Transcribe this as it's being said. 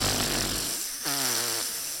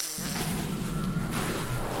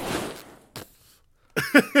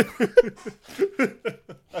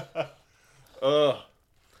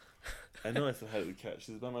I know I said hi to the cat.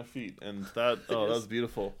 She's by my feet, and that was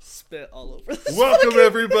beautiful. Spit all over this. Welcome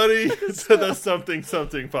everybody to the Something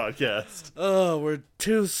Something podcast. Oh, where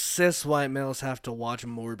two cis white males have to watch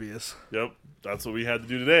Morbius. Yep, that's what we had to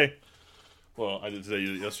do today. Well, I did today,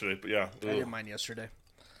 you did yesterday, but yeah. I did mine yesterday.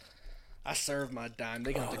 I served my dime.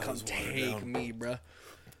 They gonna have to come take me, bro.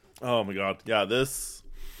 Oh my god, yeah.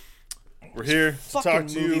 We're here to talk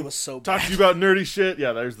to you. Was so talk bad. to you about nerdy shit.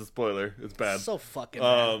 Yeah, there's the spoiler. It's bad. So fucking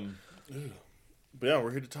bad. But yeah,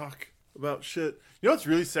 we're here to talk about shit. You know what's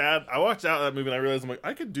really sad? I watched out that movie and I realized I'm like,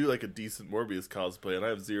 I could do like a decent Morbius cosplay, and I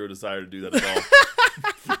have zero desire to do that at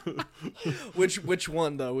all. Which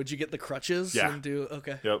one though? Would you get the crutches? Yeah. And do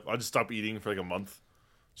okay. Yep, I'll just stop eating for like a month.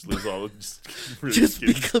 Just lose all. Really Just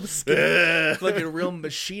skinny. become skinny. Like a real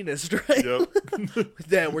machinist, right? Yep.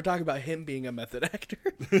 Yeah, we're talking about him being a method actor.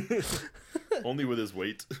 Only with his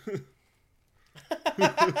weight.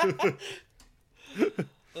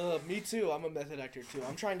 Me too. I'm a method actor too.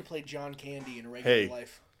 I'm trying to play John Candy in regular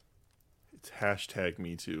life. It's hashtag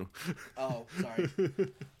me too. Oh, sorry.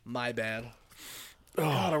 My bad.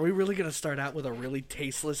 God, are we really going to start out with a really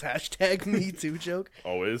tasteless hashtag me too joke?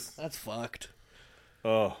 Always. That's fucked.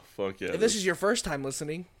 Oh, fuck yeah. If this is your first time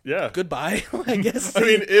listening, yeah, goodbye, I guess. I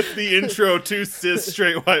mean, if the intro two cis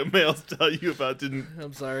straight white males tell you about didn't...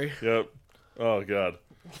 I'm sorry. Yep. Oh, God.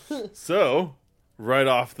 So, right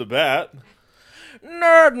off the bat...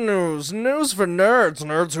 Nerd news. News for nerds.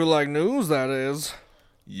 Nerds who like news, that is.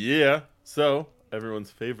 Yeah. So, everyone's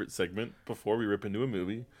favorite segment before we rip into a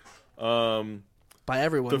movie. By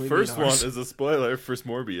everyone, the first one is a spoiler for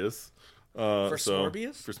Morbius. For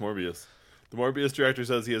Morbius? For Morbius. The Morbius director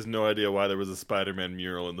says he has no idea why there was a Spider-Man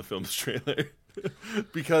mural in the film's trailer.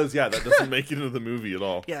 Because, yeah, that doesn't make it into the movie at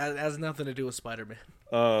all. Yeah, it has nothing to do with Spider-Man.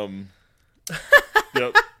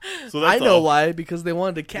 Yep. So that's I know why, because they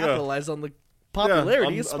wanted to capitalize on the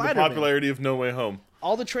popularity of Spider-Man. On the popularity of No Way Home.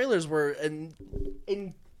 All the trailers were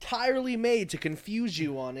entirely made to confuse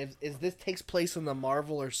you on if this takes place in the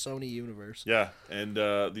Marvel or Sony universe. Yeah, and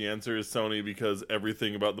the answer is Sony, because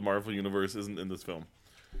everything about the Marvel universe isn't in this film.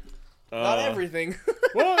 Not everything.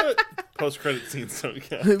 What? Post-credit scenes don't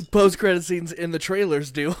count. Post-credit scenes in the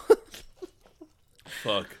trailers do.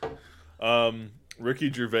 Fuck.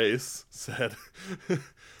 Ricky Gervais said,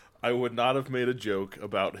 I would not have made a joke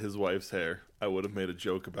about his wife's hair. I would have made a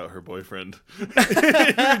joke about her boyfriend. In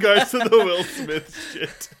regards to the Will Smith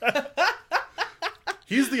shit.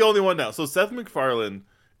 He's the only one now. So Seth MacFarlane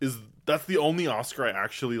that's the only Oscar I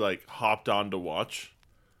actually like hopped on to watch.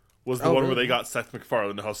 Was the one where they got Seth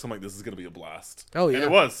MacFarlane to host. I'm like, this is going to be a blast. Oh, yeah. And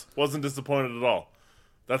it was. Wasn't disappointed at all.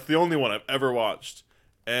 That's the only one I've ever watched.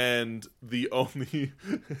 And the only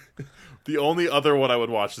other one I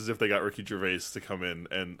would watch is if they got Ricky Gervais to come in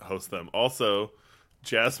and host them. Also,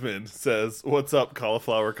 Jasmine says, "What's up,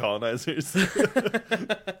 cauliflower colonizers?"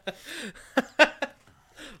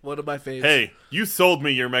 One of my favorites. Hey, you sold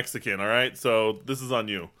me you're Mexican, all right? So this is on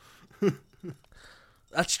you.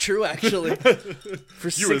 That's true, actually. For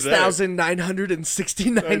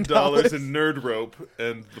 $6,969 in nerd rope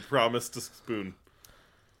and the promise to spoon.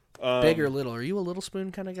 Big or little? Are you a little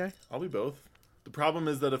spoon kind of guy? I'll be both. The problem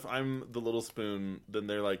is that if I'm the little spoon, then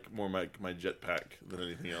they're like more my jetpack than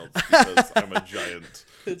anything else, because I'm a giant.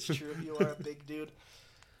 It's true. You are a big dude.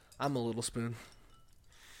 I'm a little spoon.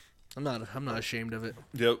 I'm not ashamed of it.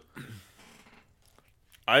 Yep.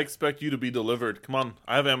 I expect you to be delivered. Come on.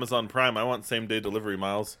 I have Amazon Prime. I want same day delivery,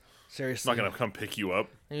 Miles. Seriously. I'm not going to come pick you up.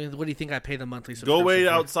 I mean, what do you think I pay the monthly subscription Go wait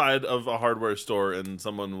for? outside of a hardware store and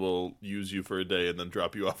someone will use you for a day and then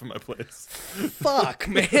drop you off at my place. Fuck,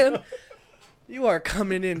 man. You are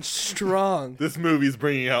coming in strong. This movie's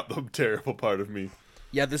bringing out the terrible part of me.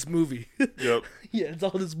 Yeah, this movie. Yep. Yeah, it's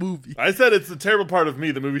all this movie. I said it's the terrible part of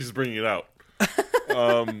me. The movie's just bringing it out.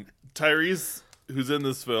 Tyrese, who's in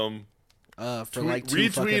this film, for like 2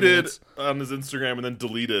 fucking retweeted minutes. on his Instagram and then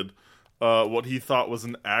deleted what he thought was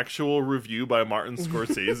an actual review by Martin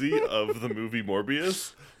Scorsese of the movie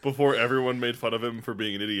Morbius before everyone made fun of him for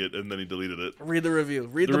being an idiot, and then he deleted it. Read the review.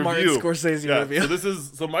 Read the Martin Scorsese review.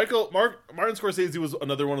 So Martin Scorsese was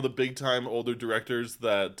another one of the big time older directors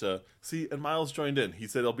that and Miles joined in. He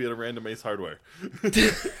said he'll be at a random Ace Hardware.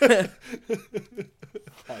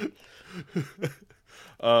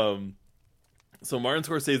 So Martin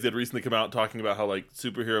Scorsese had recently come out talking about how like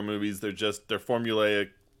superhero movies, they're formulaic,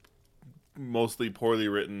 mostly poorly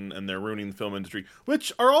written, and they're ruining the film industry,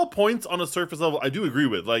 which are all points on a surface level I do agree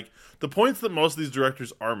with. Like, the points that most of these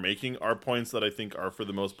directors are making are points that I think are for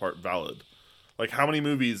the most part valid. Like, how many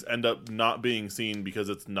movies end up not being seen because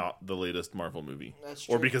it's not the latest Marvel movie? That's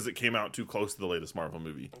true. Or because it came out too close to the latest Marvel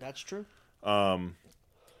movie. That's true. But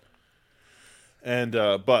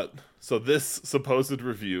so this supposed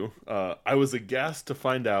review, I was aghast to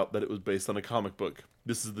find out that it was based on a comic book.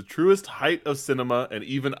 This is the truest height of cinema, and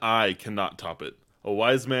even I cannot top it. A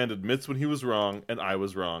wise man admits when he was wrong, and I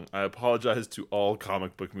was wrong. I apologize to all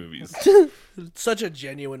comic book movies. Such a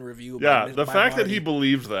genuine review. Yeah, the fact that he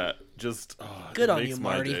believed that just good it on makes you,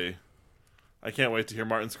 my Marty. day. I can't wait to hear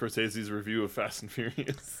Martin Scorsese's review of Fast and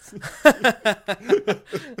Furious.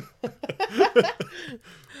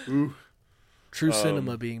 Ooh. True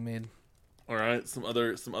cinema being made. All right, some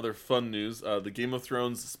other fun news. The Game of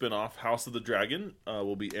Thrones spin-off House of the Dragon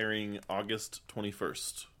will be airing August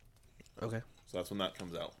 21st. Okay. So that's when that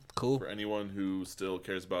comes out. Cool. For anyone who still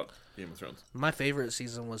cares about Game of Thrones. My favorite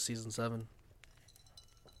season was season 7.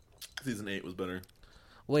 Season 8 was better.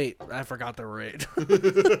 Wait, I forgot the rate.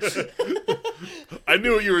 I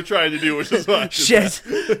knew what you were trying to do, which is why. Shit.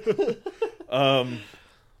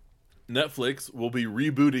 Netflix will be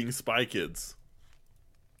rebooting Spy Kids.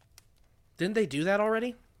 Didn't they do that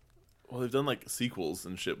already? Well, they've done like sequels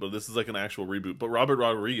and shit, but this is like an actual reboot. But Robert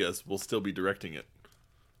Rodriguez will still be directing it.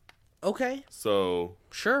 Okay. So,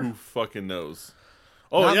 sure. Who fucking knows?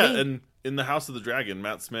 Oh, Not yeah, me. and in the House of the Dragon,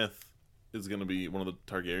 Matt Smith is going to be one of the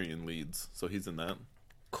Targaryen leads. So he's in that.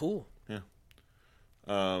 Cool. Yeah.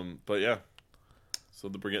 But yeah. So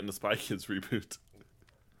we're getting the Spy Kids reboot.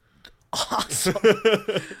 Awesome.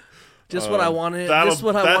 Just what I wanted. Just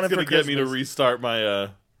what I that's wanted for gonna Christmas. get me to restart my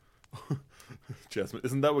Jasmine.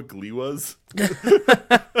 Isn't that what Glee was?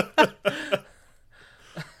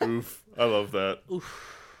 Oof. I love that.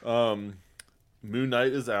 Oof. Moon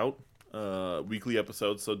Knight is out. Weekly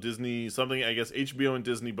episodes. So Disney, something, I guess HBO and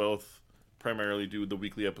Disney both primarily do the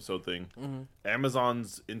weekly episode thing. Mm-hmm.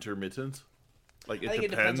 Amazon's intermittent. Like, I think it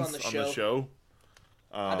depends on the show.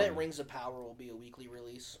 I bet Rings of Power will be a weekly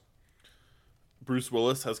release. Bruce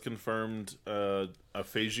Willis has confirmed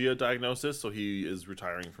aphasia diagnosis, so he is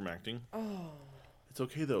retiring from acting. Oh. It's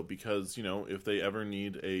okay, though, because, if they ever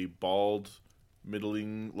need a bald,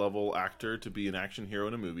 middling level actor to be an action hero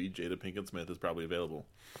in a movie, Jada Pinkett Smith is probably available.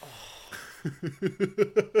 Oh.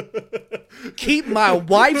 Keep my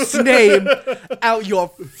wife's name out your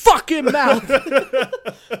fucking mouth.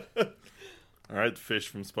 All right, fish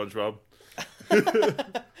from SpongeBob.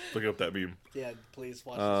 Look up that meme. Yeah, please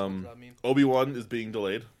watch the SpongeBob meme. Obi-Wan is being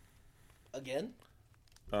delayed. Again?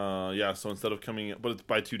 Yeah, so instead of coming... But it's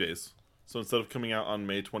by 2 days. So instead of coming out on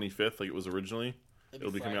May 25th, like it was originally,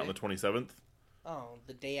 it'll be coming out on the 27th. Oh,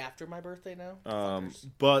 the day after my birthday now?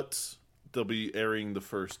 But they'll be airing the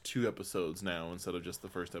first 2 episodes now instead of just the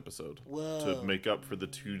first episode. Whoa. To make up for the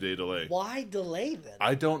 2-day delay. Why delay then?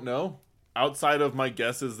 I don't know. Outside of my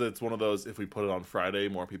guess is that it's one of those, if we put it on Friday,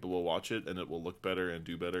 more people will watch it and it will look better and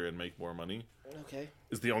do better and make more money. Okay.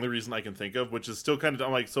 Is the only reason I can think of, which is still kind of...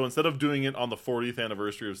 I'm like, so instead of doing it on the 40th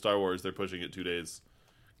anniversary of Star Wars, they're pushing it 2 days.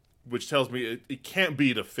 Which tells me it can't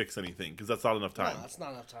be to fix anything, because that's not enough time. No, that's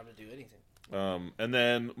not enough time to do anything. And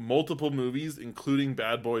then multiple movies, including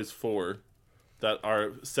Bad Boys 4, that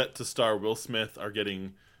are set to star Will Smith are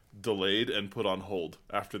getting delayed and put on hold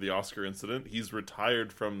after the Oscar incident. He's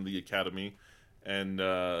retired from the Academy. And,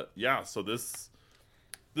 so this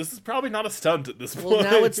is probably not a stunt at this point. Well,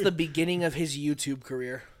 now it's the beginning of his YouTube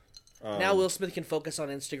career. Now Will Smith can focus on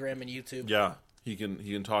Instagram and YouTube. Yeah, he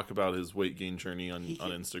can talk about his weight gain journey on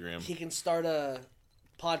Instagram. He can start a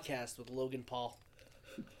podcast with Logan Paul.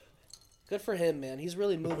 Good for him, man. He's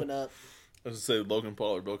really moving up. I was going to say Logan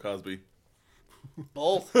Paul or Bill Cosby.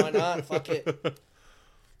 Both. Why not? Fuck it.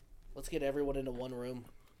 Let's get everyone into one room.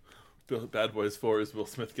 Bad Boys 4 is Will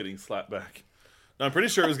Smith getting slapped back. Now, I'm pretty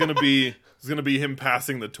sure it's going to be him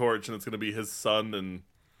passing the torch, and it's going to be his son and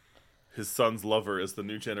his son's lover as the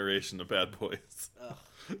new generation of Bad Boys.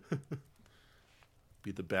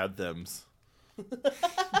 Be the bad thems.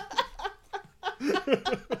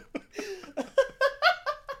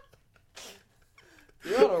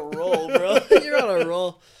 You're on a roll, bro. You're on a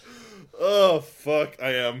roll. Oh, fuck,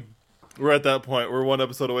 I am. We're at that point. We're 1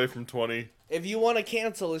 episode away from 20. If you want to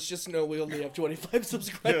cancel, it's just know we only have 25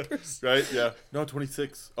 subscribers. Yeah, right? Yeah. No,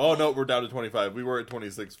 26. Oh, no, we're down to 25. We were at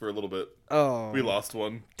 26 for a little bit. Oh. We lost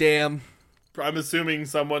one. Damn. I'm assuming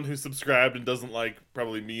someone who subscribed and doesn't like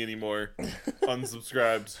probably me anymore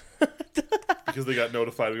unsubscribed because they got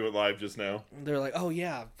notified we went live just now. They're like, oh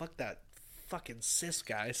yeah, fuck that fucking cis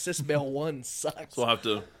guy. Cis male 1 sucks. So we'll have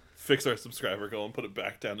to fix our subscriber goal and put it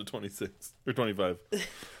back down to 26 or 25.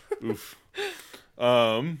 Oof.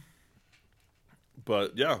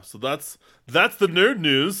 But yeah, so that's the nerd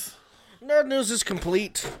news. Nerd news is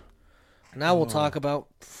complete. Now we'll talk about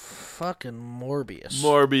fucking Morbius.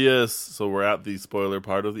 Morbius. So we're at the spoiler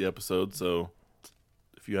part of the episode, so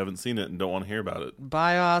if you haven't seen it and don't want to hear about it.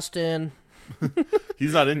 Bye, Austin.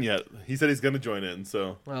 He's not in yet. He said he's going to join in,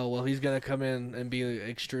 so. Oh, well, he's going to come in and be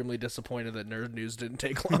extremely disappointed that Nerd News didn't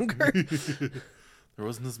take longer. There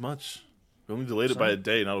wasn't as much. We only delayed it by a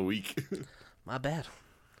day, not a week. My bad.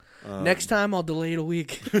 Next time, I'll delay it a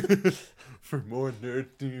week. For more Nerd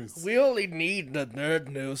News. We only need the Nerd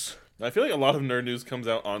News. I feel like a lot of Nerd News comes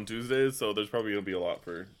out on Tuesdays, so there's probably going to be a lot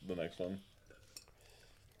for the next one.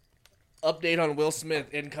 Update on Will Smith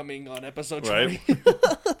incoming on episode 20. Right?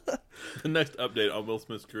 The next update on Will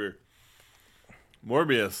Smith's career.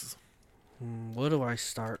 Morbius. Where do I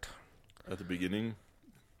start? At the beginning.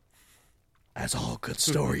 As all good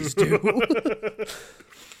stories do.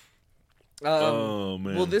 Oh,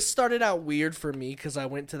 man. Well, this started out weird for me because I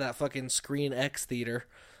went to that fucking Screen X theater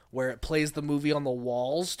where it plays the movie on the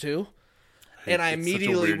walls, too. And I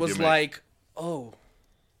immediately was like, oh,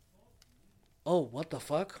 what the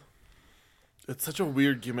fuck? It's such a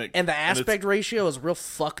weird gimmick. And the aspect ratio is real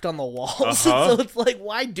fucked on the walls. So it's like,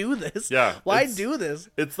 why do this? Yeah. Why do this?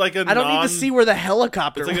 It's like I don't need to see where the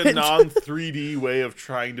helicopter went. It's like a non-3D way of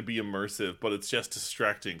trying to be immersive, but it's just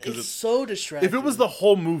distracting. It's so distracting. If it was the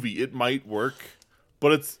whole movie, it might work,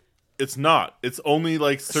 but it's not. It's only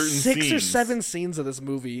like certain scenes. 6 or 7 scenes of this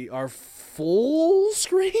movie are full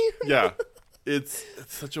screen. Yeah. It's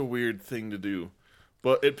such a weird thing to do.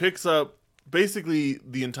 But it picks up. Basically,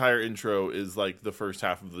 the entire intro is like the first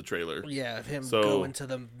half of the trailer. Yeah, of him going to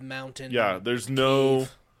the mountain. Yeah, there's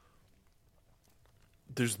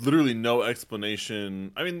literally no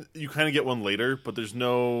explanation. I mean, you kind of get one later, but there's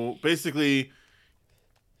no. Basically,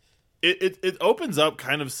 it opens up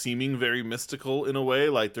kind of seeming very mystical in a way.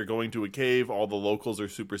 Like they're going to a cave. All the locals are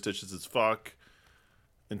superstitious as fuck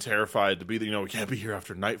and terrified to be there. We can't be here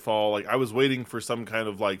after nightfall. Like I was waiting for some kind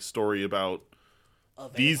of like story about.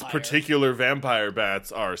 These particular vampire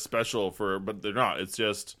bats are special but they're not. It's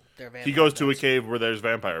just he goes to a cave where there's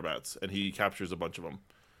vampire bats and he captures a bunch of them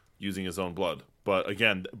using his own blood. But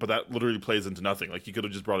that literally plays into nothing. Like he could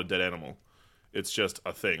have just brought a dead animal. It's just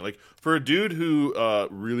a thing. Like for a dude who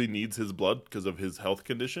really needs his blood because of his health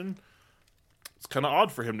condition, it's kind of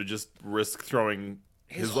odd for him to just risk throwing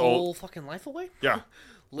his whole fucking life away. Yeah.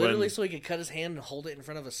 Literally, so he could cut his hand and hold it in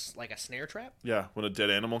front of like a snare trap. Yeah, when a dead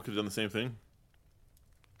animal could have done the same thing.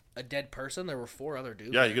 A dead person? There were 4 other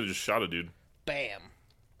dudes. Yeah, you could have just shot a dude. Bam.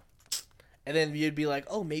 And then you'd be like,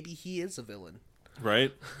 oh, maybe he is a villain.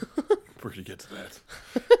 Right? We're going to get to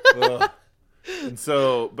that.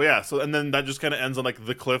 And then that just kind of ends on like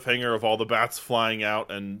the cliffhanger of all the bats flying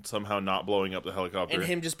out and somehow not blowing up the helicopter. And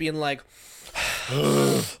him just being like...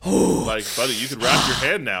 like, buddy, you could wrap your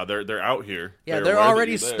hand now. They're out here. Yeah, they're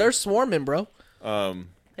already... They're swarming, bro.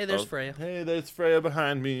 Hey, there's Freya. Hey, there's Freya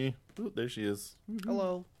behind me. Ooh, there she is.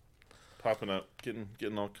 Hello. Popping up,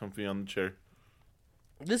 getting all comfy on the chair.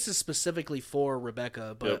 This is specifically for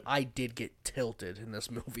Rebecca, but I did get tilted in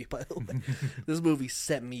this movie, by the way. This movie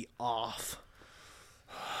set me off.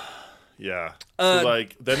 Yeah. So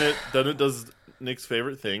then it does Nick's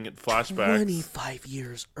favorite thing. It flashbacks 25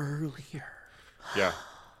 years earlier. Yeah.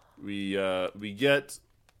 We get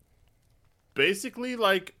basically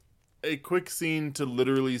like a quick scene to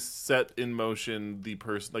literally set in motion the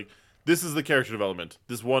person. Like this is the character development.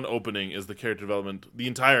 This one opening is the character development, the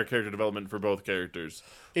entire character development for both characters.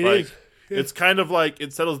 It is. It's kind of like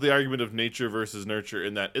it settles the argument of nature versus nurture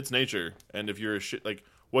in that it's nature, and if you're like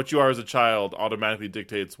what you are as a child automatically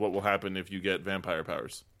dictates what will happen if you get vampire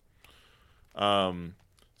powers.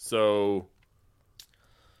 So.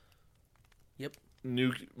 Yep.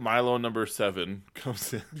 New Milo number 7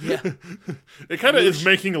 comes in. Yeah. It kind of is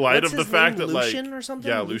making light of the fact that Lucian or something?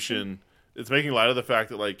 Yeah, Lucian. It's making light of the fact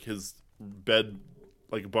that like his bed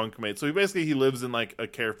like bunkmate. So he lives in like a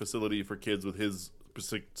care facility for kids with his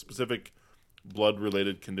specific blood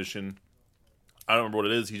related condition. I don't remember what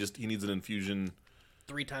it is. He needs an infusion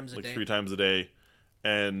 3 times a like day. 3 times a day,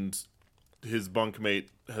 and his bunkmate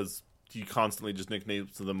he constantly just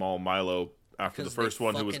nicknames them all Milo after the first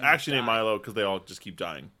one who was actually named Milo because they all just keep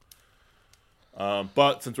dying.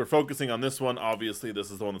 But since we're focusing on this one, obviously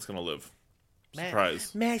this is the one that's going to live.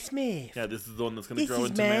 Surprise. Matt Smith. Yeah, this is the one that's going to grow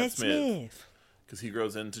into Matt Smith. Because he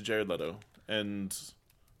grows into Jared Leto. And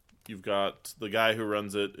you've got the guy who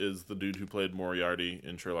runs it is the dude who played Moriarty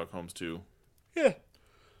in Sherlock Holmes 2. Yeah.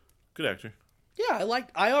 Good actor. Yeah,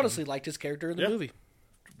 I honestly liked his character in the movie.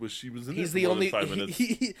 Wish he was in He's it the for only 5 minutes.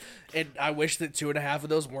 And I wish that 2.5 of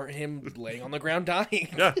those weren't him laying on the ground dying.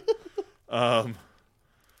 Yeah.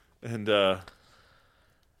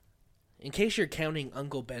 In case you're counting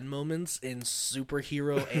Uncle Ben moments in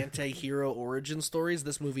superhero, anti-hero origin stories,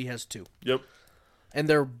 this movie has 2. Yep. And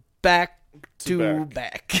they're back to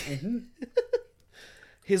back. Mm-hmm.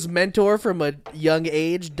 His mentor from a young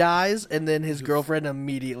age dies, and then his girlfriend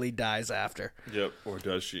immediately dies after. Yep. Or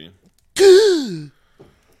does she? Ugh,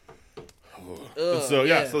 so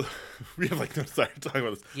we have like no desire to talk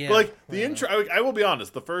about this. Yeah, but like the intro, I will be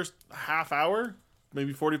honest, the first half hour,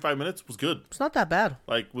 maybe 45 minutes was good. It's not that bad.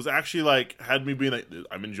 Like was actually like had me being like,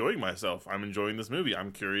 I'm enjoying myself. I'm enjoying this movie.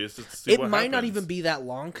 I'm curious to see what might happens. not even be that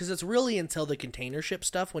long because it's really until the container ship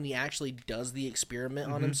stuff when he actually does the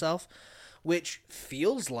experiment on himself, which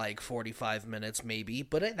feels like 45 minutes maybe,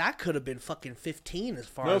 but that could have been fucking 15 as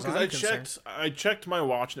far as I'm concerned. I checked my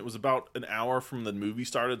watch and it was about an hour from the movie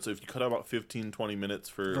started. So if you cut out about 15, 20 minutes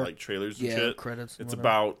for like trailers and shit, credits, it's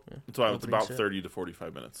about 30 to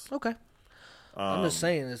 45 minutes. Okay. I'm just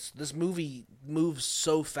saying, this movie moves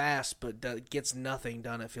so fast, but gets nothing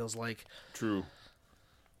done, it feels like. True.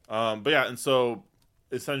 But yeah, and so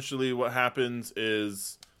essentially what happens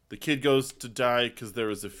is the kid goes to die because there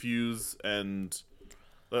was a fuse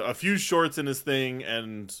shorts in his thing,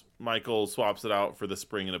 and Michael swaps it out for the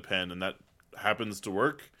spring and a pen, and that happens to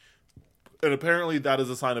work. And apparently that is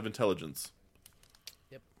a sign of intelligence.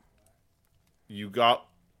 Yep. You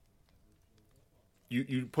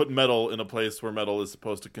put metal in a place where metal is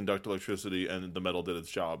supposed to conduct electricity, and the metal did its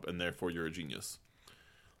job, and therefore you're a genius.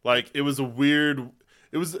 Like, it was a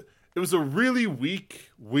really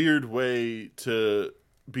weird way to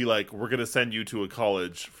be like, we're gonna send you to a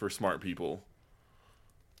college for smart people.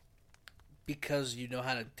 Because you know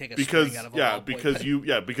how to take a spring out of a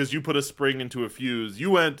because you put a spring into a fuse.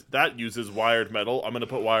 That uses wired metal. I'm gonna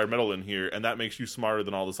put wired metal in here, and that makes you smarter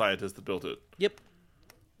than all the scientists that built it. Yep.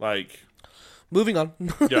 Like, moving on.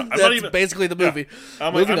 Yeah, That's basically the movie. Yeah.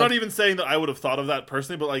 I'm not even saying that I would have thought of that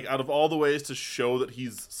personally, but like, out of all the ways to show that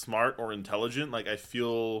he's smart or intelligent, like, I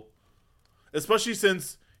feel, especially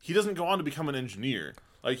since he doesn't go on to become an engineer.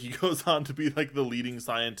 Like, he goes on to be like the leading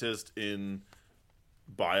scientist in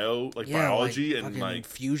biology and like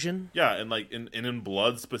fusion. Yeah, and like in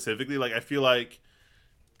blood specifically. Like, I feel like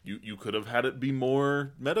you could have had it be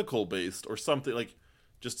more medical based or something, like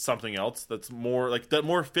just something else that's more like that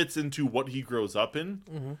more fits into what he grows up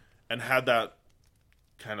in, and had that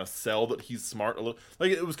kind of sell that he's smart a little.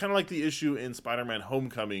 Like, it was kind of like the issue in Spider-Man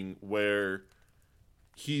Homecoming where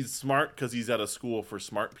he's smart because he's at a school for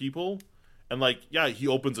smart people. And, like, yeah, he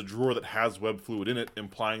opens a drawer that has web fluid in it,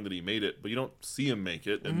 implying that he made it, but you don't see him make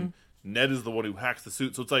it. And Ned is the one who hacks the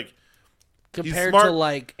suit, so it's like, compared to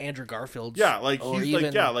like Andrew Garfield's,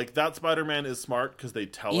 that Spider-Man is smart because they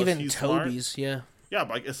tell us he's Toby's, smart. Yeah,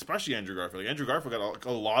 but like, especially Andrew Garfield. Like, Andrew Garfield got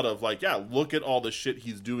a lot of like, yeah, look at all the shit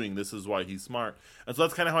he's doing. This is why he's smart. And so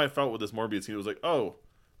that's kind of how I felt with this Morbius. He was like, oh,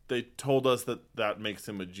 they told us that makes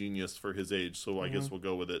him a genius for his age, so I guess we'll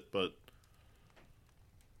go with it. But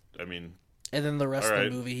I mean. And then the rest of the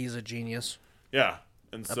movie, he's a genius. Yeah,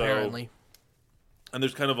 and so apparently, and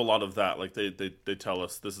there's kind of a lot of that. Like, they tell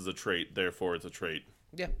us this is a trait, therefore it's a trait.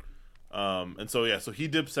 Yeah. And so so he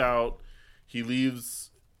dips out. He leaves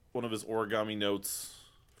one of his origami notes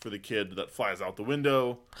for the kid that flies out the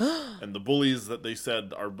window, and the bullies that they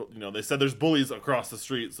said they said there's bullies across the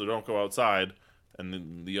street, so don't go outside. And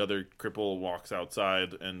then the other cripple walks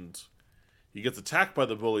outside, and he gets attacked by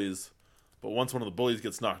the bullies. But once one of the bullies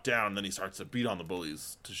gets knocked down, then he starts to beat on the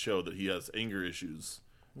bullies to show that he has anger issues.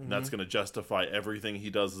 And that's going to justify everything he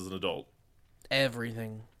does as an adult.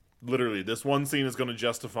 Everything. Literally, this one scene is going to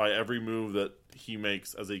justify every move that he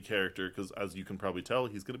makes as a character, because as you can probably tell,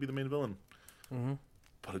 he's going to be the main villain.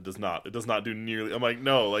 But it does not. It does not do nearly... I'm like,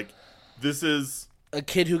 no, like, this is... A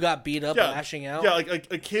kid who got beat up lashing out? Yeah,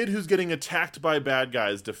 like a kid who's getting attacked by bad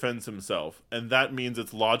guys defends himself, and that means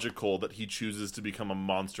it's logical that he chooses to become a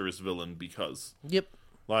monstrous villain because. Yep.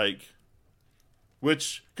 Like,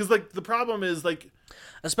 which... Because, like, the problem is, like...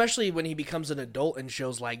 Especially when he becomes an adult and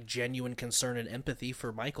shows, like, genuine concern and empathy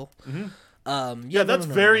for Michael. That's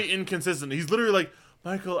very inconsistent. He's literally like,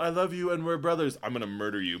 Michael, I love you and we're brothers. I'm going to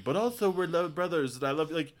murder you. But also, we're brothers and I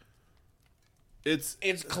love you. Like...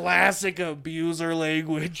 It's classic abuser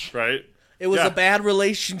language, right? It was a bad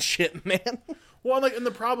relationship, man. Well, like, and the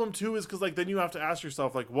problem too is because, like, then you have to ask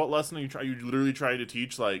yourself, like, what lesson are you literally trying to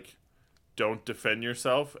teach? Like, don't defend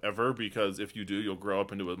yourself ever, because if you do, you'll grow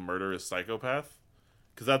up into a murderous psychopath.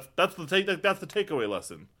 Because that's the takeaway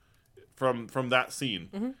lesson from that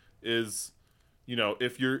scene is,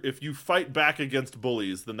 if you fight back against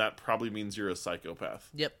bullies, then that probably means you're a psychopath.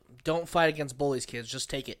 Yep. Don't fight against bullies, kids. Just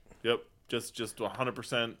take it. Yep. Just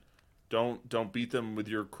 100%. Don't beat them with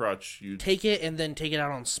your crutch. You take it and then take it out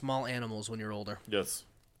on small animals when you're older. Yes.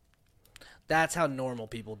 That's how normal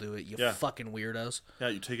people do it, you Yeah. fucking weirdos. Yeah,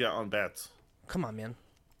 you take it out on bats. Come on, man.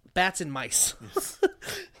 Bats and mice. Yes.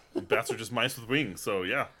 And bats are just mice with wings, so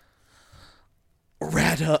yeah.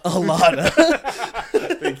 Rata alata.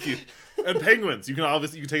 Thank you. And penguins. You can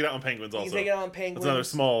take it out on penguins also. You can take it on penguins. That's another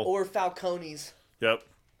small. Or falconies. Yep.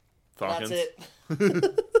 Falcons. That's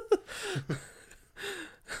it.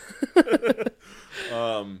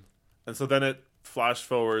 And so then it flash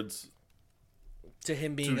forwards To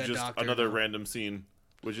him being to a just doctor. another random scene,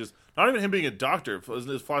 which is not even him being a doctor.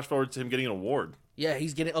 It's flash forward to him getting an award. Yeah,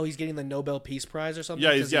 he's getting the Nobel Peace Prize or something.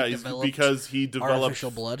 Yeah, because he developed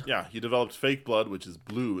artificial blood. Yeah, he developed fake blood, which is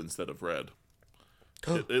blue instead of red.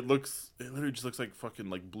 It literally just looks like fucking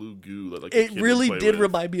like blue goo. Like It really did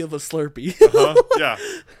remind me of a Slurpee. Yeah,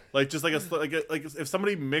 like just like like if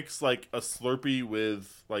somebody mixed like a Slurpee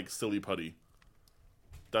with like silly putty.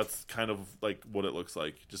 That's kind of like what it looks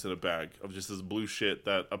like, just in a bag of just this blue shit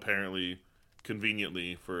that apparently,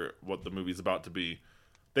 conveniently for what the movie's about to be,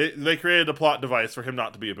 they created a plot device for him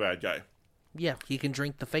not to be a bad guy. Yeah, he can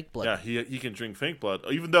drink the fake blood. Yeah, he can drink fake blood,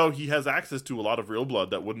 even though he has access to a lot of real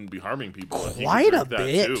blood that wouldn't be harming people. Quite a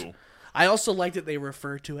bit. I also like that they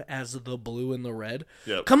refer to it as the blue and the red.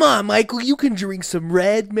 Yep. Come on, Michael, you can drink some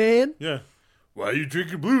red, man. Yeah. Why are you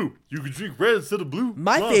drinking blue? You can drink red instead of blue.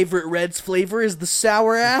 My favorite Red's flavor is the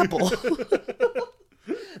sour apple.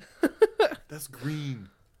 That's green.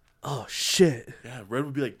 Oh, shit. Yeah, red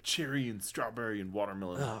would be like cherry and strawberry and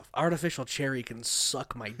watermelon. Oh, artificial cherry can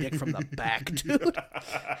suck my dick from the back, dude.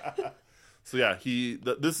 So yeah,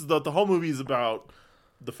 this is the whole movie is about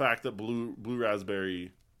the fact that blue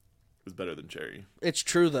raspberry is better than cherry. It's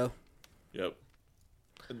true, though. Yep.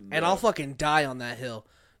 And I'll fucking die on that hill.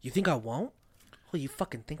 You think I won't? Well, you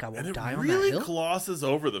fucking think I won't die on that hill? It really glosses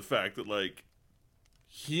over the fact that, like,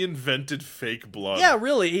 he invented fake blood. Yeah,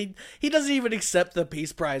 really. He doesn't even accept the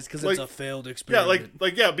Peace Prize because it's a failed experiment.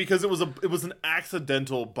 Yeah, because it was an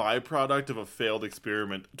accidental byproduct of a failed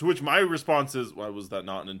experiment. To which my response is, why was that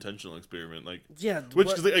not an intentional experiment? Like, yeah.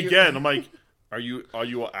 Which, again, I'm like, are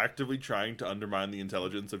you actively trying to undermine the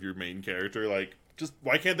intelligence of your main character? Like, just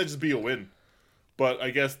why can't that just be a win? But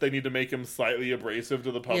I guess they need to make him slightly abrasive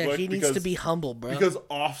to the public. Yeah, he needs to be humble, bro. Because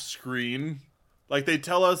off screen, like they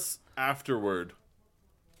tell us afterward,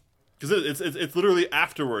 because it's literally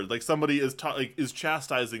afterward. Like somebody is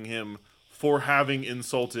chastising him for having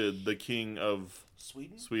insulted the king of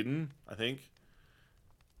Sweden, I think.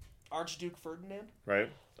 Archduke Ferdinand.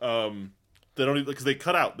 Right. They don't because they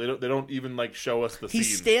cut out. They don't even like show us the scene. He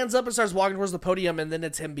stands up and starts walking towards the podium, and then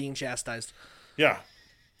it's him being chastised. Yeah.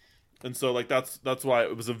 And so, like, that's why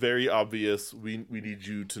it was a very obvious, we need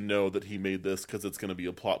you to know that he made this because it's going to be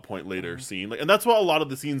a plot point later scene. Like, and that's what a lot of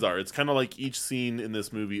the scenes are. It's kind of like each scene in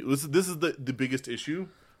this movie. This is the biggest issue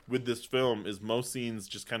with this film is most scenes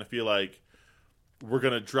just kind of feel like we're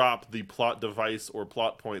going to drop the plot device or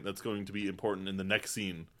plot point that's going to be important in the next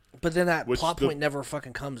scene. But then that plot point never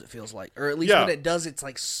fucking comes, it feels like. Or at least when it does, it's,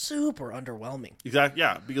 like, super underwhelming. Exactly,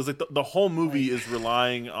 yeah. Because, like, the whole movie is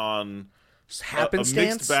relying on happenstance,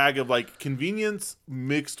 a mixed bag of like convenience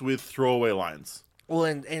mixed with throwaway lines. Well,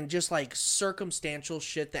 and just like circumstantial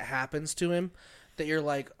shit that happens to him that you're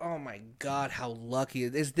like, oh my god, how lucky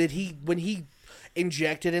it is that when he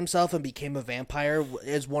injected himself and became a vampire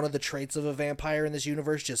is one of the traits of a vampire in this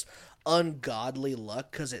universe, just ungodly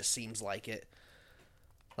luck because it seems like it.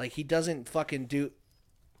 Like he doesn't fucking do.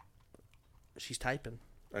 She's typing.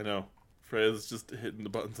 I know. Freya's just hitting the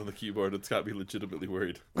buttons on the keyboard. It's got me legitimately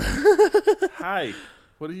worried. Hi.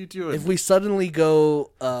 What are you doing? If we suddenly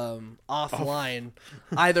go offline,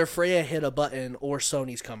 either Freya hit a button or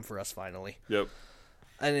Sony's come for us finally. Yep.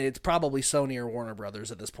 And it's probably Sony or Warner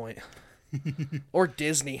Brothers at this point. Or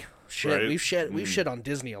Disney. Shit, Right? we've shit on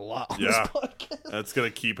Disney a lot on Yeah. this podcast. That's going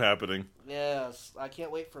to keep happening. Yes, I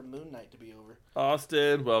can't wait for Moon Knight to be over.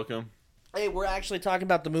 Austin, welcome. Hey, we're actually talking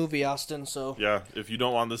about the movie, Austin, so... Yeah, if you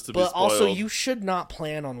don't want this to be But spoiled. also, you should not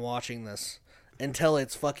plan on watching this until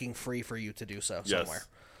it's fucking free for you to do so somewhere.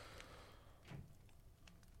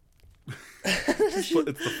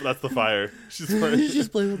 That's the fire. She's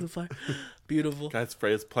playing with the fire. Beautiful. Guys,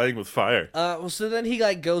 Freya's playing with fire. Well, so then he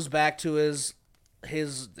like goes back to his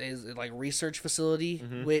like research facility,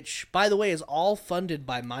 which, by the way, is all funded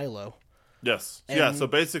by Milo. Yes. And yeah, so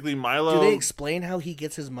basically Milo... Do they explain how he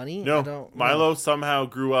gets his money? No. Milo somehow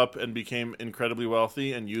grew up and became incredibly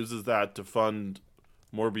wealthy and uses that to fund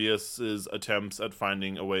Morbius's attempts at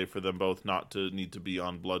finding a way for them both not to need to be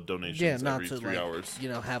on blood donations every 3 hours.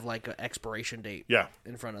 Have like an expiration date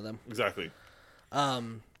in front of them. Exactly.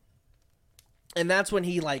 And that's when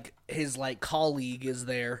he like his like colleague is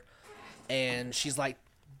there and she's like,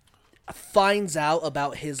 finds out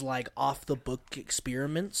about his like off the book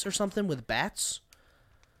experiments or something with bats.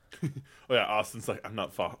 Oh yeah, Austin's like, I'm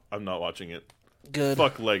not watching it. Good.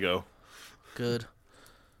 Fuck Lego. Good.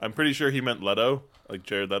 I'm pretty sure he meant Leto, like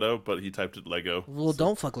Jared Leto, but he typed it Lego. Well,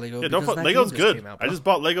 don't fuck Lego. Yeah, don't fuck. Lego's good. I just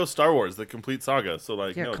bought Lego Star Wars, the complete saga. So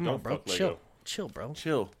like, Yeah, no, come don't on, bro. fuck Lego. Chill, bro.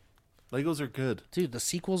 Chill. Legos are good. Dude, the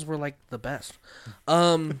sequels were like the best.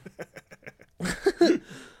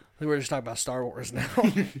 We were just talking about Star Wars now.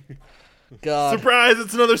 God. Surprise!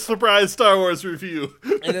 It's another surprise Star Wars review.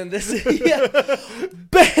 And then this, yeah,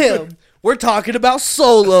 bam! We're talking about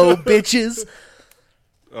Solo, bitches.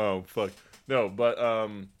 Oh fuck no! But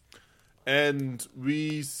and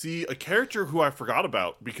we see a character who I forgot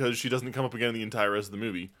about because she doesn't come up again in the entire rest of the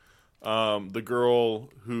movie. The girl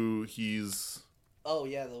who Oh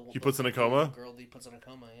yeah, he puts in a coma. The girl he puts in a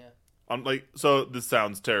coma, yeah. So this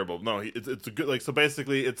sounds terrible. No, it's a good like. So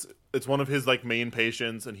basically, it's one of his like main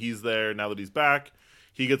patients, and he's there now that he's back.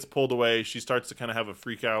 He gets pulled away. She starts to kind of have a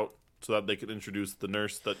freak out, so that they can introduce the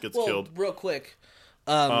nurse that gets killed. Real quick,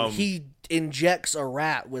 he injects a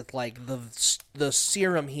rat with like the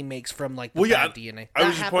serum he makes from like the bat DNA. I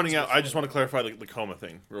was just pointing out. I just want to clarify the coma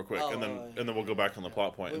thing real quick, and then we'll go back on the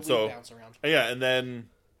plot point. We so bounce around. Yeah, and then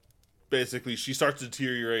basically she starts to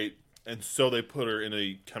deteriorate. And so they put her in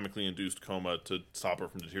a chemically induced coma to stop her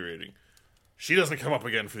from deteriorating. She doesn't come up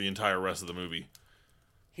again for the entire rest of the movie.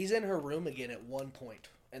 He's in her room again at one point,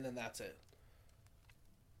 and then that's it.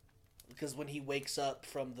 Because when he wakes up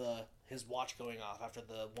from his watch going off after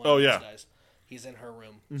the one dies, he's in her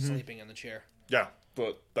room, sleeping in the chair. Yeah,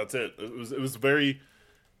 but that's it. It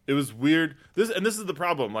was weird. This is the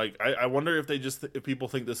problem. Like, I wonder if if people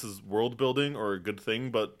think this is world building or a good thing,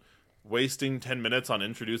 but wasting 10 minutes on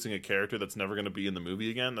introducing a character that's never going to be in the movie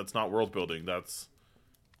again, that's not world building. That's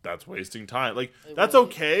wasting time. Like, that's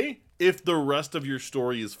okay if the rest of your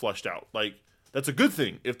story is fleshed out. Like, that's a good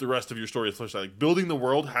thing if the rest of your story is fleshed out. Like, building the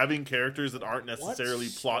world, having characters that aren't necessarily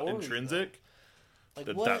plot intrinsic. Like,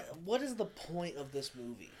 what is the point of this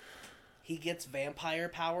movie? He gets vampire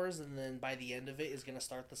powers, and then by the end of it is going to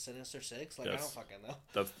start the Sinister Six? Like, yes. I don't fucking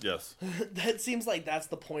know. Yes. That seems like that's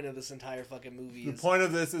the point of this entire fucking movie. The point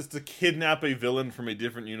of this is to kidnap a villain from a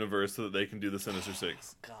different universe so that they can do the Sinister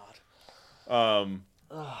Six. God.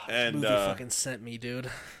 This movie fucking sent me, dude.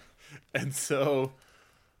 And so,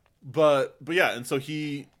 but yeah, and so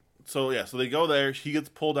so they go there. He gets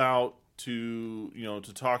pulled out to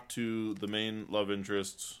talk to the main love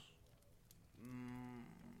interest.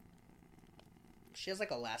 She has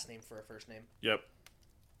like a last name for a first name. Yep.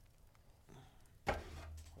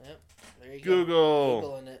 There you go.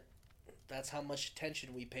 Googling it. That's how much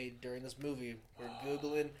attention we paid during this movie. We're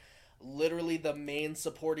Googling literally the main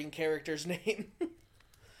supporting character's name.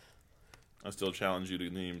 I still challenge you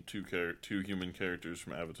to name two human characters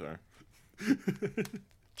from Avatar.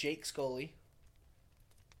 Jake Scully.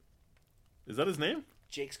 Is that his name?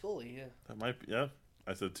 Jake Scully, yeah. That might be, yeah.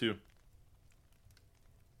 I said two.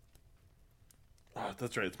 Oh,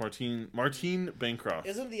 that's right. It's Martine Bancroft.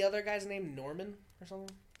 Isn't the other guy's name Norman or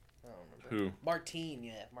something? I don't remember. Who? Martine,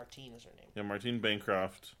 yeah. Martine is her name. Yeah, Martine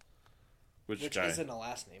Bancroft. Which guy? Isn't a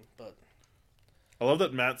last name, but... I love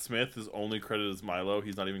that Matt Smith is only credited as Milo.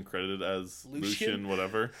 He's not even credited as Lucian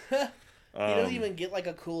whatever. He doesn't even get like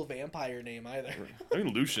a cool vampire name either. I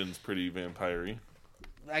mean, Lucian's pretty vampire-y.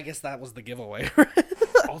 I guess that was the giveaway.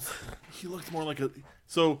 Also, he looked more like a...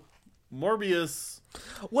 So... Morbius.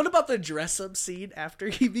 What about the dress-up scene after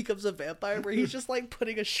he becomes a vampire where he's just like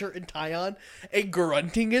putting a shirt and tie on and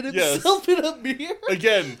grunting at himself in a mirror?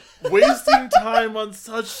 Again, wasting time on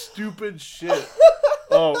such stupid shit.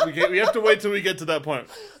 Oh, we have to wait till we get to that point.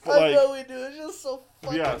 But, I know we do. It's just so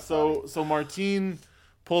fucking funny. So Martine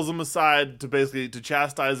pulls him aside to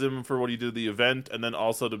chastise him for what he did at the event, and then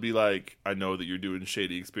also to be like, I know that you're doing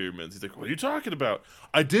shady experiments. He's like, what are you talking about?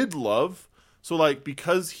 I did love... So, like,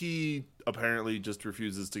 because he apparently just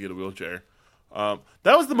refuses to get a wheelchair, that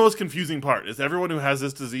was the most confusing part, is everyone who has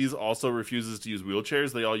this disease also refuses to use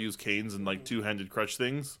wheelchairs. They all use canes and, like, two-handed crutch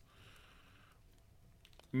things.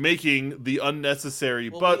 Making the unnecessary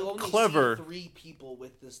but clever... See 3 people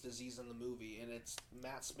with this disease in the movie, and it's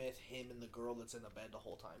Matt Smith, him, and the girl that's in the bed the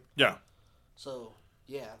whole time. Yeah. So...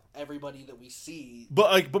 yeah, everybody that we see.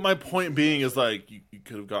 But my point being is like you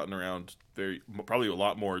could have gotten around probably a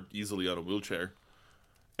lot more easily on a wheelchair,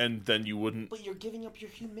 and then you wouldn't. But you're giving up your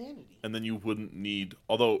humanity. And then you wouldn't need.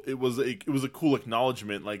 Although it was a cool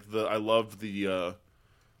acknowledgement. Like I loved the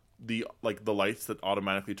lights that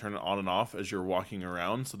automatically turn it on and off as you're walking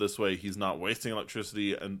around. So this way he's not wasting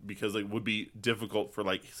electricity, and because it would be difficult for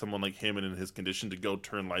like someone like him and in his condition to go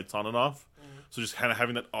turn lights on and off. Mm-hmm. So just kind of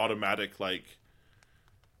having that automatic like.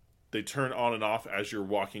 they turn on and off as you're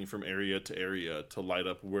walking from area to area to light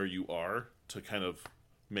up where you are to kind of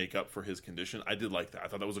make up for his condition. I did like that. I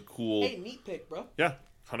thought that was a cool... Hey, neat pick, bro. Yeah,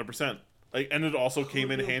 100%. Like, and it also came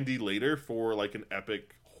in handy later for, like, an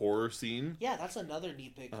epic horror scene. Yeah, that's another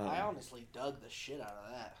neat pick. I honestly dug the shit out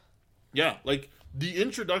of that. Yeah, like, the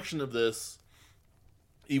introduction of this,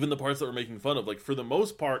 even the parts that we're making fun of, like, for the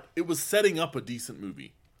most part, it was setting up a decent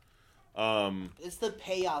movie. It's the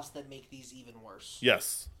payoffs that make these even worse.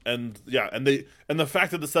 Yes. And, yeah, and the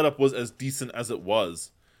fact that the setup was as decent as it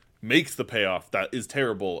was makes the payoff that is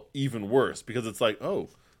terrible even worse, because it's like, oh,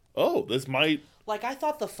 this might... Like, I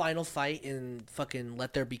thought the final fight in fucking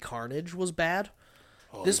Let There Be Carnage was bad.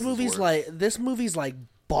 Oh, this movie's like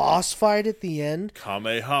boss fight at the end.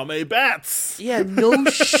 Kamehame bats! Yeah, no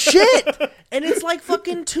shit! And it's like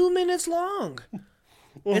fucking 2 minutes long.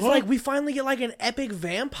 It's like we finally get like an epic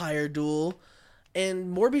vampire duel,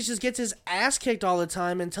 and Morbius just gets his ass kicked all the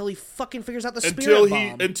time until he fucking figures out the spirit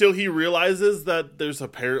bomb. Until he realizes that there's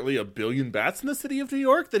apparently 1 billion bats in the city of New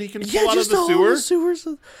York that he can pull out of the sewer. Sewers.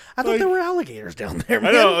 I thought there were alligators down there,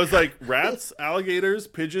 man. I know. I was like, rats, alligators,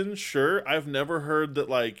 pigeons, sure. I've never heard that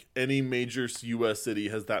like any major U.S. city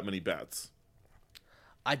has that many bats.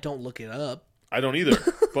 I don't look it up. I don't either.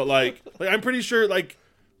 But like I'm pretty sure like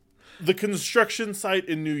the construction site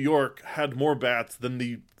in New York had more bats than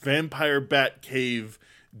the vampire bat cave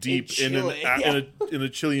deep in a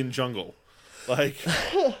Chilean jungle. Like,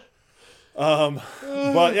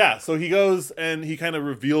 but yeah, so he goes and he kind of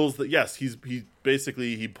reveals that yes,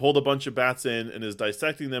 he pulled a bunch of bats in and is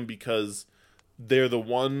dissecting them because they're the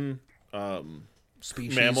one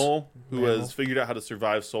mammal who has figured out how to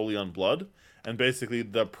survive solely on blood, and basically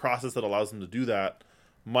the process that allows him to do that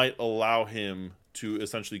might allow him to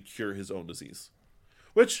essentially cure his own disease,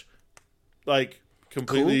 which, like,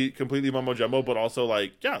 completely mumbo jumbo, but also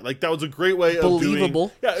like, yeah, like that was a great way of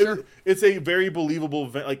believable. Yeah, sure. It's a very believable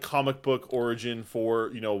like comic book origin for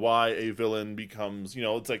why a villain becomes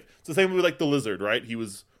it's the same with like the lizard, right? He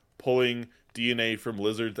was pulling DNA from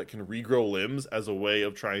lizards that can regrow limbs as a way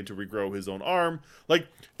of trying to regrow his own arm. Like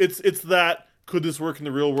it's that. Could this work in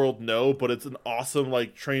the real world? No, but it's an awesome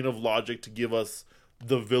like train of logic to give us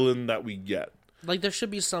the villain that we get. Like, there should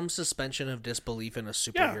be some suspension of disbelief in a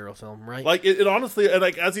superhero film, right? Like, it honestly, and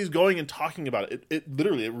like, as he's going and talking about it, it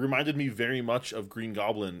literally, it reminded me very much of Green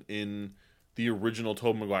Goblin in the original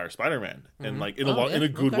Tobey Maguire Spider-Man. Mm-hmm. And, like, in a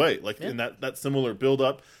good way. Like, in that similar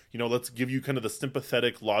build-up, let's give you kind of the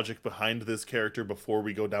sympathetic logic behind this character before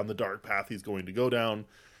we go down the dark path he's going to go down.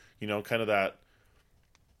 Kind of that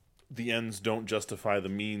the ends don't justify the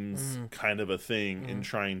means kind of a thing in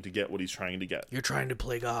trying to get what he's trying to get. You're trying to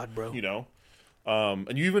play God, bro.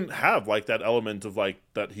 And you even have like that element of like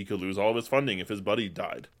that he could lose all of his funding if his buddy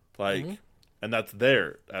died, like, and that's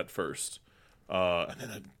there at first, and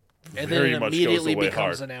then it immediately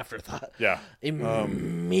becomes an afterthought. Yeah,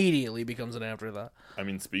 immediately becomes an afterthought. I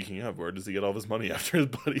mean, speaking of, where does he get all of his money after his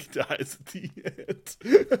buddy dies at the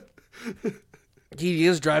end? He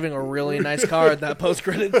is driving a really nice car at that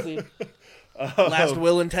post-credit scene. Last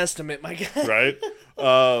will and testament, my guy. Right?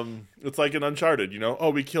 It's like in Uncharted, oh,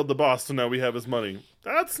 we killed the boss, so now we have his money.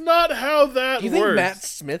 That's not how that works. Do you think Matt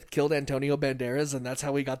Smith killed Antonio Banderas, and that's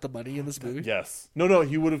how he got the money in this movie? Yes. No,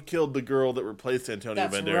 he would have killed the girl that replaced Antonio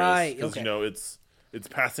Banderas. That's right. Because, it's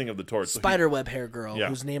passing of the torch. Spiderweb hair girl,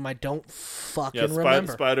 whose name I don't fucking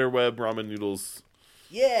remember. Spiderweb ramen noodles.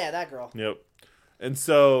 Yeah, that girl. Yep. And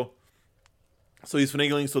so he's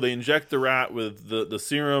finagling, so they inject the rat with the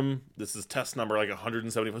serum. This is test number like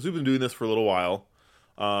 175. So we've been doing this for a little while.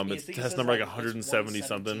 It's test number like 170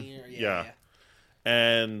 something. Yeah.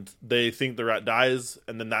 And they think the rat dies,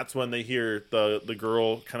 and then that's when they hear the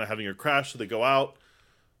girl kind of having her crash, so they go out.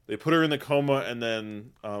 They put her in the coma, and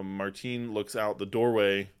then Martine looks out the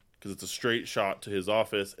doorway, because it's a straight shot to his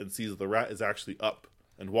office, and sees the rat is actually up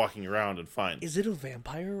and walking around and fine. Is it a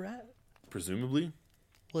vampire rat? Presumably.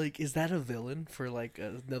 Like, is that a villain for, like,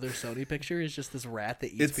 another Sony picture? Is just this rat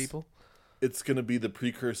that eats people? It's going to be the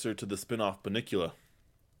precursor to the spin-off Bunnicula.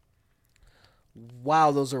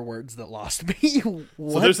 Wow, those are words that lost me.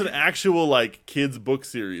 What? So there's an actual, like, kids book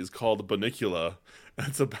series called Bunnicula. And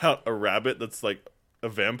it's about a rabbit that's, like, a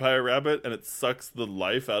vampire rabbit, and it sucks the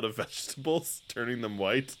life out of vegetables, turning them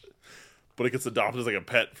white. But it gets adopted as, like, a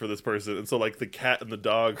pet for this person. And so, like, the cat and the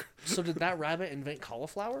dog... So did that rabbit invent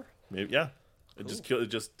cauliflower? Maybe, yeah. It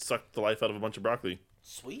just sucked the life out of a bunch of broccoli.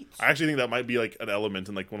 Sweet. I actually think that might be like an element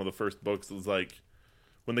in like one of the first books. It's like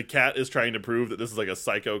when the cat is trying to prove that this is like a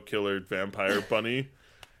psycho killer vampire bunny,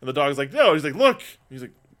 and the dog's like, "No." He's like, "Look." He's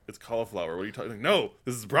like, "It's cauliflower. What are you talking?" Like, "No,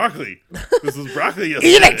 this is broccoli. This was broccoli yesterday."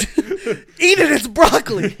 Eat it. Eat it. It's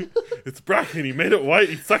broccoli. It's broccoli. He made it white.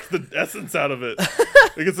 He sucked the essence out of it.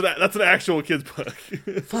 That's an actual kid's book.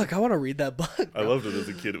 Fuck, I want to read that book. Bro. I loved it as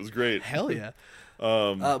a kid. It was great. Hell yeah.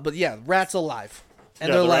 But yeah, rat's alive. And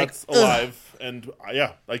yeah, they're the like, rat's alive. And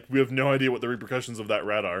like we have no idea what the repercussions of that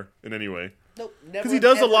rat are in any way. Nope, never. Because he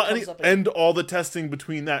does a lot, and all the testing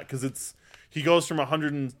between that, because he goes from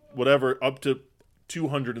 100 and whatever up to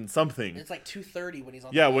 200 and something. It's like 230 when he's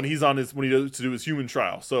on. Yeah, when he does to do his human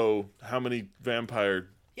trial. So how many vampire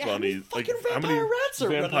bunnies, how many rats are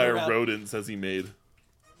vampire rodents has he made?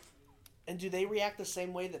 And do they react the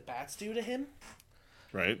same way that bats do to him?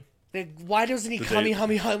 Right. Why doesn't he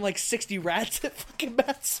Kamehameha on like 60 rats at fucking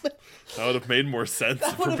Matt Smith? That would have made more sense,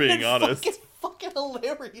 if we're being honest. Fucking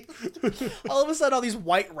hilarious. All of a sudden, all these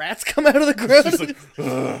white rats come out of the ground.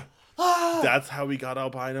 Like, that's how we got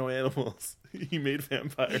albino animals. He made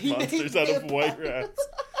vampire monsters out of white rats.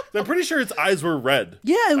 I'm pretty sure its eyes were red.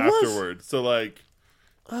 Yeah, it afterward. was. So like,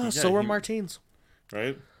 so were Martine's.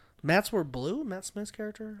 Right. Matt's were blue. Matt Smith's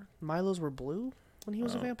character, Milo's were blue when he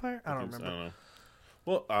was a vampire. I don't remember. I don't know.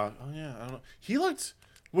 Well, I don't know. He looked.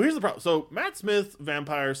 Well, here's the problem. So Matt Smith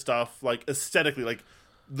vampire stuff, like aesthetically, like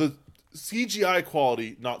the CGI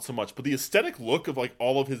quality, not so much, but the aesthetic look of like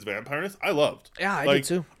all of his vampireness, I loved. Yeah, I did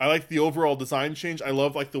too. I like the overall design change. I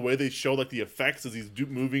love like the way they show like the effects as he's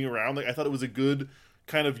moving around. Like I thought it was a good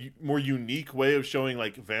kind of more unique way of showing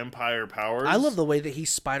like vampire powers. I love the way that he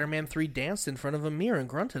Spider-Man 3 danced in front of a mirror and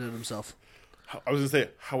grunted at himself. I was gonna say,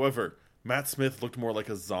 however, Matt Smith looked more like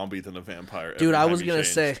a zombie than a vampire. Dude, I was gonna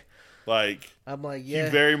say. Like, I'm like, yeah. He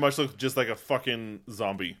very much looked just like a fucking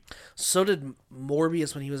zombie. So did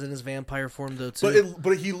Morbius when he was in his vampire form, though, too.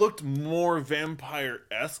 But he looked more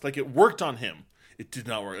vampire-esque. Like, it worked on him. It did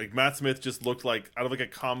not work. Like, Matt Smith just looked like, out of like a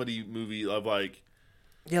comedy movie of like...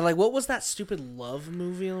 Yeah, like, what was that stupid love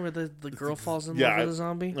movie where the girl falls in love with a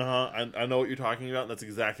zombie? I know what you're talking about, and that's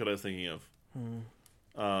exactly what I was thinking of.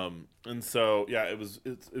 And so, yeah, it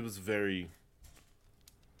was very...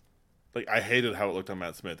 Like, I hated how it looked on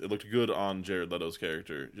Matt Smith. It looked good on Jared Leto's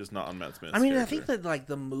character, just not on Matt Smith's character. I think that, like,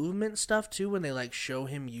 the movement stuff, too, when they, like, show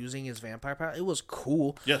him using his vampire power, it was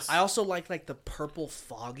cool. Yes. I also liked, like, the purple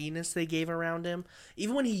fogginess they gave around him.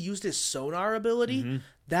 Even when he used his sonar ability,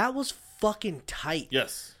 that was fucking tight.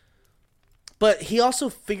 Yes. But he also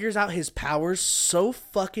figures out his powers so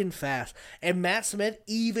fucking fast. And Matt Smith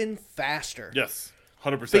even faster. Yes.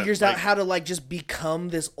 100%. Figures out how to, like, just become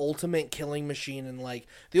this ultimate killing machine. And, like,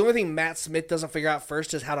 the only thing Matt Smith doesn't figure out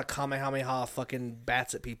first is how to Kamehameha fucking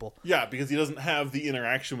bats at people. Yeah, because he doesn't have the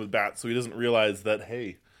interaction with bats, so he doesn't realize that,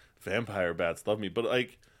 hey, vampire bats love me. But,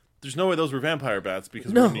 like, there's no way those were vampire bats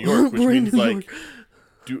because we're in New York, which means, like,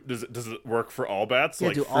 does it work for all bats? Yeah,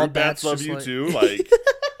 like, do fruit all bats love you, like... too? Like...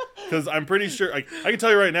 Because I'm pretty sure, like, I can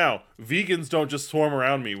tell you right now, vegans don't just swarm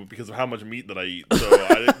around me because of how much meat that I eat. So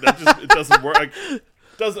it doesn't work.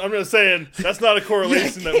 I'm just saying that's not a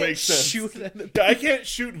correlation that makes sense. I can't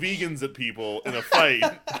shoot vegans at people in a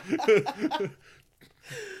fight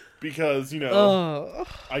because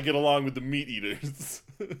I get along with the meat eaters.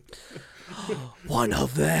 One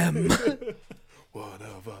of them. One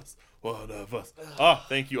of us. One of us. Ah,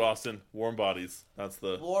 thank you, Austin. Warm Bodies. That's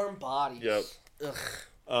the Warm Bodies. Yep. Ugh.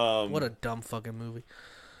 What a dumb fucking movie.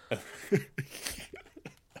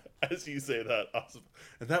 As you say that, awesome.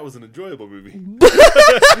 And that was an enjoyable movie.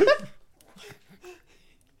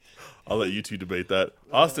 I'll let you two debate that.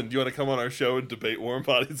 Austin, do you want to come on our show and debate Warm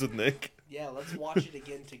Bodies with Nick? Yeah, let's watch it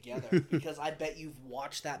again together. Because I bet you've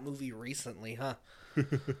watched that movie recently, huh?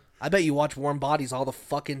 I bet you watch Warm Bodies all the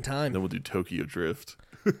fucking time. Then we'll do Tokyo Drift.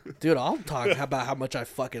 Dude, I'll talk about how much I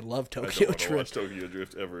fucking love Tokyo Drift. I don't want to watch Tokyo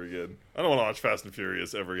Drift ever again. I don't want to watch Fast and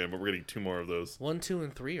Furious ever again, but we're getting 2 more of those. 1, 2,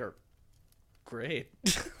 and 3 are great.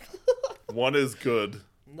 1 is good.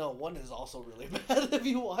 No, 1 is also really bad. Have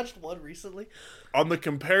you watched 1 recently? On the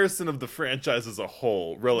comparison of the franchise as a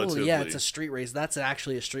whole, relatively. Oh, yeah, it's a street race. That's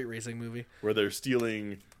actually a street racing movie. Where they're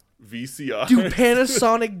stealing VCRs. Dude,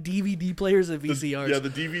 Panasonic DVD players and VCRs. The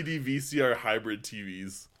DVD VCR hybrid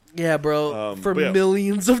TVs. Yeah, bro. For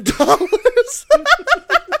millions of dollars.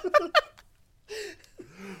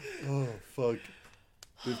 Oh, fuck.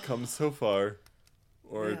 They've come so far.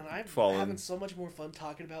 Or fallen. I'm having so much more fun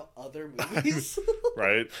talking about other movies.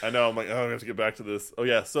 Right? I know. I'm like, oh, I have to get back to this. Oh,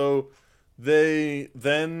 yeah. So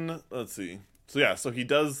let's see. So, yeah. So he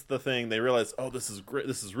does the thing. They realize, oh, this is great.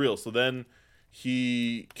 This is real. So then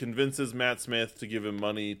he convinces Matt Smith to give him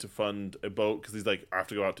money to fund a boat because he's like, I have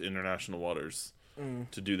to go out to international waters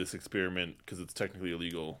to do this experiment because it's technically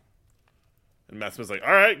illegal. And Matt Smith's like,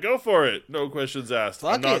 all right, go for it. No questions asked.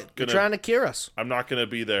 Fuck it. You're trying to cure us. I'm not going to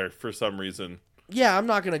be there for some reason. Yeah, I'm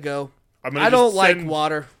not going to go. I don't like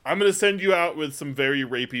water. I'm gonna send you out with some very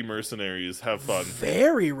rapey mercenaries. Have fun.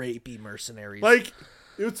 Very rapey mercenaries. Like,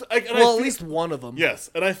 it's like, at least one of them.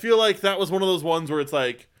 Yes, and I feel like that was one of those ones where it's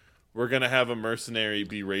like, we're gonna have a mercenary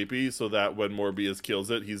be rapey so that when Morbius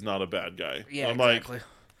kills it, he's not a bad guy. Yeah, I'm exactly. Like,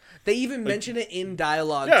 they even mention it in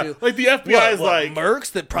dialogue too. Like the FBI is like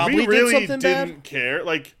mercs that probably really did something didn't bad. care.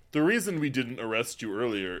 Like the reason we didn't arrest you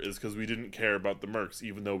earlier is because we didn't care about the mercs,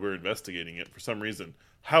 even though we're investigating it for some reason.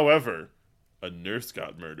 However, a nurse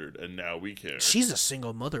got murdered, and now we care. She's a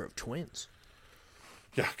single mother of twins.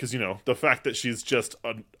 Yeah, because, the fact that she's just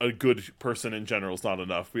a good person in general is not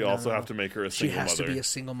enough. We also have to make her a single mother. She has to be a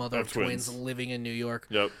single mother of twins living in New York.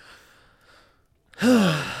 Yep. All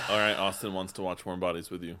right, Austin wants to watch Warm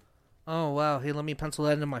Bodies with you. Oh, wow. Hey, let me pencil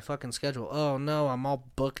that into my fucking schedule. Oh, no, I'm all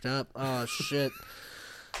booked up. Oh, shit.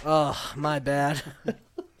 Oh, my bad. For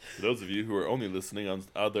those of you who are only listening on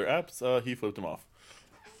other apps, he flipped him off.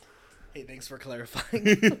 Hey, thanks for clarifying.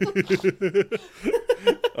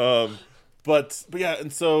 But yeah,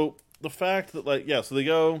 and so the fact that so they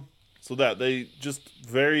go, so that they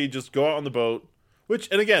just go out on the boat,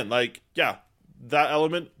 and again, that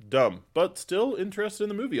element, dumb, but still interested in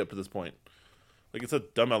the movie up to this point. Like I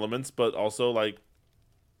said, dumb elements, but also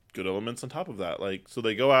good elements on top of that. So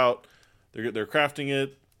they go out, they're crafting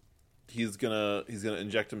it. He's gonna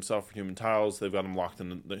inject himself with human tiles. They've got him locked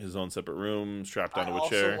in his own separate room, strapped onto a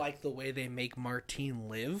chair. I also like the way they make Martine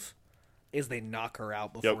live, is they knock her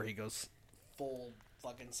out before he goes full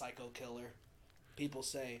fucking psycho killer. People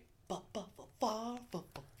say, far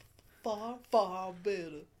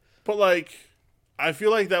better. But I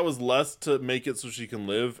feel like that was less to make it so she can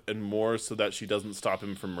live, and more so that she doesn't stop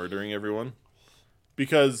him from murdering everyone.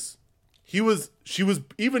 Because she was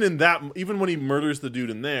even when he murders the dude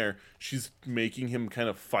in there, she's making him kind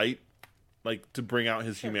of fight, to bring out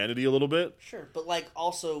his humanity a little bit. Sure, but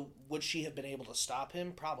also, would she have been able to stop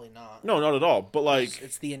him? Probably not. No, not at all. But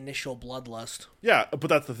it's the initial bloodlust. Yeah, but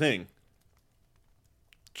that's the thing.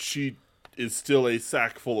 She is still a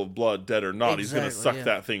sack full of blood, dead or not. Exactly, he's gonna suck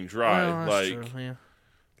that thing dry. Well, that's true,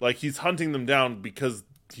 yeah. He's hunting them down because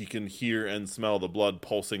he can hear and smell the blood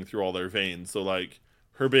pulsing through all their veins. So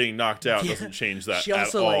her being knocked out doesn't change that she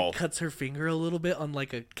also, at all. cuts her finger a little bit on a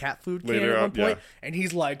cat food can at one point, and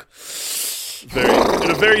he's like,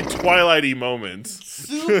 in a very Twilight-y moment.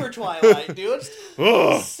 Super Twilight, dude.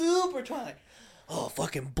 Super Twilight. Oh,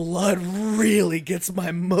 fucking blood really gets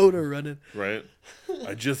my motor running. Right?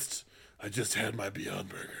 I just had my Beyond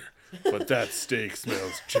Burger, but that steak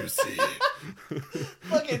smells juicy.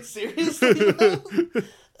 Fucking seriously, though?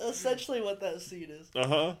 Essentially what that scene is.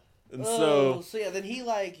 Uh-huh. And so yeah, then he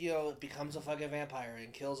becomes a fucking vampire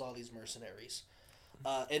and kills all these mercenaries.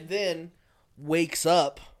 And then wakes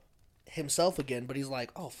up himself again, but he's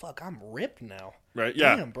like, oh fuck, I'm ripped now. Right,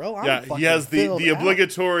 yeah. Damn, bro, I'm fucking he has the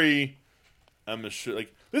obligatory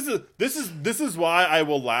this is why I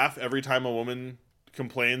will laugh every time a woman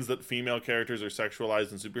complains that female characters are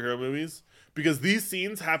sexualized in superhero movies, because these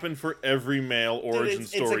scenes happen for every male origin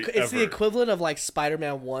story ever. It's the equivalent of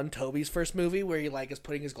Spider-Man 1, Tobey's first movie, where he is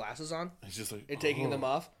putting his glasses on. He's just and taking them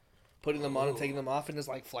off, putting them on and taking them off, and is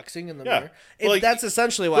flexing in the mirror. That's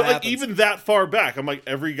essentially what happens. Even that far back, I'm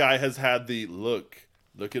every guy has had the look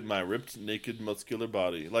at my ripped, naked, muscular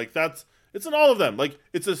body. It's in all of them.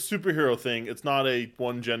 It's a superhero thing. It's not a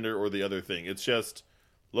one gender or the other thing. It's just,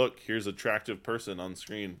 look, here's an attractive person on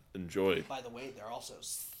screen. Enjoy. By the way, they're also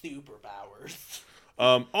superpowers.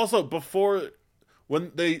 Also,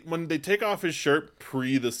 when they take off his shirt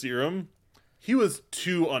pre the serum, he was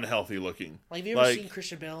too unhealthy looking. Have you ever seen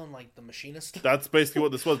Christian Bale in The Machinist? That's basically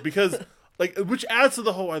what this was, because which adds to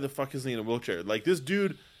the whole why the fuck is he in a wheelchair? This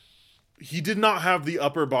dude, he did not have the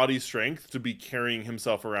upper body strength to be carrying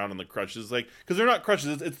himself around on the crutches, because they're not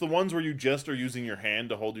crutches. It's the ones where you just are using your hand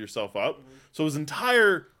to hold yourself up. Mm-hmm. So his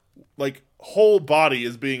entire whole body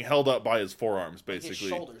is being held up by his forearms, basically. His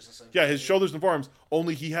shoulders, essentially. Yeah, his shoulders and forearms.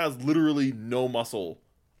 Only he has literally no muscle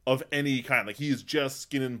of any kind. He is just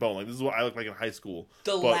skin and bone. This is what I look like in high school.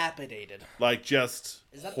 Dilapidated. Just.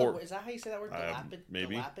 Is that is that how you say that word?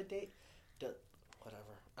 Maybe. Dilapidate. Whatever.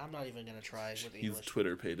 I'm not even gonna try with English. He's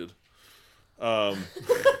Twitter-pated. I'm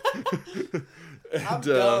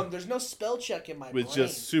dumb. There's no spell check in my brain. With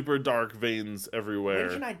just super dark veins everywhere.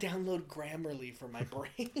 When can I download Grammarly for my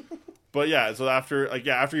brain? But yeah, so after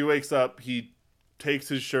he wakes up, he takes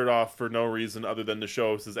his shirt off for no reason other than to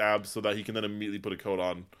show us his abs so that he can then immediately put a coat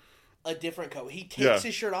on. a different coat. He takes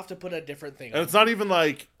his shirt off to put a different thing on. And it's not even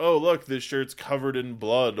like, oh, look, this shirt's covered in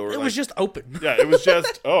blood. Or it was just open. Yeah, it was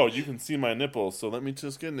just, oh, you can see my nipples, so let me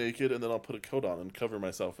just get naked, and then I'll put a coat on and cover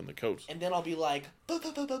myself in the coat. And then I'll be like,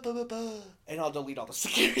 and I'll delete all the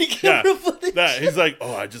security camera footage. He's like,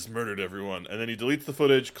 oh, I just murdered everyone. And then he deletes the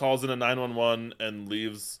footage, calls in a 911, and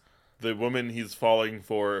leaves the woman he's falling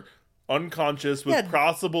for unconscious with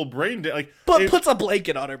possible brain damage. But puts a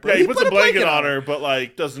blanket on her, bro. Yeah, he puts a blanket on her, but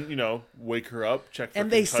like doesn't, wake her up, check for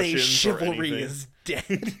and they concussions say chivalry or is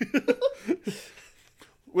dead.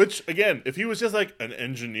 Which, again, if he was just like an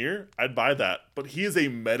engineer, I'd buy that. But he is a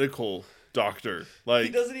medical doctor. Like, he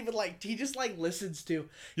doesn't even he just listens to.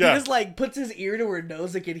 He just puts his ear to her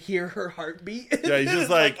nose and can hear her heartbeat. Yeah, he's just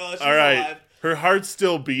like, all right, alive. Her heart's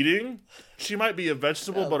still beating. She might be a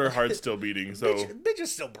vegetable, but her heart's still beating. So bitch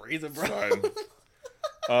is still breathing, bro. Fine.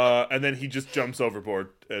 And then he just jumps overboard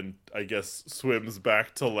and I guess swims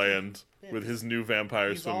back to land with his new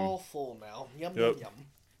vampire swim. He's all full now. Yum, yum, yum.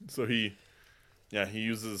 So he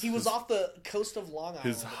uses. He was off the coast of Long Island.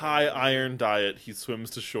 His high iron diet. He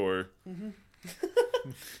swims to shore. Mm-hmm.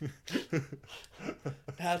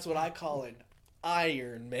 That's what I call an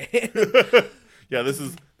Iron Man. Yeah, this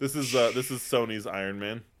is Sony's Iron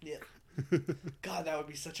Man. Yeah. God, that would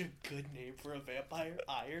be such a good name for a vampire.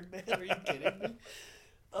 Iron Man? Are you kidding me?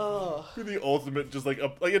 Oh. The ultimate, just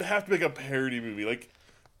it'd have to be like a parody movie, like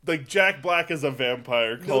Jack Black is a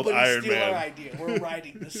vampire called Iron Man. Our idea. We're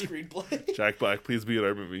writing the screenplay. Jack Black, please be in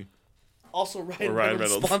our movie. Also, Ryan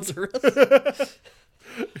Reynolds sponsor us.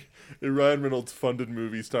 A Ryan Reynolds funded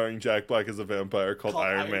movie starring Jack Black as a vampire called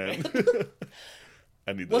Iron Man.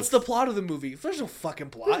 I need this. What's the plot of the movie? There's no fucking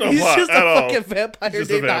plot. No He's plot just a fucking vampire. He's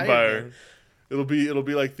just a vampire. It'll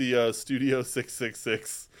be like the Studio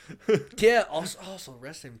 666. Yeah. Also,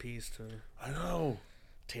 rest in peace to. I know.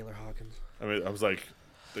 Taylor Hawkins. I mean, I was like,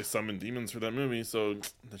 they summoned demons for that movie, so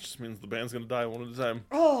that just means the band's gonna die one at a time.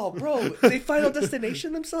 Oh, bro, they Final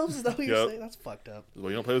Destination themselves? Is that what you're saying? That's fucked up. Well,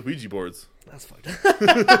 you don't play with Ouija boards. That's fucked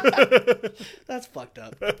up. That's fucked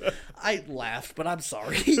up. I laughed, but I'm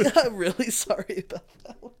sorry. I'm really sorry about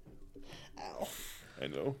that one. Ow. I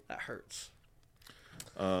know. That hurts.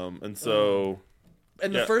 And so...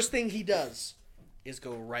 And the first thing he does is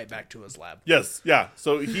go right back to his lab. Yes, yeah.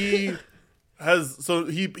 So he...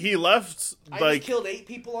 he left. I just killed 8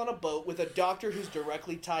 people on a boat with a doctor who's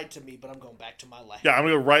directly tied to me, but I'm going back to my lab. Yeah, I'm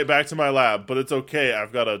gonna go right back to my lab, but it's okay.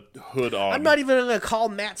 I've got a hood on. I'm not even gonna call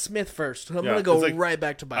Matt Smith first. I'm gonna go right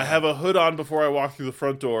back to my lab. I have a hood on before I walk through the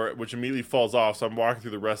front door, which immediately falls off. So I'm walking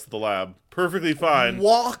through the rest of the lab, perfectly fine.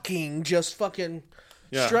 Walking, just fucking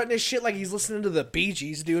strutting his shit like he's listening to the Bee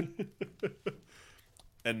Gees, dude.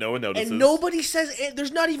 And no one notices. And nobody says.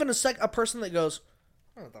 There's not even a person that goes,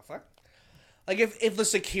 "Oh, what the fuck." Like, if the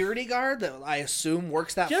security guard that I assume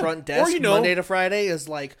works that front desk Monday to Friday is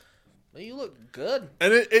like, well, you look good.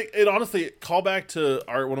 And it honestly, call back to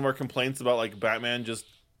one of our complaints about, like, Batman just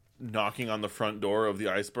knocking on the front door of the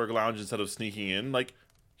Iceberg Lounge instead of sneaking in. Like,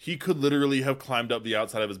 he could literally have climbed up the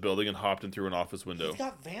outside of his building and hopped in through an office window. He's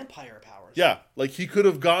got vampire powers. Yeah, like, he could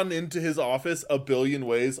have gotten into his office a billion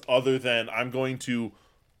ways other than I'm going to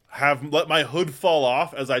let my hood fall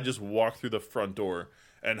off as I just walk through the front door.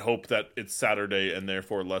 And hope that it's Saturday and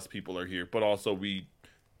therefore less people are here. But also we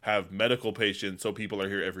have medical patients, so people are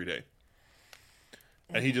here every day.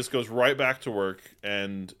 And he just goes right back to work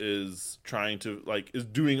and is trying to, is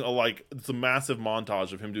doing it's a massive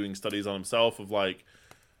montage of him doing studies on himself of,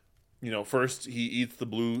 first he eats the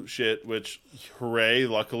blue shit, which, hooray,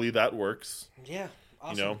 luckily that works. Yeah,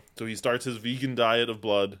 awesome. So he starts his vegan diet of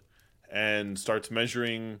blood and starts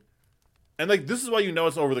measuring... And, this is why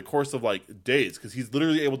it's over the course of, days, because he's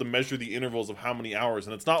literally able to measure the intervals of how many hours,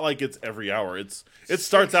 and it's not like it's every hour. It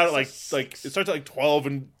starts out at 12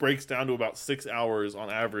 and breaks down to about 6 hours on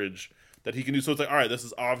average that he can do. So it's like, all right, this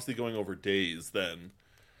is obviously going over days then.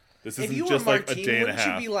 This isn't just, Martine, a day and a half.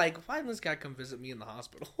 Wouldn't you be like, why didn't this guy come visit me in the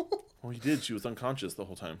hospital? Well, he did. She was unconscious the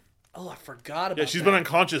whole time. Oh, I forgot about that. Yeah, she's been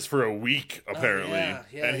unconscious for a week, apparently.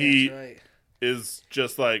 And he... That's right. Is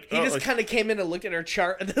just like... He just kind of came in and looked at her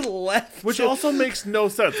chart and then left. Which also makes no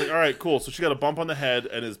sense. Like, all right, cool. So she got a bump on the head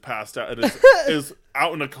and is passed out and is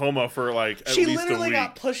out in a coma for, at least a week. She literally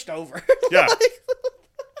got pushed over. Yeah.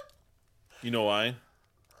 You know why?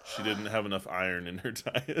 She didn't have enough iron in her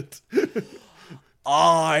diet.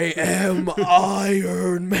 I am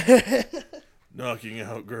Iron Man. Knocking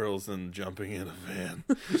out girls and jumping in a van.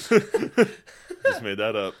 Just made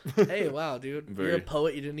that up. Hey, wow, dude. You're a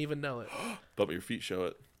poet. You didn't even know it. But your feet show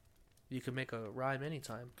it. You can make a rhyme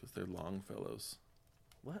anytime. Because they're Longfellows.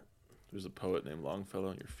 What? There's a poet named Longfellow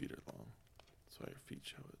and your feet are long. That's why your feet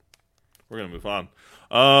show it. we're gonna move on.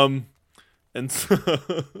 And so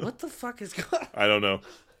What the fuck is going on? I don't know.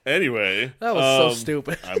 Anyway, That was so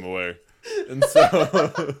stupid. I'm aware. And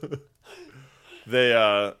so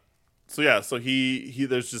so he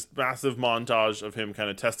there's just massive montage of him kind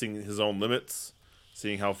of testing his own limits,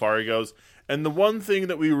 seeing how far he goes. And the one thing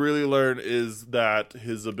that we really learn is that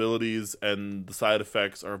his abilities and the side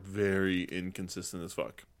effects are very inconsistent as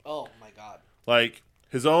fuck. Oh my god. Like,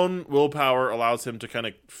 his own willpower allows him to kind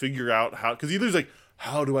of figure out how, because either he's like,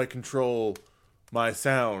 how do I control my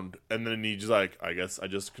sound? And then he's like, I guess I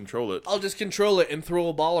just control it I'll just control it and throw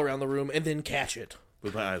a ball around the room and then catch it.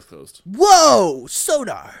 with my eyes closed. Whoa!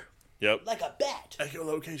 Sonar! Yep. Like a bat.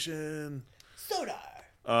 Echolocation. Sonar!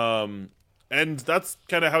 And that's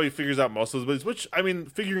kind of how he figures out most of his abilities, which, I mean,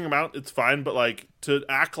 figuring them out, it's fine, but, like, to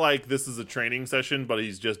act like this is a training session, but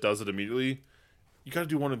he just does it immediately, you gotta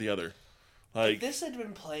do one or the other. Like, If this had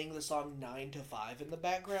been playing the song 9 to 5 in the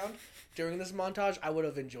background during this montage, I would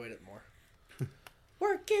have enjoyed it more.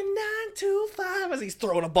 Working 9 to 5 as he's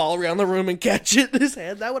throwing a ball around the room and catch it in his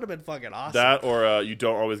hand. That would have been fucking awesome. that or You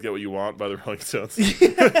Don't Always Get What You Want by the Rolling Stones.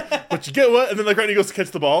 But you get what? And then like right when he goes to catch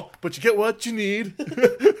the ball, but you get what you need.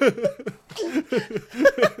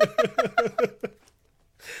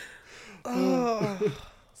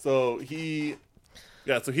 So he's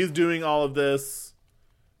doing all of this,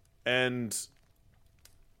 and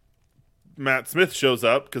Matt Smith shows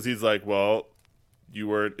up because he's like, well, you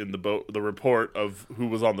weren't in the boat, the report of who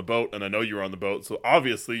was on the boat, and I know you were on the boat, so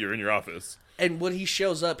obviously you're in your office. And when he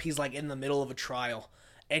shows up, he's like in the middle of a trial,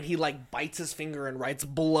 and he like bites his finger and writes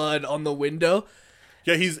blood on the window.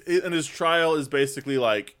 Yeah, and his trial is basically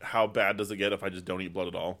like, how bad does it get if I just don't eat blood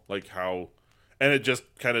at all? Like how, and it just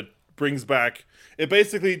kind of brings back, it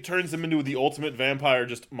basically turns him into the ultimate vampire,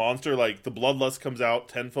 just monster. Like the bloodlust comes out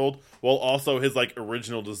tenfold, while also his like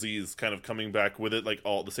original disease kind of coming back with it, like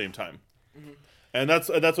all at the same time. Mm-hmm. And that's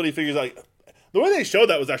what he figures. Like the way they showed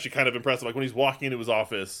that was actually kind of impressive. Like when he's walking into his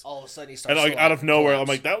office, all of a sudden he starts and like out of nowhere, collapse.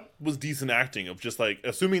 I'm like, that was decent acting of just like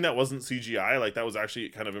assuming that wasn't CGI. Like that was actually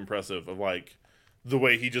kind of impressive of like the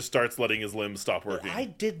way he just starts letting his limbs stop working. I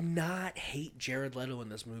did not hate Jared Leto in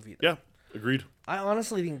this movie, though. Yeah, agreed. I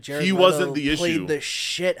honestly think Jared He Leto wasn't the played issue. the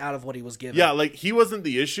shit out of what he was given. Yeah, like he wasn't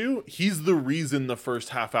the issue. He's the reason the first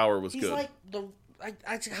half hour was He's good. like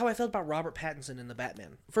how I felt about Robert Pattinson in the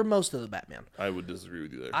Batman for most of the Batman. I would disagree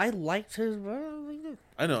with you there. I liked his.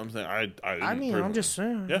 I know. I'm saying I mean, I'm just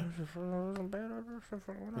saying. Yeah, that's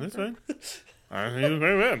fine. I think it was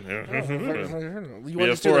very bad. You We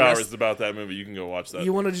have 4 hours about that movie. You can go watch that.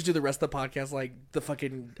 You want to just do the rest of the podcast like the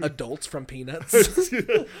fucking adults from Peanuts?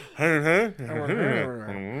 Good. Bad.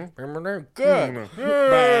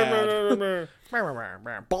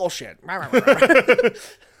 Bullshit.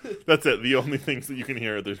 That's it. The only things that you can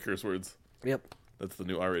hear are those curse words. Yep. That's the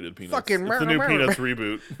new R-rated Peanuts. Fucking it's the new Peanuts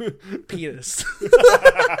reboot. Penis.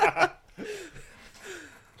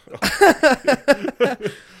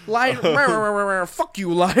 Lionel. Fuck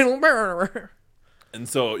you, Lionel. And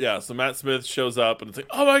so, yeah, so Matt Smith shows up, and it's like,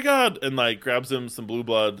 oh my god! And, like, grabs him some blue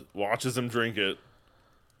blood, watches him drink it.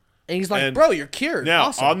 And he's like, bro, you're cured. Now,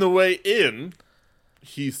 awesome. on the way in,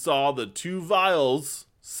 he saw the 2 vials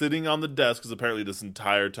sitting on the desk, because apparently this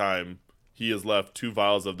entire time, he has left 2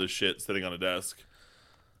 vials of this shit sitting on a desk.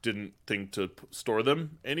 Didn't think to store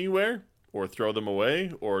them anywhere, or throw them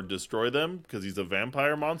away, or destroy them, because he's a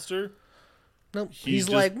vampire monster. Nope. He He's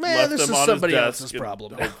just like, man, left this them is on somebody his else's desk, and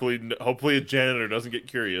problem. Hopefully a janitor doesn't get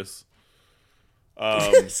curious.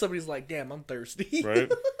 Somebody's like, damn, I'm thirsty. Right?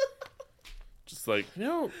 Just like,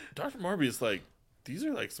 Dr. Morbius, like, these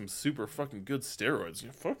are like some super fucking good steroids.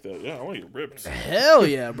 Yeah, fuck that. Yeah, I want to get ripped. Hell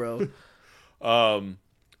yeah, bro.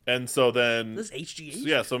 And so then, This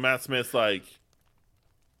HGH? so Matt Smith's like,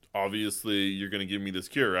 obviously you're gonna give me this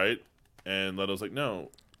cure, right? And Leto's like,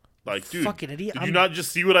 no. Like, dude, fucking idiot. Did you not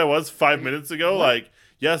just see what I was 5 minutes ago? What? Like,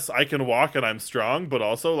 yes, I can walk and I'm strong, but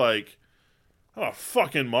also, like, I'm a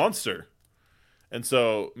fucking monster. And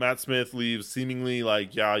so Matt Smith leaves seemingly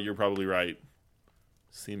like, yeah, you're probably right.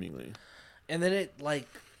 Seemingly. And then it, like,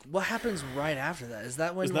 what happens right after that? Is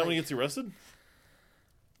that when, Isn't that when he gets arrested?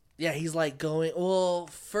 Yeah, he's, like, going, well,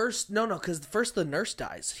 first, no, because first the nurse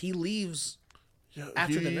dies. He leaves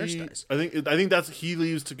after the nurse dies. I think that's, he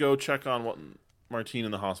leaves to go check on Martine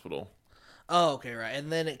in the hospital. Oh, okay, right.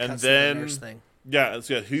 And then it cuts to the nurse thing. Yeah,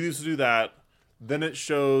 so he used to do that. Then it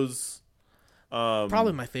shows...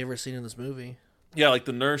 probably my favorite scene in this movie. Yeah, like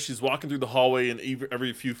the nurse, she's walking through the hallway, and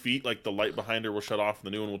every few feet, like the light behind her will shut off, and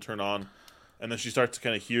the new one will turn on. And then she starts to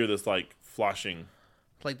kind of hear this, like, flashing.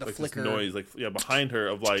 Like the like flicker. This noise, like, behind her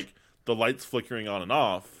of, like, the lights flickering on and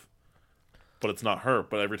off. But it's not her.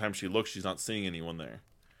 But every time she looks, she's not seeing anyone there.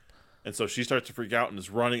 And so she starts to freak out and is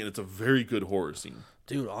running, and it's a very good horror scene.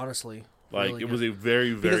 Dude, honestly. Like, really it good. was a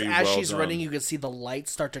very, very Because as well she's done. running, you can see the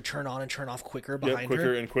lights start to turn on and turn off quicker behind quicker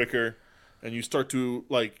her. and quicker. And you start to,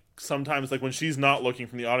 like, sometimes, like, when she's not looking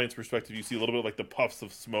from the audience perspective, you see a little bit of, like, the puffs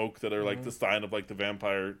of smoke that are, like, the sign of, like, the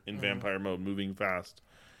vampire in vampire mode moving fast.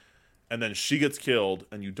 And then she gets killed,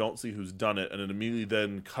 and you don't see who's done it. And it immediately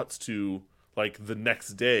then cuts to, like, the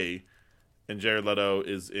next day, and Jared Leto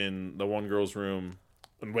is in the one girl's room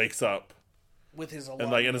and wakes up. With his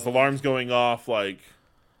alarm. And his alarm's going off, like...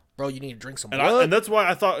 Bro, you need to drink some and blood. and that's why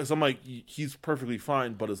I thought, so I'm like, he's perfectly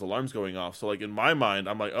fine, but his alarm's going off. So, like, in my mind,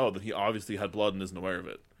 I'm like, oh, then he obviously had blood and isn't aware of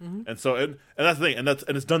it. Mm-hmm. And so, and that's the thing, and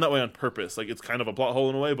it's done that way on purpose. Like, it's kind of a plot hole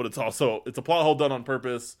in a way, but it's a plot hole done on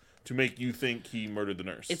purpose to make you think he murdered the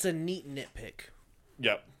nurse. It's a neat nitpick.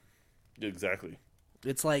 Yep. Exactly.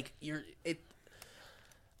 It's like,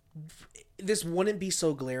 this wouldn't be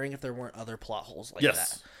so glaring if there weren't other plot holes like that.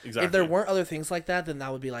 Yes, exactly. If there weren't other things like that, then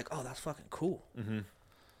that would be like, oh, that's fucking cool. Mm-hmm.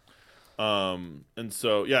 And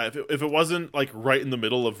so, yeah, if it wasn't, like, right in the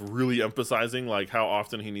middle of really emphasizing, like, how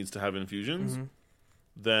often he needs to have infusions,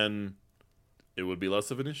 then it would be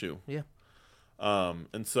less of an issue. Yeah.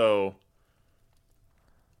 And so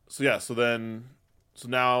now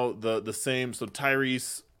the same, so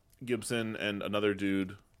Tyrese Gibson and another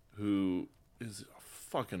dude who is a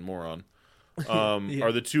fucking moron,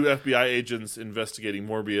 are the two FBI agents investigating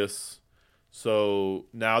Morbius. So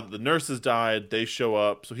now that the nurse has died, they show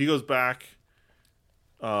up. So he goes back,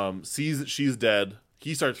 sees that she's dead.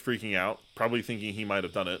 He starts freaking out, probably thinking he might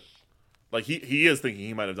have done it. Like, he is thinking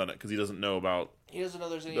he might have done it because he doesn't know about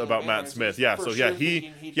there's any about Matt Smith. Yeah, so yeah,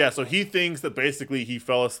 he thinks that basically he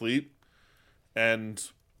fell asleep and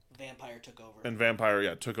Vampire took over. And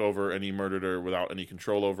Vampire, took over, and he murdered her without any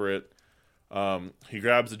control over it. He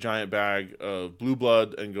grabs a giant bag of blue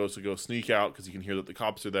blood and goes to go sneak out because he can hear that the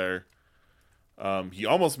cops are there. He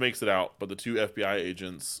almost makes it out, but the two FBI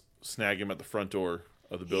agents snag him at the front door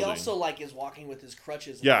of the building. He also, like, is walking with his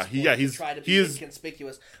crutches. He's trying to be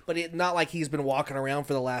inconspicuous, but not like he's been walking around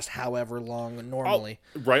for the last however long normally.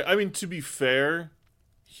 Right. I mean, to be fair,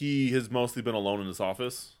 he has mostly been alone in his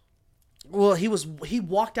office. Well, he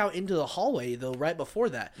walked out into the hallway though right before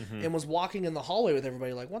that, and was walking in the hallway with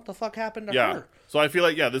everybody. Like, what the fuck happened to her? So I feel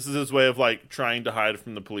like this is his way of, like, trying to hide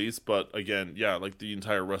from the police. But again, like, the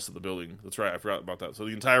entire rest of the building. That's right. I forgot about that. So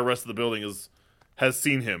the entire rest of the building has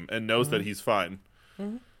seen him and knows that he's fine.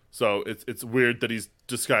 Mm-hmm. So it's weird that he's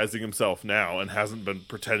disguising himself now and hasn't been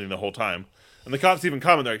pretending the whole time. And the cops even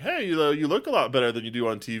come and they're like, "Hey, you look a lot better than you do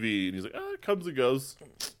on TV." And he's like, "It comes and goes.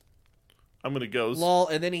 I'm gonna go." Lol,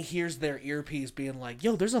 and then he hears their earpiece being like,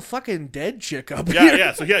 "Yo, there's a fucking dead chick up here."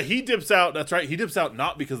 Yeah. So he dips out. That's right. He dips out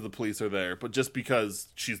not because the police are there, but just because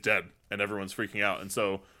she's dead and everyone's freaking out. And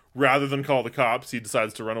so rather than call the cops, he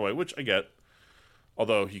decides to run away, which I get.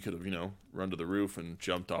 Although he could have, run to the roof and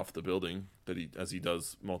jumped off the building as he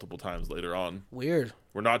does multiple times later on. Weird.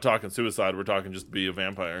 We're not talking suicide. We're talking just be a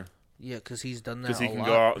vampire. Yeah, because he's done that. Because he can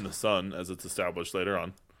go out in the sun, as it's established later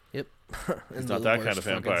on. Yep. He's not that kind of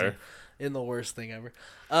vampire. In the worst thing ever.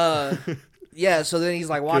 Yeah, so then he's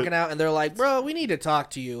like walking out and they're like, "Bro, we need to talk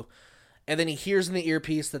to you." And then he hears in the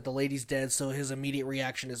earpiece that the lady's dead, so his immediate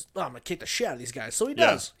reaction is, "Oh, I'm going to kick the shit out of these guys." So he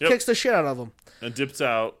does. Yep. Kicks the shit out of them. And dips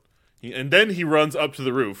out. And then he runs up to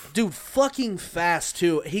the roof. Dude, fucking fast,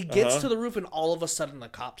 too. He gets to the roof and all of a sudden the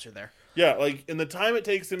cops are there. Yeah, like, in the time it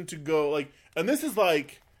takes him to go, like... And this is,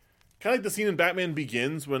 like, kind of like the scene in Batman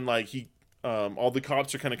Begins when, like, he... all the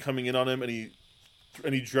cops are kind of coming in on him and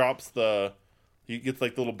he drops the... He gets,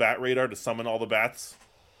 like, the little bat radar to summon all the bats.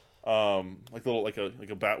 Like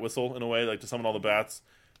a bat whistle, in a way, like, to summon all the bats.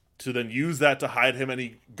 To then use that to hide him, and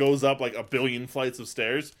he goes up like 1 billion flights of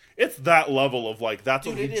stairs. It's that level of, like, that's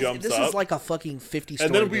when he jumps up. This is like a fucking 50-story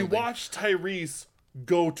And then we building. watch Tyrese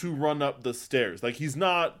go to run up the stairs. Like, he's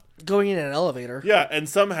not... going in an elevator. Yeah, and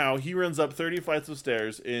somehow he runs up 30 flights of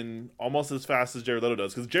stairs in almost as fast as Jared Leto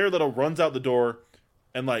does. Because Jared Leto runs out the door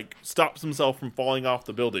and, like, stops himself from falling off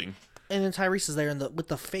the building. And then Tyrese is there with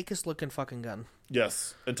the fakest looking fucking gun.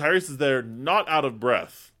 Yes. And Tyrese is there, not out of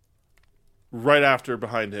breath. Right after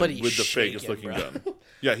behind him with the fakest looking gun.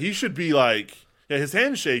 Yeah, he should be like... Yeah, his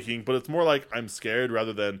hand's shaking, but it's more like, I'm scared,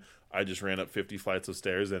 rather than, I just ran up 50 flights of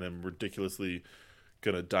stairs and am ridiculously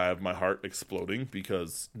gonna die of my heart exploding,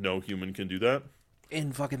 because no human can do that.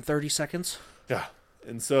 In fucking 30 seconds? Yeah.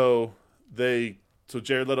 And so,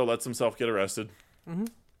 Jared Leto lets himself get arrested. Mm-hmm.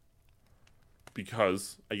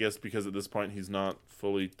 Because at this point he's not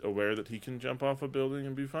fully aware that he can jump off a building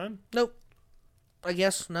and be fine. Nope. I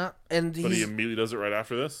guess not. But he immediately does it right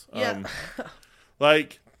after this. Yeah.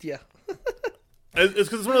 Like... Yeah. It's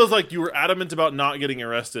because it's one of those, like, you were adamant about not getting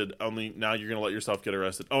arrested, only now you're going to let yourself get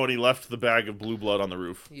arrested. Oh, and he left the bag of blue blood on the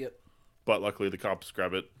roof. Yep. But luckily the cops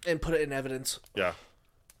grab it. And put it in evidence. Yeah.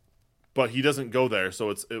 But he doesn't go there, so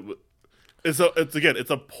it's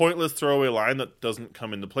a pointless throwaway line that doesn't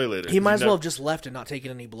come into play later. He might as well have just left and not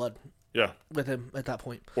taken any blood. Yeah. With him at that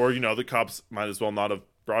point. Or, the cops might as well not have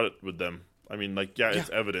brought it with them. I mean, like, it's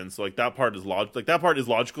evidence. Like, that part is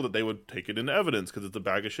logical that they would take it into evidence because it's a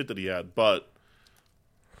bag of shit that he had. But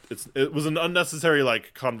it was an unnecessary,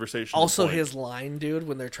 like, conversation. Also, his line, dude,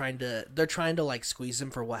 when they're trying to like squeeze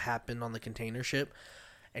him for what happened on the container ship,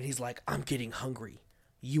 and he's like, "I'm getting hungry.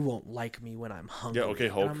 You won't like me when I'm hungry." Yeah, okay,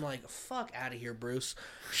 Hulk. And I'm like, "Fuck out of here, Bruce.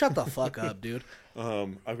 Shut the fuck up, dude."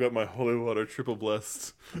 I've got my holy water triple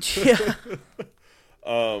blessed. Yeah.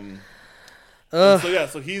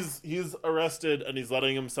 So he's arrested and he's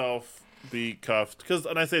letting himself be cuffed.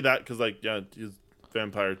 And I say that because, like, his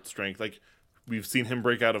vampire strength, like, we've seen him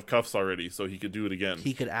break out of cuffs already, so he could do it again.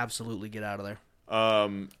 He could absolutely get out of there.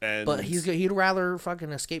 But he'd rather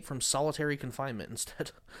fucking escape from solitary confinement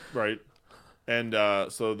instead. Right. And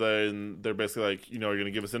so then they're basically like, you're going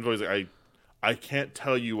to give us info. He's like, I can't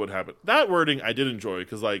tell you what happened. That wording I did enjoy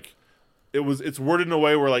because, like, it's worded in a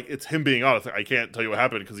way where, like, it's him being honest. Like, I can't tell you what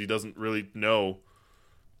happened because he doesn't really know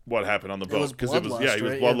what happened on the boat. Because he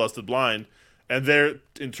was bloodlusted blind. And they're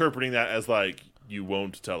interpreting that as, like, you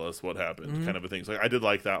won't tell us what happened kind of a thing. So, like, I did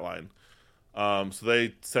like that line. So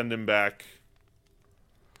they send him back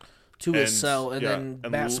to his cell, and then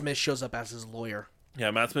Matt Smith shows up as his lawyer.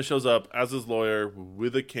 Yeah, Matt Smith shows up as his lawyer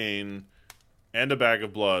with a cane and a bag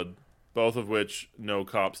of blood, both of which no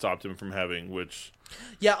cop stopped him from having, which...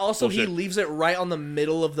 Yeah, also bullshit. He leaves it right on the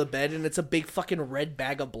middle of the bed, and it's a big fucking red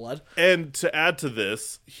bag of blood. And to add to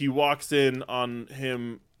this, he walks in on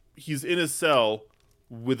him... He's in his cell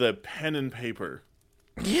with a pen and paper.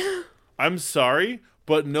 Yeah. I'm sorry,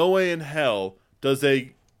 but no way in hell does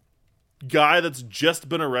a guy that's just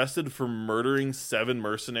been arrested for murdering 7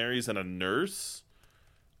 mercenaries and a nurse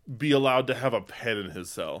be allowed to have a pen in his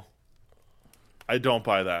cell. I don't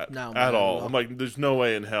buy that at all. I'm like, there's no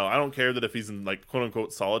way in hell. I don't care that if he's in, like, quote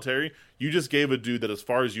unquote solitary. You just gave a dude that, as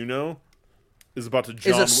far as you know, is about to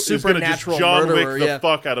John Wick the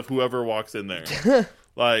fuck out of whoever walks in there.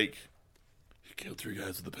 Like, he killed 3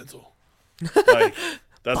 guys with a pencil. Like,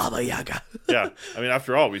 that's Baba Yaga. Yeah, I mean,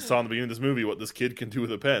 after all, we saw in the beginning of this movie what this kid can do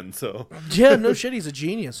with a pen. So yeah, no shit, he's a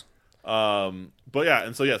genius. But yeah,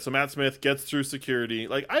 and so Matt Smith gets through security.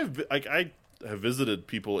 Like, I have visited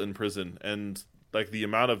people in prison, and, like, the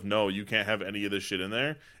amount of you can't have any of this shit in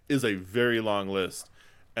there is a very long list.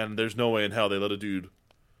 And there's no way in hell they let a dude,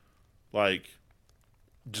 like,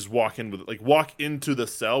 just walk into the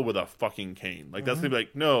cell with a fucking cane. Like, that's gonna be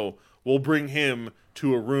like, no, we'll bring him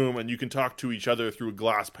to a room and you can talk to each other through a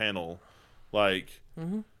glass panel. Like,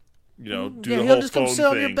 do the whole just come phone sit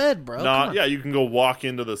on thing. your bed, bro. You can go walk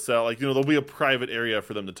into the cell. Like, there'll be a private area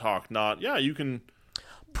for them to talk. You can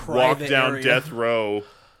walk down death row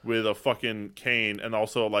with a fucking cane, and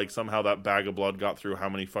also, like, somehow that bag of blood got through how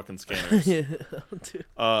many fucking scanners.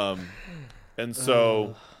 And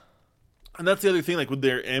so, and that's the other thing, like, with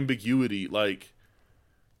their ambiguity, like,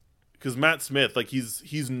 because Matt Smith, like,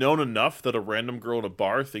 he's known enough that a random girl in a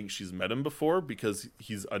bar thinks she's met him before because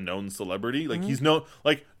he's a known celebrity. Like, he's known,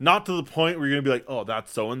 like, not to the point where you're gonna be like, oh,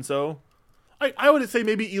 that's so and so. I would say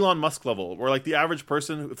maybe Elon Musk level, where, like, the average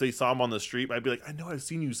person, if they saw him on the street, might be like, I know I've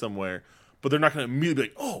seen you somewhere, but they're not gonna immediately be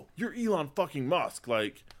like, oh, you're Elon fucking Musk.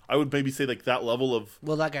 Like, I would maybe say, like, that level of...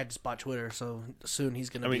 Well, that guy just bought Twitter, so soon he's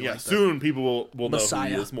gonna be like soon people will know who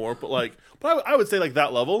he is more, but, like, I would say, like,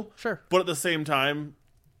 that level. Sure. But at the same time,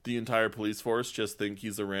 the entire police force just think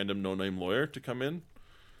he's a random no-name lawyer to come in.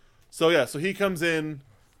 So, yeah, so he comes in,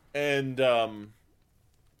 and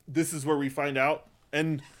this is where we find out.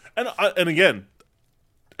 And again,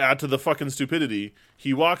 add to the fucking stupidity,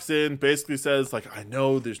 he walks in, basically says, like, I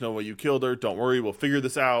know there's no way you killed her, don't worry, we'll figure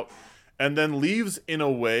this out, and then leaves in a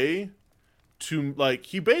way to, like,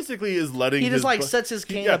 he basically is letting sets his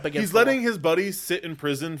cane up against he's letting his buddy sit in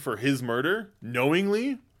prison for his murder,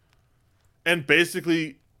 knowingly, and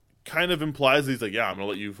basically kind of implies he's like, yeah, I'm gonna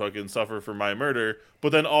let you fucking suffer for my murder,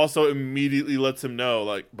 but then also immediately lets him know,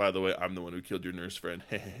 like, by the way, I'm the one who killed your nurse friend.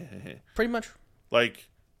 Pretty much. Like,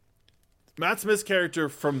 Matt Smith's character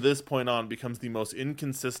from this point on becomes the most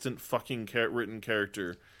inconsistent fucking written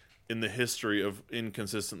character in the history of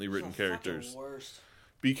inconsistently written characters. Worst.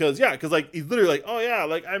 Because like, he's literally like, oh yeah,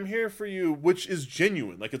 like, I'm here for you, which is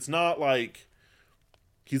genuine. Like, it's not like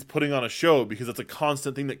he's putting on a show, because it's a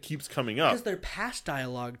constant thing that keeps coming up. Because their past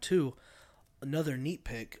dialogue, too, another neat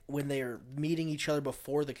pick, when they're meeting each other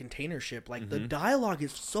before the container ship, like, the dialogue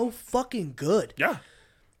is so fucking good. Yeah.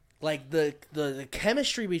 Like, the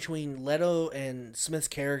chemistry between Leto and Smith's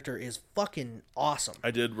character is fucking awesome.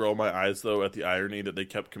 I did roll my eyes, though, at the irony that they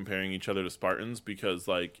kept comparing each other to Spartans, because,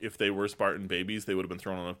 like, if they were Spartan babies, they would have been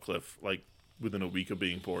thrown on a cliff, like, within a week of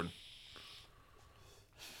being born.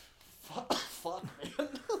 Fuck, man.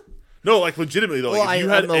 No, like, legitimately, though. Well, like, if you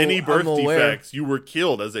had any birth defects, you were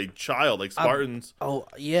killed as a child. Like, Spartans...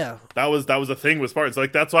 yeah. That was a thing with Spartans.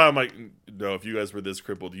 Like, that's why I'm like, no, if you guys were this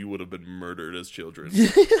crippled, you would have been murdered as children.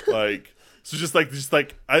 Like, so just like,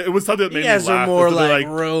 it was something that made me laugh. You guys are more like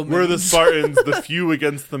Romans. We're the Spartans, the few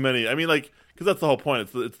against the many. I mean, like, because that's the whole point.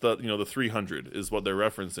 It's the the 300 is what they're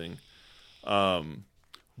referencing.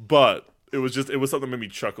 But it was something that made me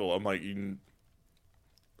chuckle. I'm like,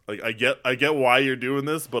 I get why you're doing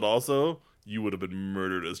this, but also you would have been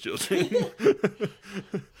murdered as children.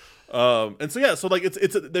 And so yeah, so like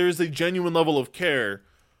there's a genuine level of care,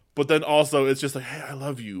 but then also it's just like, hey, I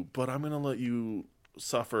love you, but I'm gonna let you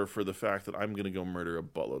suffer for the fact that I'm gonna go murder a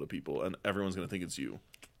buttload of people, and everyone's gonna think it's you.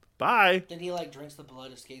 Bye. Then he like drinks the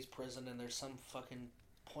blood, escapes prison, and there's some fucking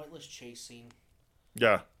pointless chase scene.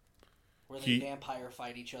 Yeah. Where they vampire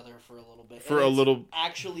fight each other for a little bit.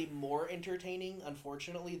 Actually more entertaining,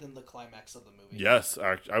 unfortunately, than the climax of the movie. Yes,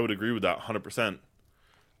 I would agree with that 100%.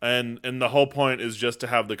 And the whole point is just to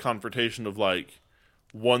have the confrontation of, like,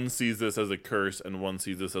 one sees this as a curse and one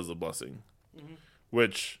sees this as a blessing. Mm-hmm.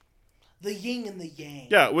 Which... the yin and the yang.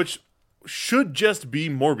 Yeah, which should just be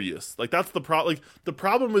Morbius. Like, that's the problem. Like, the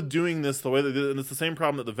problem with doing this the way they did it, and it's the same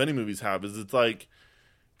problem that the Venom movies have, is it's like,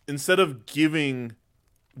 instead of giving...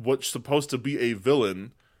 what's supposed to be a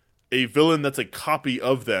villain that's a copy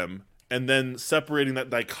of them, and then separating that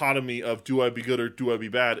dichotomy of do I be good or do I be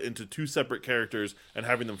bad into two separate characters and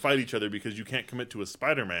having them fight each other because you can't commit to a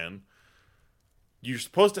Spider-Man. You're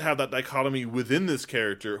supposed to have that dichotomy within this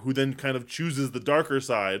character who then kind of chooses the darker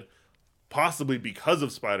side, possibly because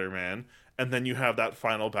of Spider-Man, and then you have that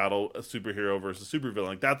final battle, a superhero versus supervillain.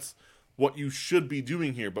 Like, that's what you should be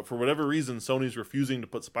doing here, but for whatever reason, Sony's refusing to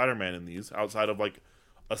put Spider-Man in these, outside of, like,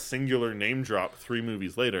 a singular name drop 3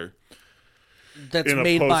 movies later. That's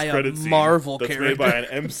made by a Marvel character. That's made by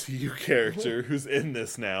an MCU character who's in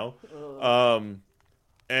this now.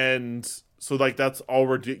 And so, like, that's all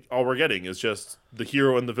we're getting is just the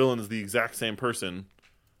hero and the villain is the exact same person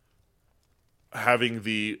having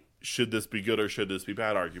the should this be good or should this be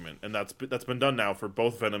bad argument. And that's been done now for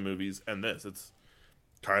both Venom movies and this. It's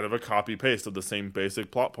kind of a copy paste of the same basic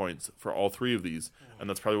plot points for all 3 of these. And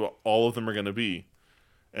that's probably what all of them are going to be.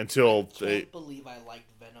 Until I can't believe I liked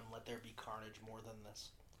Venom Let There Be Carnage more than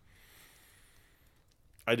this.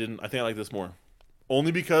 I didn't. I think I like this more.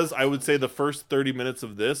 Only because I would say the first 30 minutes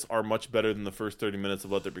of this are much better than the first 30 minutes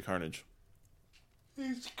of Let There Be Carnage.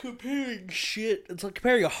 It's comparing shit. It's like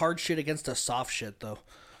comparing a hard shit against a soft shit, though.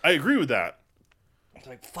 I agree with that. It's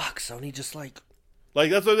like, fuck, Sony, just like... Like,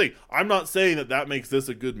 that's the thing. I'm not saying that makes this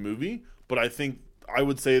a good movie, but I think I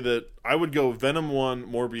would say that I would go Venom 1,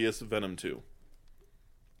 Morbius, Venom 2.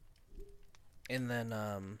 And then,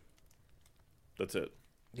 that's it.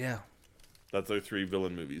 Yeah. That's our 3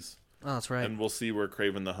 villain movies. Oh, that's right. And we'll see where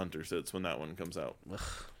Kraven the Hunter sits when that one comes out. Ugh.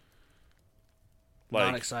 Like,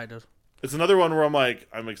 not excited. It's another one where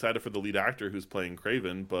I'm excited for the lead actor who's playing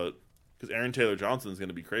Kraven, but because Aaron Taylor Johnson is going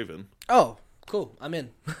to be Kraven. Oh, cool. I'm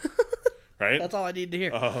in. Right? That's all I need to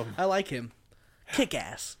hear. I like him. Kick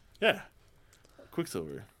ass. Yeah.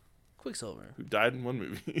 Quicksilver. Who died in one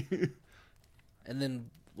movie. And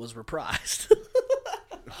then was reprised.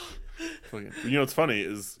 You know what's funny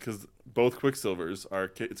is because both Quicksilvers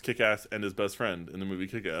it's Kick-Ass and his best friend in the movie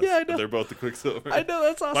Kick-Ass. Yeah, I know. They're both the Quicksilver. I know,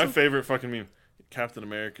 that's awesome. My favorite fucking meme, Captain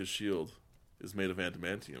America's shield is made of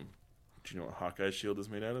adamantium. Do you know what Hawkeye's shield is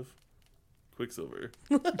made out of? Quicksilver.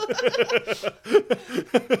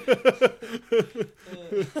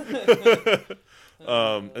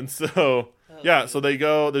 And so, yeah, so they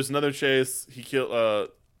go, there's another chase.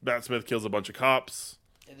 Matt Smith kills a bunch of cops.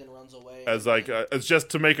 And then runs away. As like, it's just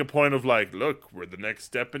to make a point of like, look, we're the next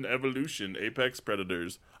step in evolution, apex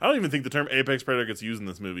predators. I don't even think the term apex predator gets used in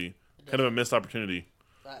this movie. Kind of a missed opportunity.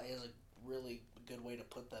 That is a really good way to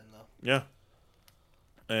put them, though. Yeah.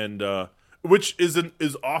 And, which is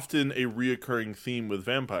often a reoccurring theme with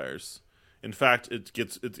vampires. In fact,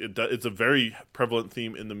 it's a very prevalent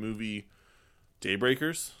theme in the movie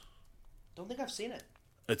Daybreakers. Don't think I've seen it.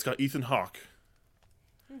 It's got Ethan Hawke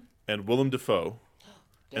and Willem Dafoe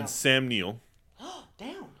and Sam Neill.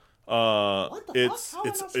 Damn. What the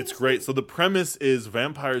fuck? It's great. Movie? So the premise is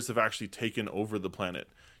vampires have actually taken over the planet.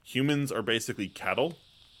 Humans are basically cattle,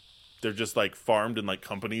 they're just like farmed in like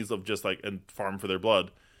companies of just like and farm for their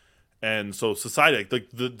blood. And so society, like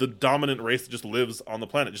the dominant race that just lives on the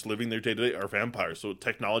planet, just living their day to day, are vampires. So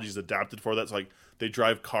technology's adapted for that. So like they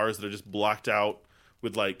drive cars that are just blocked out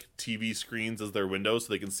with like TV screens as their windows,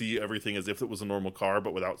 so they can see everything as if it was a normal car,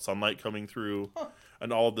 but without sunlight coming through,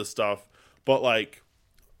 and all of this stuff. But like,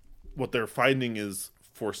 what they're finding is,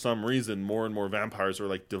 for some reason, more and more vampires are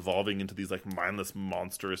like devolving into these like mindless,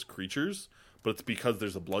 monstrous creatures. But it's because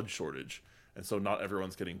there's a blood shortage, and so not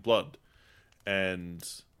everyone's getting blood, and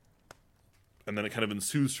then it kind of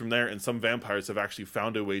ensues from there. And some vampires have actually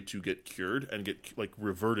found a way to get cured and get like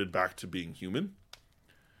reverted back to being human.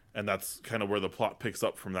 And that's kind of where the plot picks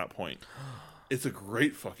up from that point. It's a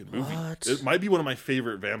great fucking movie. What? It might be one of my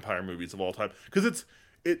favorite vampire movies of all time, because it's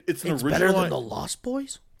an original. Better than The Lost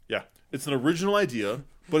Boys. Yeah, it's an original idea,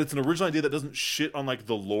 but it's an original idea that doesn't shit on like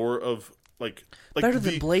the lore of like better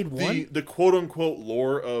than Blade 1? the quote unquote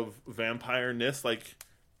lore of vampire-ness, like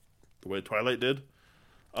the way Twilight did.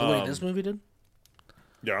 The way this movie did.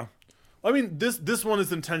 Yeah, I mean this one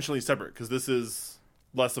is intentionally separate because this is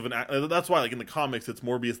less of an. That's why, like in the comics, it's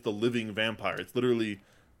Morbius the living vampire. It's literally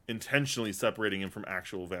intentionally separating him from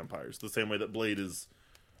actual vampires. The same way that Blade is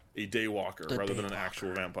a daywalker rather than an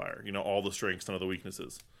actual vampire. You know, all the strengths, none of the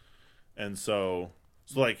weaknesses. And so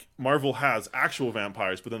like Marvel has actual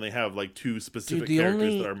vampires, but then they have like two specific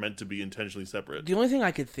characters that are meant to be intentionally separate. The only thing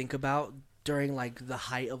I could think about during like the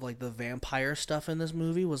height of like the vampire stuff in this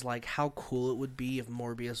movie was like how cool it would be if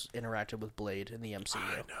Morbius interacted with Blade in the MCU.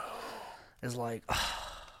 I know. It's like,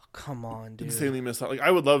 oh, come on, dude. Insanely missed out. Like I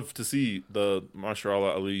would love to see the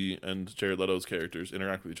Mahershala Ali and Jared Leto's characters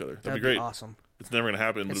interact with each other. That'd be great. Awesome. It's never gonna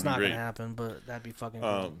happen. But it's it'd not be great. Gonna happen, but that'd be fucking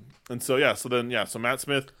cool. And so so Matt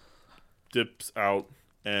Smith dips out,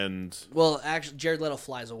 and actually, Jared Leto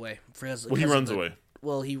flies away. He runs away.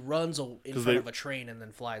 Well, he runs in front of a train and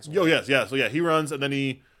then flies away. Oh, yes, yeah. So, yeah, he runs, and then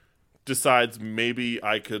he decides maybe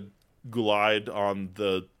I could glide on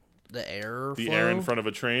the air in front of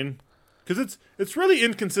a train. Because it's really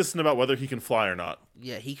inconsistent about whether he can fly or not.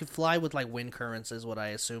 Yeah, he could fly with, like, wind currents is what I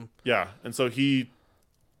assume. Yeah, and so he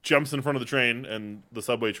jumps in front of the train, and the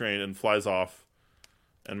subway train, and flies off.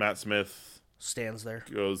 And Matt Smith stands there.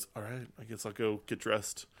 Goes, all right, I guess I'll go get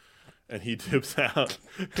dressed. And he dips out.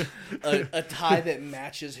 a tie that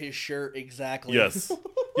matches his shirt exactly. Yes.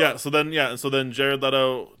 Yeah. So then Jared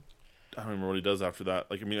Leto. I don't remember what he does after that.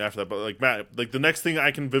 After that, but like Matt, like the next thing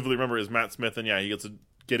I can vividly remember is Matt Smith, and he gets a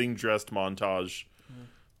getting dressed montage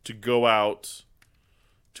to go out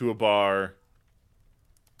to a bar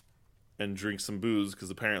and drink some booze, because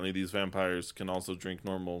apparently these vampires can also drink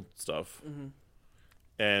normal stuff,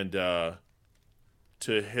 and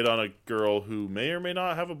to hit on a girl who may or may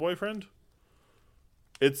not have a boyfriend.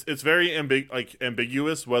 It's very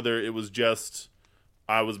ambiguous whether it was just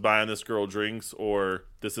I was buying this girl drinks or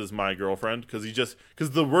this is my girlfriend, because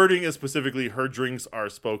the wording is specifically her drinks are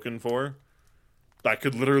spoken for. That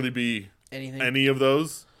could literally be any of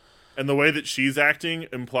those, and the way that she's acting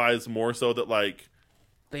implies more so that like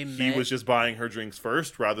he was just buying her drinks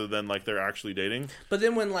first rather than like they're actually dating. But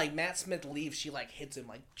then when like Matt Smith leaves, she like hits him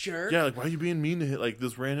like jerk. Yeah, like why are you being mean to hit like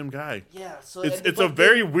this random guy? Yeah, so it's a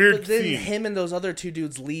very weird then scene. Him and those other two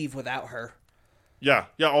dudes leave without her. Yeah,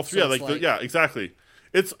 all three. So exactly.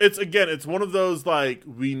 It's one of those like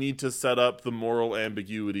we need to set up the moral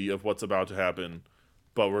ambiguity of what's about to happen,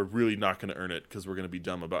 but we're really not going to earn it because we're going to be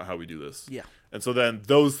dumb about how we do this. Yeah. And so then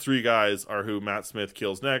those three guys are who Matt Smith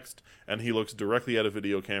kills next, and he looks directly at a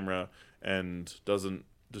video camera and doesn't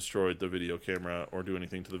destroy the video camera or do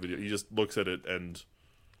anything to the video. He just looks at it and...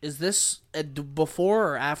 Is this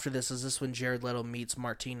before or after this? Is this when Jared Leto meets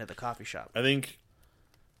Martine at the coffee shop? I think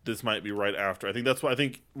this might be right after. I think that's why.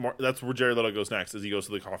 That's where Jared Leto goes next, is he goes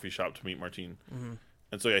to the coffee shop to meet Martine. Mm-hmm.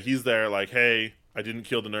 And so yeah, he's there like, hey, I didn't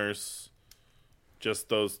kill the nurse. Just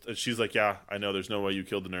those. And she's like, yeah, I know. There's no way you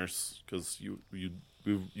killed the nurse because you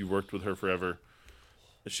worked with her forever.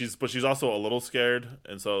 But she's also a little scared,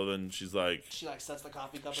 and so then she's like, she like sets the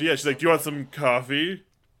coffee cup. She's like, do you want some coffee?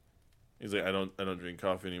 He's like, I don't drink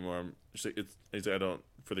coffee anymore. She's like, he's like, I don't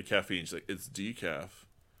for the caffeine. She's like, it's decaf.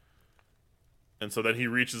 And so then he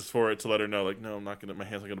reaches for it to let her know, like, no, I'm not gonna. My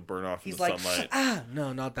hands are gonna burn off in the sunlight.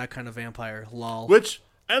 No, not that kind of vampire. Lol.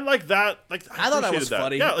 And like that, like I thought that was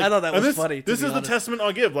funny. Yeah, like, I thought that was funny. This is the testament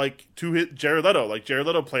I'll give, like, to hit Jared Leto. Like Jared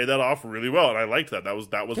Leto played that off really well, and I liked that. That was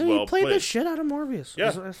Dude, well he played played. the shit out of Morbius.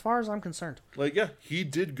 Yeah. As far as I'm concerned. Like, yeah, he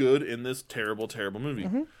did good in this terrible, terrible movie.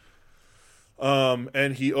 Mm-hmm.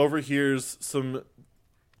 And he overhears some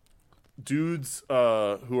dudes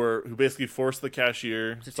who basically force the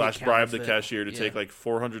cashier / bribe the cashier to take like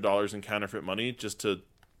 $400 in counterfeit money just to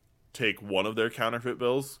take one of their counterfeit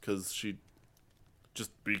bills because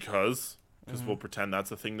we'll pretend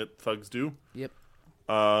that's a thing that thugs do. Yep.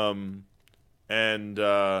 And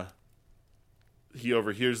he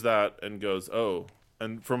overhears that and goes, "Oh."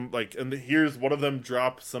 And here's one of them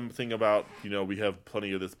drop something about, we have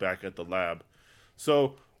plenty of this back at the lab.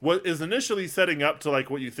 So what is initially setting up to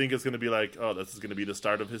what you think is going to be oh, this is going to be the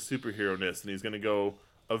start of his superhero-ness and he's going to go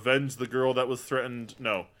avenge the girl that was threatened.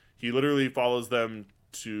 No, he literally follows them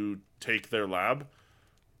to take their lab.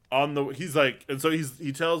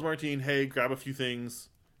 He tells Martine, "Hey, grab a few things.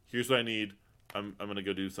 Here's what I need. I'm going to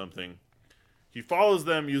go do something." He follows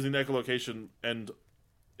them using the echolocation and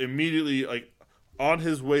immediately on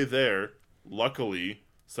his way there, luckily,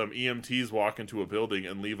 some EMTs walk into a building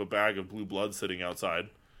and leave a bag of blue blood sitting outside.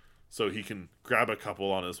 So he can grab a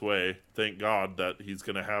couple on his way. Thank God that he's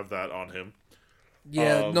going to have that on him.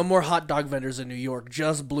 Yeah, no more hot dog vendors in New York.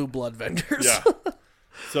 Just blue blood vendors. Yeah.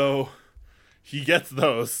 So he gets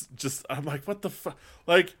those. I'm like, what the fuck?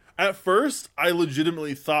 At first, I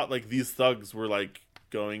legitimately thought, these thugs were,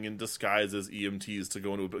 going in disguise as EMTs to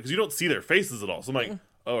go into a... Because you don't see their faces at all. So I'm like...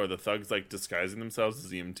 Oh, are the thugs disguising themselves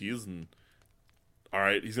as EMTs? And all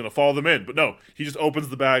right, he's gonna follow them in, but no, he just opens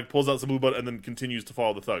the bag, pulls out some blue blood, and then continues to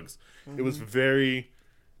follow the thugs. Mm-hmm. It was very,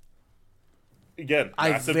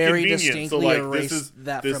 I very distinctly erased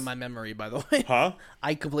that from my memory. By the way,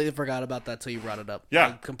 I completely forgot about that till you brought it up. Yeah,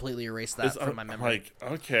 I completely erased that from my memory.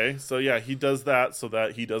 Okay, so yeah, he does that so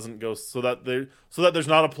that he doesn't go, so that there's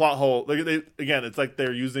not a plot hole. It's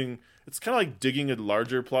they're using. It's kind of like digging a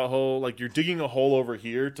larger plot hole. You're digging a hole over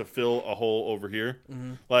here to fill a hole over here.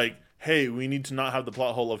 Mm-hmm. Hey, we need to not have the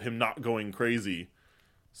plot hole of him not going crazy.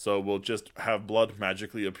 So we'll just have blood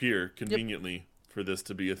magically appear conveniently for this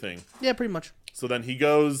to be a thing. Yeah, pretty much. So then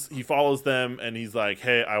he follows them, and he's like,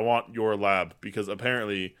 "Hey, I want your lab." Because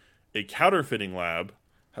apparently a counterfeiting lab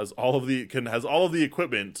has all of the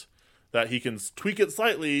equipment that he can tweak it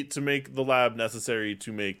slightly to make the lab necessary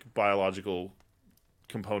to make biological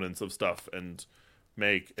components of stuff and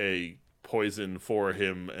make a poison for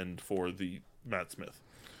him and for the Matt Smith.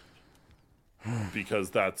 Because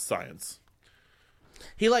that's science.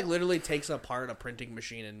 He literally takes apart a printing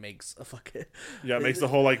machine and makes a fucking... Yeah, it makes the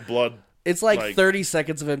whole blood... It's 30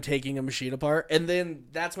 seconds of him taking a machine apart, and then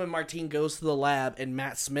that's when Martine goes to the lab and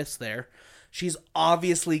Matt Smith's there. She's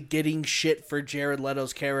obviously getting shit for Jared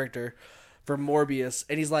Leto's character for Morbius,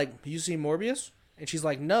 and he's like, "You see Morbius?" And she's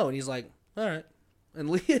like, "No," and he's like, "All right." And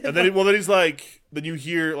then he's like, then you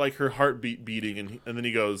hear her heartbeat beating, and then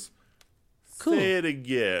he goes, "Cool. Say it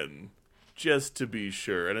again, just to be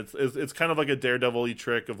sure." And it's kind of like a Daredevil-y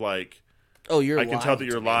trick of "Oh, you're." I can tell that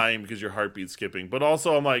you're lying because your heartbeat's skipping, but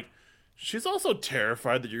also I'm like, she's also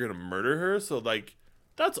terrified that you're gonna murder her, so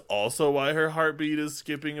that's also why her heartbeat is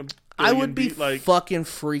skipping. I would be fucking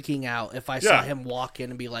freaking out if I saw him walk in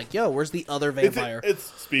and be like, "Yo, where's the other vampire?" It's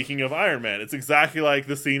speaking of Iron Man. It's exactly like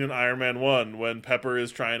the scene in Iron Man 1 when Pepper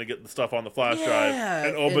is trying to get the stuff on the flash drive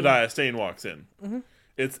and Obadiah Stane walks in. Mm-hmm.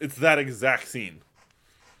 It's that exact scene.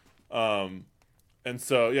 And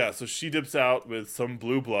so she dips out with some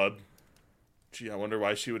blue blood. Gee, I wonder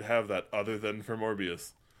why she would have that other than for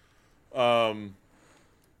Morbius.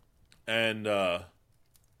 And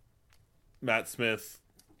Matt Smith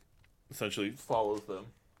essentially follows them.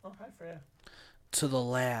 Oh, hi, Freya. To the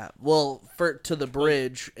lab. Well, to the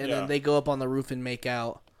bridge, and then they go up on the roof and make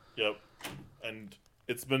out. Yep. And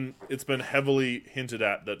it's been heavily hinted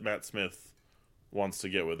at that Matt Smith wants to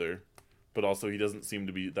get with her, but also he doesn't seem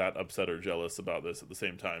to be that upset or jealous about this at the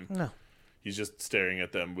same time. No. He's just staring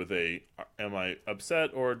at them with a "Am I upset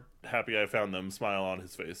or happy I found them?" smile on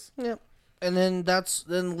his face. Yep. And then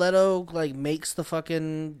Leto makes the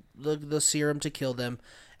fucking the serum to kill them,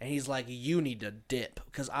 and he's like, "You need to dip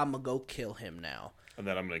because I'm gonna go kill him now." And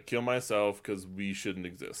then I'm gonna kill myself because we shouldn't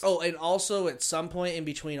exist. Oh, and also at some point in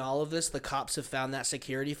between all of this, the cops have found that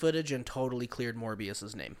security footage and totally cleared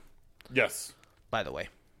Morbius's name. Yes. By the way.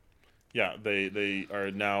 Yeah, they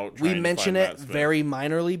are now trying we to mention find it very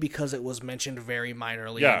minorly because it was mentioned very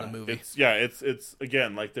minorly in the movie. It's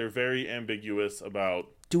again they're very ambiguous about.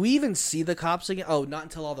 Do we even see the cops again? Oh, not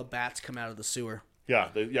until all the bats come out of the sewer. Yeah,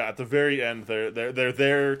 at the very end, they're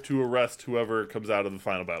there to arrest whoever comes out of the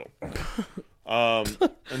final battle. And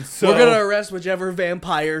so we're gonna arrest whichever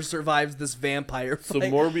vampire survives this vampire fight. So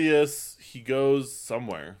Morbius, he goes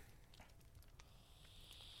somewhere.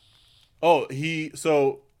 Matt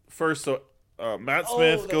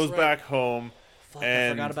Smith goes back home. Fuck,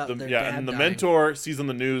 and I forgot about their dad and the dying. mentor sees on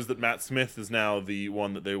the news that Matt Smith is now the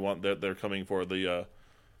one that they want, that they're coming for, the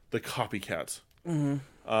copycat.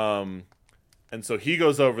 Mm-hmm. And so he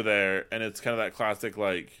goes over there, and it's kind of that classic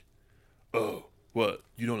oh, what?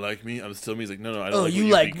 You don't like me? I'm still me. He's like, no, I don't. Oh,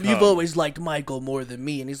 you've always liked Michael more than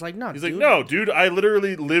me. And he's like, no, He's dude. like, no, dude. I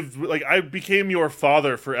literally lived. Like, I became your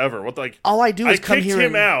father forever. What? Like, all I do is come here. I kicked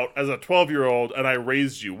him out as a 12-year-old, and I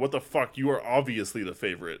raised you. What the fuck? You are obviously the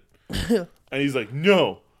favorite. And he's like,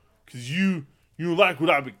 no, because you like what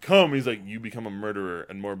I become. He's like, you become a murderer,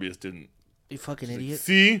 and Morbius didn't. You fucking He's idiot. Like,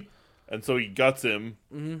 see? And so he guts him,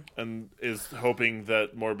 and is hoping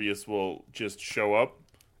that Morbius will just show up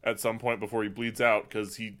at some point before he bleeds out,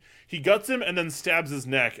 because he guts him and then stabs his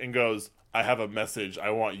neck and goes, I have a message I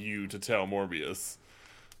want you to tell Morbius,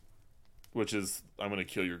 which is, I'm going to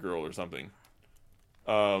kill your girl or something.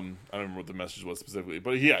 I don't remember what the message was specifically,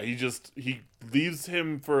 but yeah, he leaves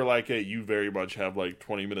him for like you very much have like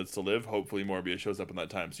 20 minutes to live. Hopefully Morbius shows up in that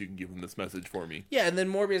time so you can give him this message for me. Yeah, and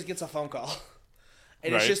then Morbius gets a phone call.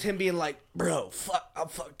 And It's just him being like, bro, I'm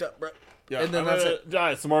fucked up, bro. Yeah, and then that's it.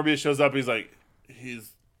 Die. So Morbius shows up, he's like,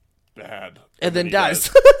 he's bad. And then dies.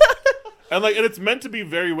 And it's meant to be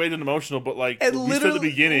very weighted and emotional, but at least at the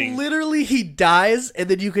beginning. Literally, he dies, and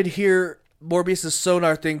then you could hear Morbius'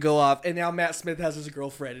 sonar thing go off, and now Matt Smith has his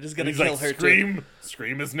girlfriend, and is going to kill her too.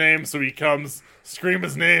 Scream his name, so he comes, scream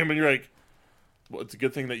his name, and you're like, well, it's a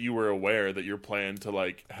good thing that you were aware that your plan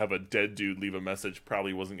to have a dead dude leave a message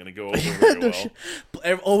probably wasn't going to go over very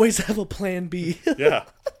well. Always have a plan B. Yeah.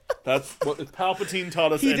 That's what Palpatine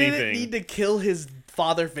taught us. He anything. Didn't need to kill his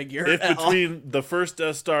father figure. If between the first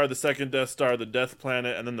Death Star, the second Death Star, the Death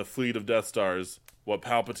Planet, and then the fleet of Death Stars, what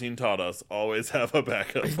Palpatine taught us, always have a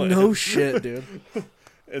backup plan. No shit, dude.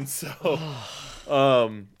 and so,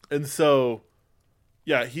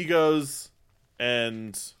 yeah, he goes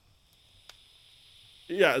and.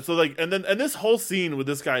 Yeah, so and this whole scene with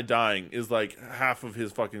this guy dying is half of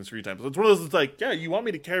his fucking screen time. So it's one of those that's yeah, you want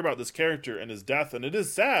me to care about this character and his death, and it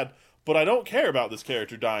is sad, but I don't care about this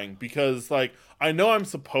character dying because I know I'm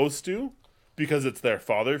supposed to because it's their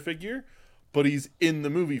father figure, but he's in the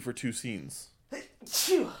movie for 2 scenes.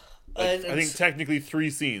 I think technically 3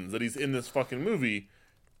 scenes that he's in this fucking movie,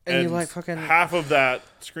 and half of that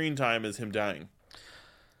screen time is him dying.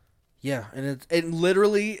 Yeah, and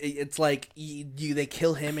literally, it's like they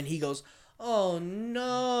kill him, and he goes, "Oh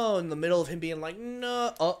no!" In the middle of him being like,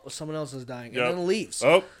 "No, oh, someone else is dying," and then leaves.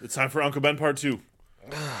 Oh, it's time for Uncle Ben Part 2.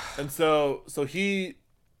 And so he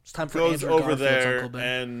it's time for goes Andrew over Garfield's there, Uncle Ben.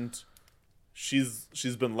 and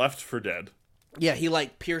she's been left for dead. Yeah, he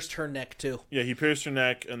pierced her neck too. Yeah, he pierced her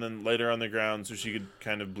neck, and then laid her on the ground so she could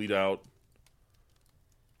kind of bleed out.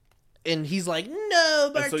 And he's like, no,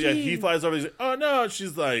 Martine. And so, yeah, he flies over. He's like, oh, no.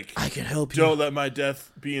 She's like, I can help you. Don't let my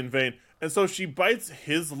death be in vain. And so she bites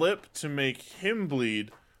his lip to make him bleed,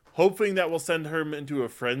 hoping that will send her into a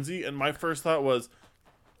frenzy. And my first thought was,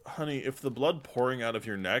 honey, if the blood pouring out of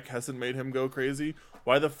your neck hasn't made him go crazy,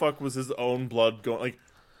 why the fuck was his own blood going?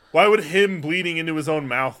 Why would him bleeding into his own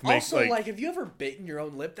mouth make also, have you ever bitten your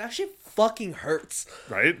own lip? That shit fucking hurts.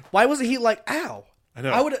 Right? Why wasn't he ow? I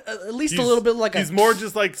know. I would at least a little bit he's more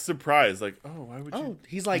just surprised, oh, why would you? Oh,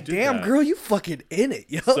 he's like, damn, girl, you fucking in it,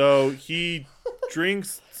 yo. So he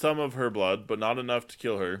drinks some of her blood, but not enough to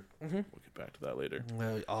kill her. Mm-hmm. We'll get back to that later.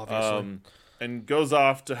 Well, obviously. And goes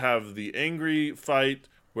off to have the angry fight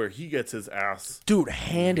where he gets his ass, dude,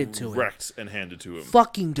 handed to him, wrecked and handed to him,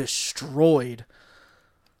 fucking destroyed.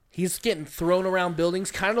 He's getting thrown around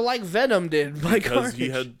buildings, kind of like Venom did by because Carnage. he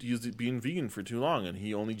had used being vegan for too long, and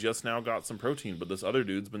he only just now got some protein. But this other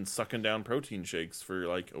dude's been sucking down protein shakes for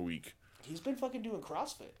a week. He's been fucking doing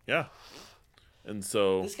CrossFit. Yeah, and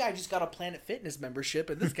so this guy just got a Planet Fitness membership,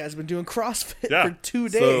 and this guy's been doing CrossFit for 2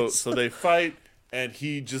 days. So they fight, and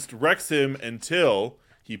he just wrecks him until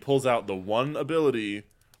he pulls out the one ability,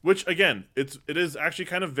 which again, it is actually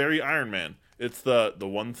kind of very Iron Man. It's the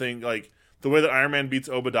one thing the way that Iron Man beats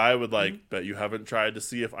Obadiah with bet you haven't tried to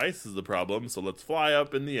see if ice is the problem, so let's fly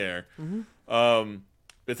up in the air. Mm-hmm.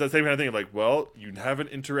 It's that same kind of thing of well, you haven't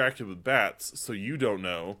interacted with bats, so you don't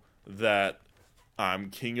know that I'm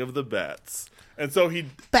king of the bats. And so he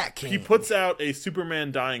puts out a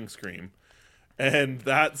Superman dying scream, and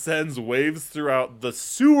that sends waves throughout the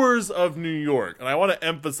sewers of New York. And I want to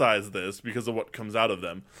emphasize this because of what comes out of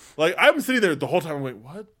them. I'm sitting there the whole time, I'm like,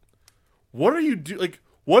 what? What are you doing?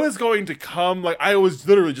 What is going to come? I was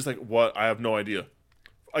literally just what? I have no idea.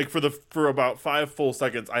 For about 5 full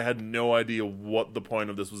seconds, I had no idea what the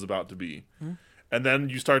point of this was about to be. Hmm? And then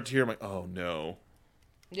you start to hear, I'm like, oh no.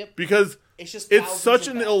 Yep. Because it's such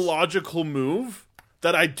an illogical move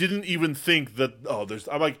that I didn't even think that,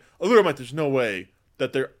 there's no way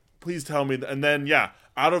that they're, please tell me. And then, yeah,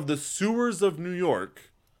 out of the sewers of New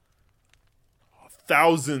York,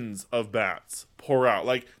 thousands of bats pour out.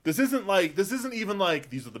 Like, this isn't even like,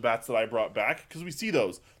 these are the bats that I brought back, because we see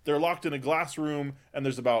those. They're locked in a glass room, and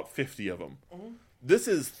there's about 50 of them. Mm-hmm. This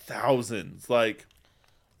is thousands. Like,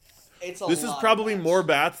 this is probably more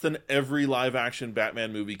bats than every live-action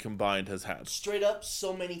Batman movie combined has had. Straight up,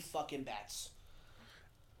 so many fucking bats.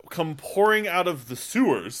 Come pouring out of the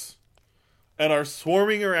sewers, and are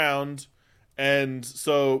swarming around. And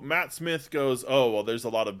so Matt Smith goes, oh, well, there's a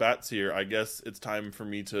lot of bats here. I guess it's time for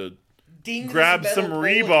me to grab some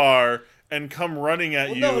rebar and come running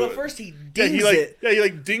at you. No, but first he dings it. Yeah, he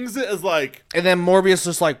dings it as like... And then Morbius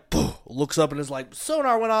just looks up and is like,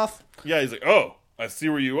 sonar went off. Yeah, he's like, oh, I see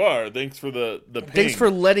where you are. Thanks for the ping. Thanks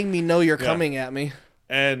for letting me know you're coming at me.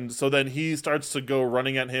 And so then he starts to go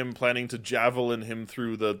running at him, planning to javelin him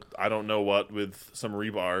through the I don't know what with some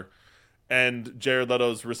rebar. And Jared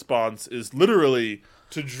Leto's response is literally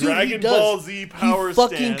to Dragon Ball Z power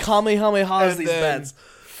stance. He fucking Kamehamehas these bats.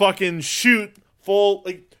 Fucking shoot full...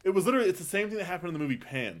 Like, it was literally... It's the same thing that happened in the movie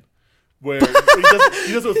Pan. Where he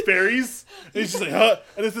does it with fairies. And he's just like, huh?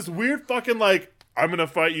 And it's this weird fucking like, I'm going to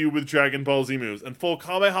fight you with Dragon Ball Z moves. And full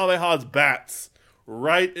Kamehamehas bats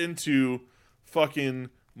right into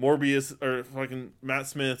fucking Morbius or fucking Matt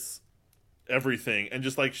Smith's everything. And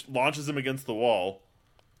just like launches him against the wall.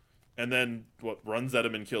 And then, runs at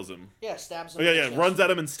him and kills him. Yeah, stabs him. Oh, yeah, runs at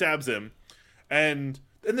him and stabs him. And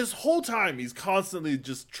this whole time, he's constantly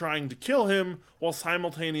just trying to kill him while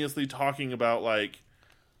simultaneously talking about, like,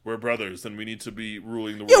 we're brothers and we need to be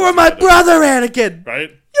ruling the world. You were my brother, Anakin! Right?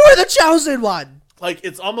 You were the chosen one! Like,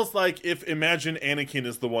 it's almost like if imagine Anakin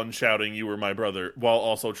is the one shouting, you were my brother, while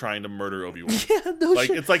also trying to murder Obi-Wan. Yeah, no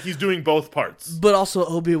shit. It's like he's doing both parts. But also,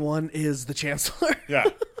 Obi-Wan is the Chancellor. Yeah.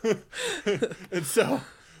 And so...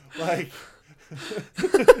 Like,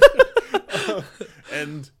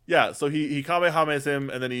 and yeah, so he Kamehamehas him,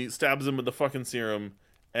 and then he stabs him with the fucking serum,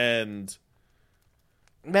 and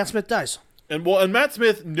Matt Smith dies. And Matt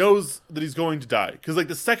Smith knows that he's going to die, because like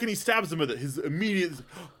the second he stabs him with it, his immediate,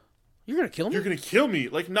 you're gonna kill me. You're gonna kill me,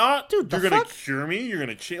 like not, dude. You're gonna cure me. You're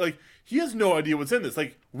gonna change. Like he has no idea what's in this.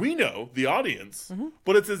 Like we know the audience,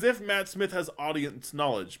 but it's as if Matt Smith has audience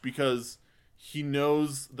knowledge because he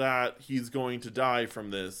knows that he's going to die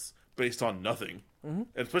from this based on nothing. And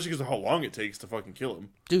especially because of how long it takes to fucking kill him.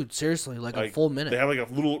 Dude, seriously, like a full minute. They have like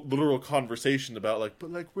a literal conversation about like,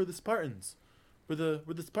 but like we're the Spartans. We're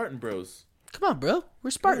the Spartan bros. Come on, bro.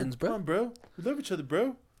 We're Spartans, bro. Come on, bro. We love each other,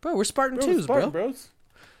 bro. Bro, we're Spartan 2s, Spartan bro. Bros.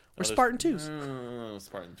 We're Spartan 2s.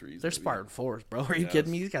 Spartan 3s. They're maybe. Spartan 4s, bro. Are you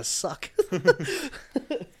kidding me? These guys suck.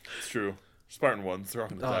 It's true. Spartan 1s, they're on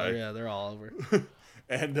the die. Oh, yeah, they're all over.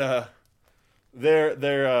 And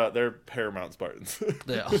they're Paramount Spartans.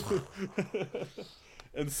 Yeah.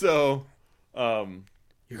 And so,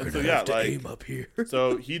 you're gonna have to like, aim up here.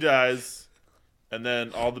 So he dies, and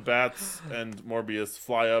then all the bats and Morbius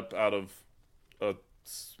fly up out of a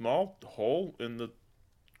small hole in the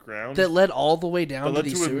ground that led all the way down that to led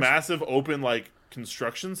these to a massive open like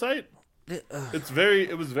construction site.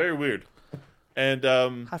 It was very weird. And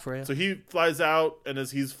Hi, Freya. So he flies out, and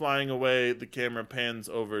as he's flying away, the camera pans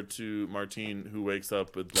over to Martine, who wakes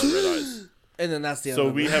up with blood red eyes. And then that's the end. So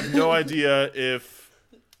we have no idea if.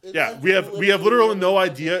 Yeah, we have literally no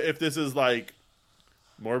idea if this is like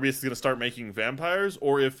Morbius is gonna start making vampires,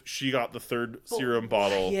 or if she got the third serum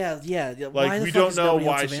bottle. Yeah. Like we don't know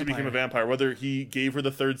why she became a vampire. Whether he gave her the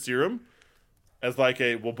third serum as like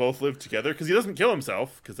we'll both live together, because he doesn't kill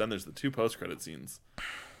himself. Because then there's the 2 post-credit scenes.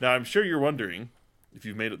 Now I'm sure you're wondering if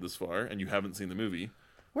you've made it this far and you haven't seen the movie.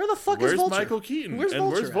 Where the fuck is Vulture? Where's Michael Keaton?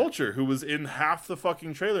 Where's Vulture, who was in half the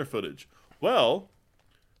fucking trailer footage? Well,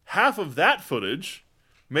 half of that footage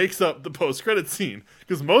makes up the post-credit scene,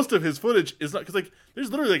 because most of his footage is not, because like there's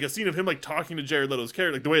literally like a scene of him like talking to Jared Leto's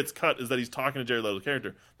character. Like the way it's cut is that he's talking to Jared Leto's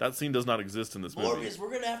character. That scene does not exist in this movie. Morbius,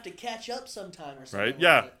 we're gonna have to catch up sometime or something. Right? Like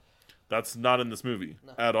Yeah, that. that's not in this movie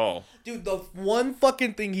at all. Dude, the one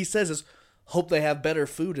fucking thing he says is, "Hope they have better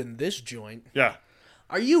food in this joint." Yeah.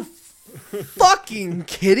 Are you fucking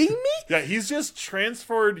kidding me? Yeah, he's just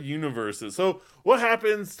transferred universes. So what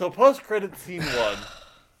happens? So post-credit scene 1.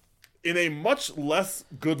 In a much less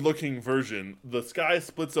good-looking version, the sky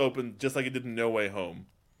splits open just like it did in No Way Home.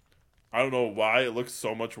 I don't know why it looks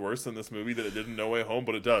so much worse in this movie than it did in No Way Home,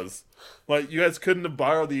 but it does. Like, you guys couldn't have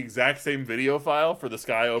borrowed the exact same video file for the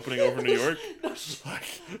sky opening over New York?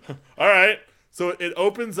 Like, all right. So it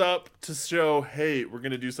opens up to show, hey, we're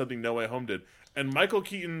going to do something No Way Home did. And Michael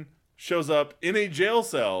Keaton shows up in a jail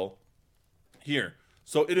cell here.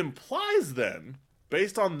 So it implies then,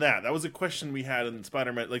 based on that was a question we had in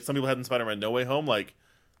Spider-Man, like some people had in Spider-Man No Way Home, like,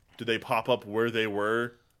 did they pop up where they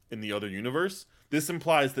were in the other universe? This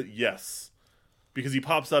implies that, yes, because he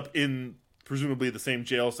pops up in presumably the same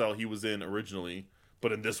jail cell he was in originally,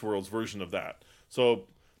 but in this world's version of that. So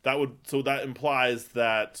that implies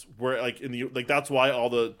that we're like in the like that's why all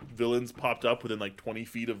the villains popped up within like 20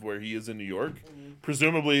 feet of where he is in New York. Mm-hmm.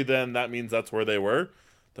 Presumably, then that means that's where they were.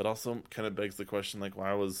 That also kind of begs the question, like,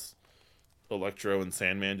 why was Electro and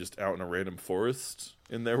Sandman just out in a random forest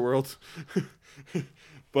in their world?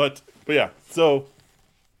 but yeah, so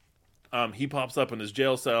he pops up in his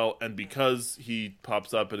jail cell, and because he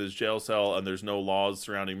pops up in his jail cell and there's no laws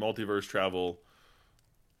surrounding multiverse travel,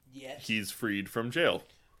 he's freed from jail.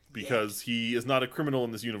 Because he is not a criminal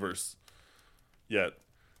in this universe yet.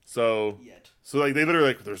 So like they literally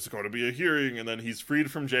like there's going to be a hearing and then he's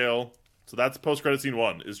freed from jail. So that's post-credit scene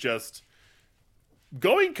 1 is just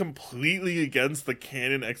going completely against the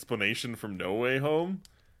canon explanation from No Way Home.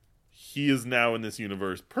 He is now in this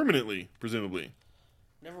universe permanently, presumably.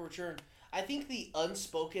 Never return. I think the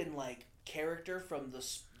unspoken like character from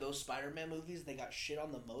those Spider-Man movies they got shit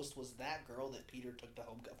on the most was that girl that Peter took to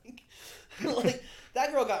Homecoming. Like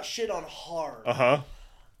that girl got shit on hard.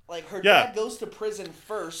 Like her dad goes to prison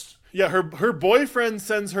first. Yeah, her boyfriend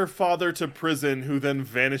sends her father to prison, who then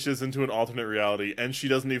vanishes into an alternate reality, and she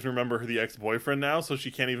doesn't even remember the ex-boyfriend now, so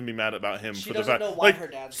she can't even be mad about him. She doesn't know why her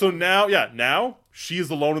dad's so now she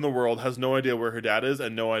is alone in the world, has no idea where her dad is,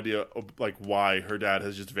 and no idea like why her dad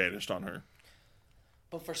has just vanished on her.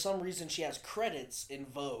 But for some reason, she has credits in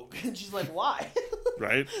Vogue. And she's like, why?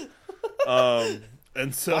 Right?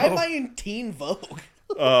 And so... Why am I in Teen Vogue?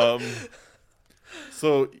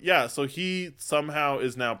 So he somehow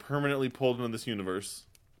is now permanently pulled into this universe.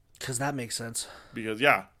 Because that makes sense. Because,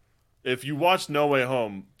 if you watch No Way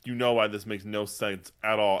Home, you know why this makes no sense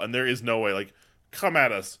at all. And there is no way, like, come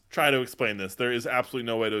at us. Try to explain this. There is absolutely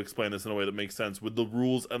no way to explain this in a way that makes sense with the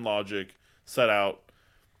rules and logic set out.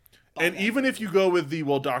 And even if you go with the,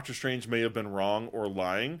 well, Doctor Strange may have been wrong or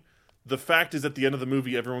lying, the fact is at the end of the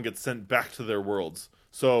movie, everyone gets sent back to their worlds.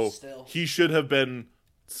 So he should have been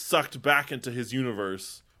sucked back into his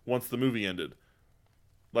universe once the movie ended.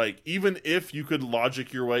 Like, even if you could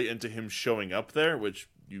logic your way into him showing up there, which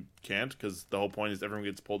you can't, because the whole point is everyone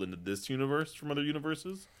gets pulled into this universe from other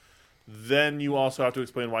universes, then you also have to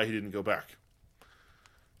explain why he didn't go back.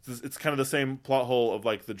 It's kind of the same plot hole of,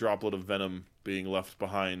 like, the droplet of Venom being left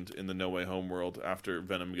behind in the No Way Home world after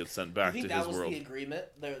Venom gets sent back to his world. I think that was the agreement.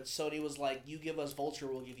 Sony was like, you give us Vulture,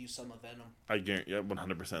 we'll give you some of Venom. I guarantee,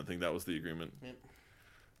 100% think that was the agreement. Yep.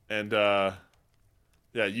 And,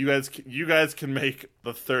 you guys can make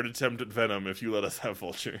the third attempt at Venom if you let us have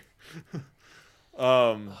Vulture.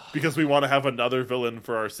 Because we want to have another villain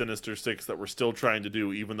for our Sinister Six that we're still trying to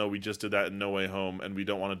do, even though we just did that in No Way Home, and we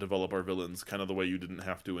don't want to develop our villains kind of the way you didn't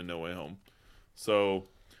have to in No Way Home. So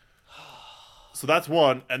that's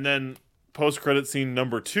one, and then post-credit scene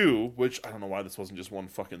number 2, which I don't know why this wasn't just one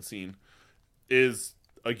fucking scene, is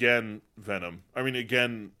again Venom. I mean,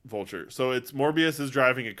 again Vulture. So it's Morbius is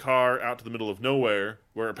driving a car out to the middle of nowhere,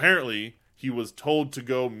 where apparently he was told to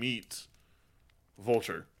go meet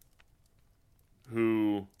Vulture,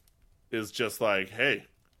 who is just like, hey,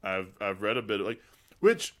 I've read a bit of, like,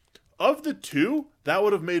 which of the two, that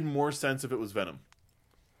would have made more sense if it was Venom.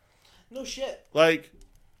 No shit. Like,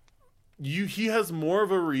 he has more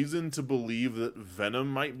of a reason to believe that Venom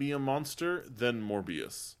might be a monster than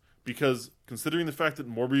Morbius. Because considering the fact that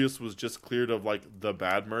Morbius was just cleared of, like, the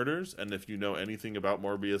bad murders, and if you know anything about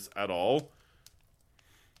Morbius at all,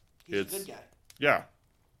 he's a good guy. Yeah.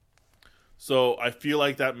 So I feel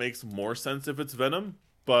like that makes more sense if it's Venom,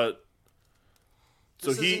 but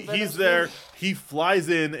so he's there. He flies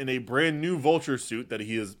in a brand new Vulture suit that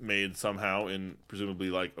he has made somehow in presumably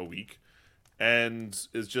like a week, and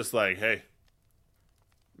is just like, "Hey,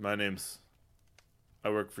 I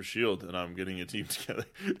work for S.H.I.E.L.D. and I'm getting a team together."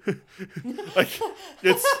 Like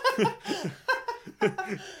it's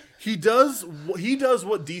he does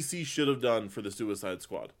what DC should have done for the Suicide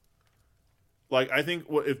Squad. Like, I think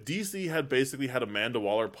if DC had basically had Amanda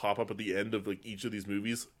Waller pop up at the end of, like, each of these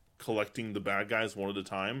movies, collecting the bad guys one at a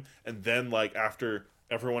time, and then, like, after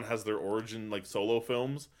everyone has their origin, like, solo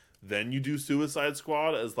films, then you do Suicide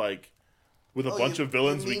Squad as, like, with a bunch of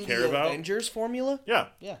villains we care about. Avengers formula? Yeah.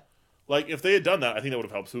 Yeah. Like, if they had done that, I think that would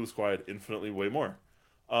have helped Suicide Squad infinitely way more.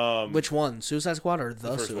 Which one? Suicide Squad or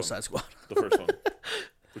the Suicide Squad? The first one.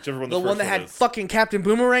 Whichever one the one that had fucking Captain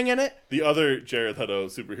Boomerang in it? The other Jared Leto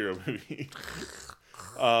superhero movie.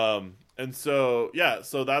 And so, yeah,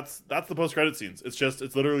 so that's the post-credit scenes.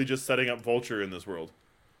 It's literally just setting up Vulture in this world.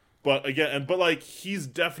 But again, like, he's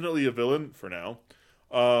definitely a villain for now,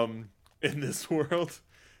 in this world.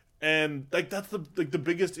 And like that's the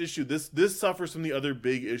biggest issue. This suffers from the other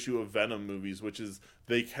big issue of Venom movies, which is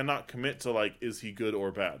they cannot commit to like, is he good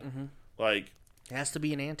or bad? Mm-hmm. Like, it has to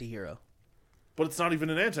be an anti-hero. But it's not even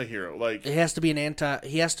an anti-hero. Like, it has to be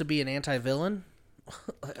he has to be an anti-villain.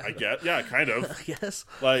 I get, yeah, kind of. I guess.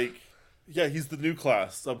 Like, yeah, he's the new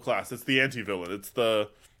subclass. It's the anti-villain.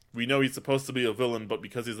 We know he's supposed to be a villain, but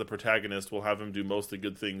because he's the protagonist, we'll have him do mostly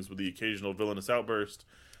good things with the occasional villainous outburst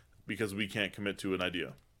because we can't commit to an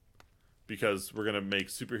idea. Because we're going to make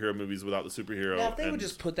superhero movies without the superhero. Now, if they would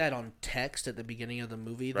just put that on text at the beginning of the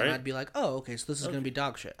movie, then I'd be like, oh, okay, so this is going to be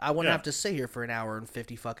dog shit. I wouldn't have to sit here for an hour and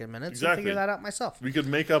 50 fucking minutes and figure that out myself. We could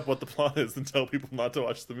make up what the plot is and tell people not to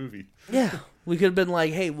watch the movie. Yeah. We could have been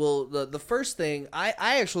like, hey, well, the first thing, I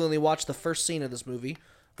actually only watched the first scene of this movie,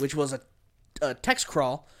 which was a text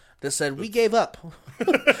crawl that said, we gave up.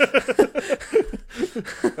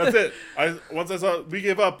 That's it. Once I saw we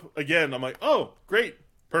gave up again, I'm like, oh, great.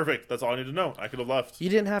 Perfect. That's all I need to know. I could have left. You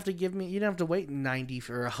didn't have to wait 90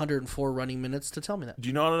 or 104 running minutes to tell me that. Do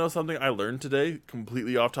you want to know something I learned today,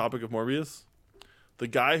 completely off topic of Morbius? The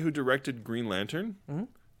guy who directed Green Lantern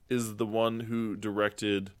is the one who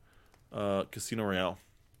directed Casino Royale.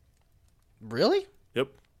 Really?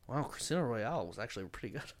 Yep. Wow, Casino Royale was actually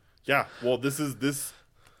pretty good. Yeah. Well, this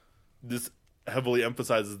heavily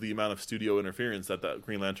emphasizes the amount of studio interference that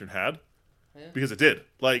Green Lantern had. Yeah. Because it did.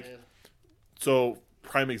 Like, so...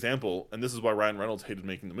 Prime example, and this is why Ryan Reynolds hated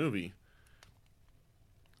making the movie.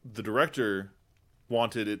 The director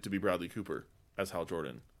wanted it to be Bradley Cooper as Hal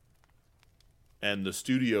Jordan, and the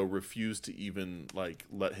studio refused to even like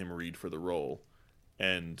let him read for the role,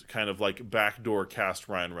 and kind of like backdoor cast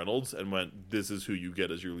Ryan Reynolds and went, "This is who you get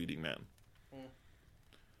as your leading man."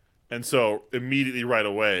 And so immediately, right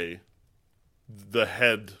away, the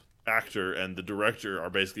head actor and the director are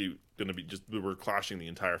basically going to be we're clashing the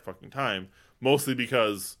entire fucking time. Mostly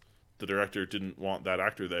because the director didn't want that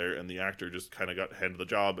actor there, and the actor just kind of got handed the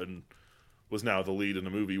job and was now the lead in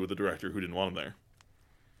a movie with the director who didn't want him there.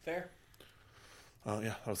 Fair.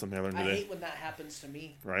 Yeah, that was something I learned today. I hate when that happens to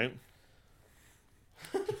me. Right?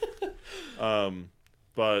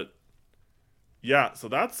 But, yeah, so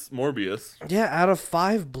that's Morbius. Yeah, out of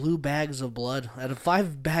 5 blue bags of blood, out of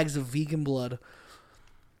 5 bags of vegan blood,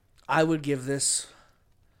 I would give this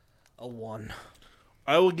a 1.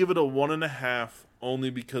 I will give it a 1.5 only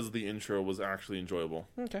because the intro was actually enjoyable.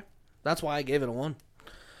 Okay. That's why I gave it a 1.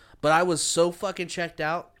 But I was so fucking checked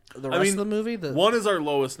out the rest of the movie. 1 is our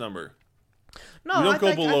lowest number. No, we don't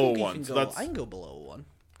go below a 1. I can go below a 1.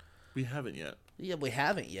 We haven't yet. Yeah, we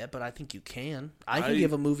haven't yet, but I think you can. I can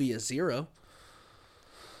give a movie a 0.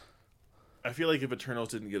 I feel like if Eternals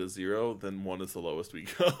didn't get a 0, then 1 is the lowest we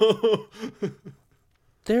go.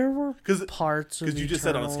 There were parts of because you just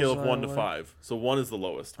said on a scale of 1 to 5, so 1 is the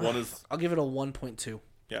lowest. 1 is. I'll give it a 1.2.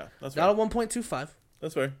 Yeah, that's not fair. a 1.25.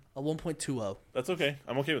 That's fair. A 1.20. That's okay.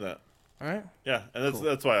 I'm okay with that. All right. Yeah, and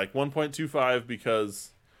that's why like 1.25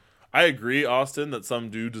 because I agree, Austin, that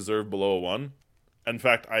some do deserve below a 1. In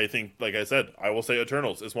fact, I think, like I said, I will say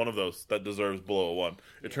Eternals is one of those that deserves below a 1.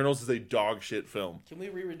 Yeah. Eternals is a dog shit film. Can we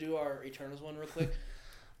redo our Eternals one real quick?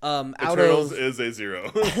 Eternals is a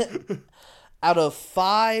 0. Out of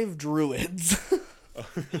 5 druids.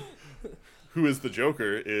 Who is the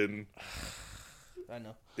Joker in... I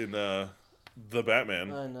know. In the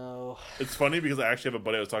Batman. I know. It's funny because I actually have a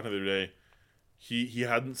buddy I was talking to the other day. He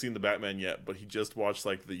hadn't seen the Batman yet, but he just watched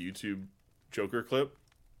like the YouTube Joker clip.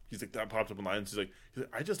 He's like, that popped up online. He's like,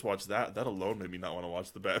 I just watched that. That alone made me not want to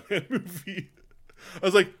watch the Batman movie. I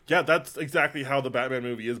was like, yeah, that's exactly how the Batman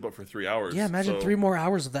movie is, but for 3 hours. Yeah, imagine 3 more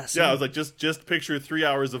hours of that scene. Yeah, I was like, just picture 3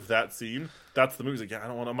 hours of that scene. That's the movie. He's like, yeah, I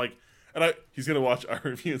don't want to. I'm like, he's going to watch our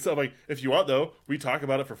review and stuff. I'm like, if you want, though, we talk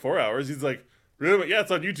about it for 4 hours. He's like, really? Like, yeah,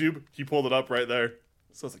 it's on YouTube. He pulled it up right there.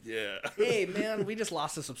 So I was like, yeah. Hey, man, we just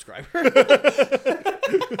lost a subscriber.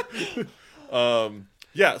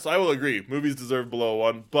 Yeah, so I will agree. Movies deserve below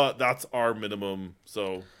 1, but that's our minimum.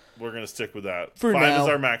 So we're going to stick with that. For 5 now. is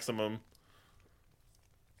our maximum.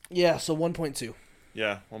 Yeah, so 1.2.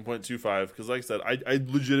 Yeah, 1.25. Because like I said, I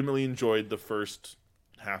legitimately enjoyed the first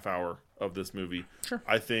half hour of this movie. Sure.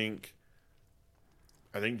 I think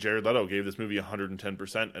Jared Leto gave this movie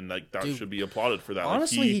 110%, and like that should be applauded for that.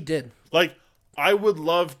 Honestly, he did. Like, I would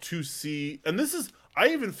love to see, and I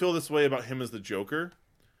even feel this way about him as the Joker.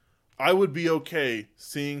 I would be okay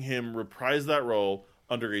seeing him reprise that role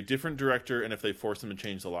under a different director, and if they force him to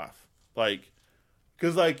change the laugh. Like,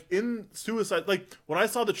 because like in Suicide, like when I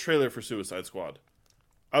saw the trailer for Suicide Squad,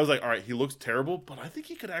 I was like, all right, he looks terrible, but I think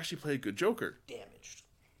he could actually play a good Joker. Damaged.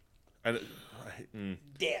 And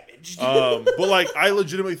damaged. but like, I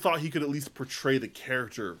legitimately thought he could at least portray the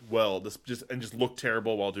character well, just look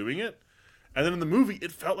terrible while doing it. And then in the movie,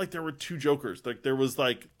 it felt like there were two Jokers. Like there was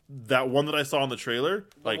like that one that I saw in the trailer,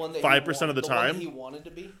 like 5% of the time. One he wanted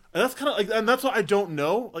to be. And that's kind of like, and that's what I don't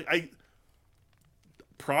know. Like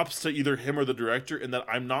props to either him or the director in that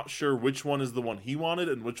I'm not sure which one is the one he wanted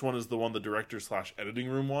and which one is the one the director / editing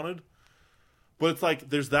room wanted. But it's like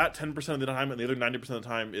there's that 10% of the time, and the other 90% of the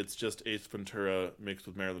time, it's just Ace Ventura mixed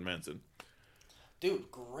with Marilyn Manson.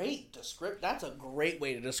 Dude, great description. That's a great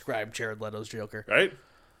way to describe Jared Leto's Joker. Right?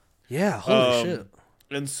 Yeah, holy shit.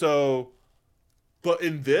 And so, but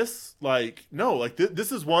in this, like, no, like,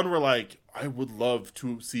 this is one where, like, I would love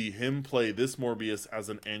to see him play this Morbius as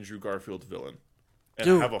an Andrew Garfield villain.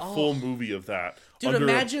 And have a full movie of that. Dude,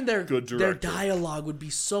 imagine their dialogue would be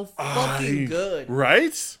so fucking good.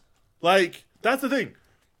 Right? Like, that's the thing.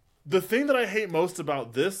 The thing that I hate most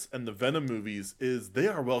about this and the Venom movies is they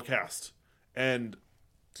are well cast. And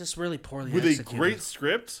just really poorly with executed. A great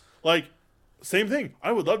script. Like, same thing.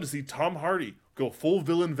 I would love to see Tom Hardy go full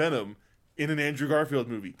villain Venom in an Andrew Garfield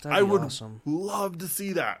movie. I would love to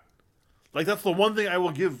see that. Like, that's the one thing I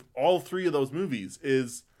will give all three of those movies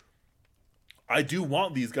is I do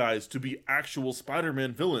want these guys to be actual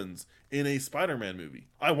Spider-Man villains in a Spider-Man movie.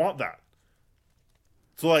 I want that.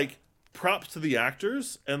 So, like, props to the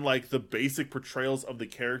actors and, like, the basic portrayals of the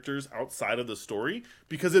characters outside of the story,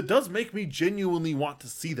 because it does make me genuinely want to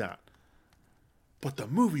see that. But the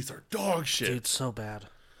movies are dog shit. Dude, so bad.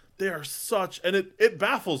 They are such... And it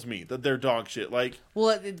baffles me that they're dog shit. Like, well,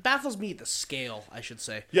 it baffles me at the scale, I should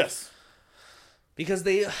say. Yes. Because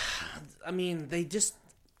they just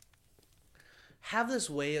have this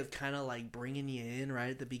way of kind of, like, bringing you in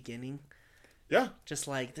right at the beginning. Yeah. Just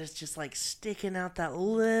like, there's just like sticking out that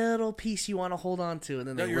little piece you want to hold on to, and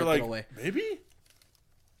then they rip like, it away. Maybe?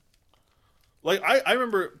 Like, I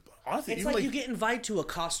remember, honestly, it's like you get invited to a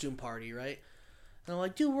costume party, right? And they're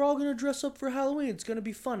like, dude, we're all going to dress up for Halloween. It's going to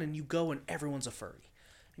be fun. And you go and everyone's a furry.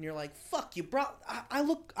 And you're like, fuck, you brought,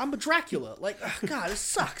 I'm a Dracula. Like, oh, God, this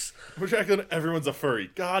sucks. I'm a Dracula and everyone's a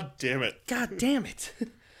furry. God damn it. God damn it.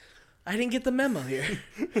 I didn't get the memo here.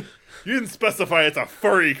 You didn't specify it's a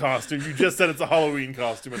furry costume. You just said it's a Halloween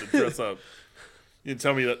costume and to dress up. You didn't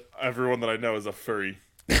tell me that everyone that I know is a furry.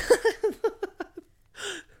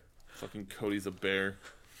 Fucking Cody's a bear.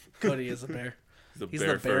 Cody is a bear. He's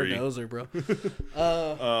the bear noser, bro.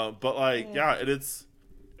 But like, yeah, it's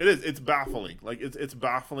baffling. Like it's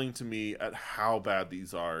baffling to me at how bad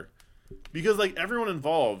these are, because like everyone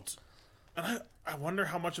involved, and I wonder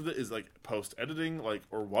how much of it is like post editing, like,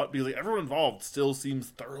 or what. Because like everyone involved still seems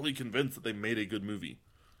thoroughly convinced that they made a good movie,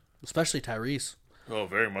 especially Tyrese. Oh,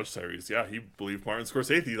 very much Tyrese. Yeah, he believed Martin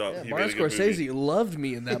Scorsese thought he Martin made a good movie. Scorsese loved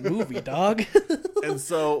me in that movie, dog. And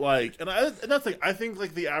so like, and that's like, I think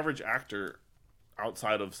like the average actor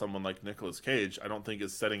outside of someone like Nicolas Cage, I don't think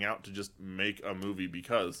is setting out to just make a movie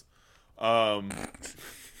because it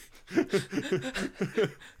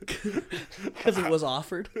was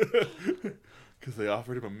offered. Because they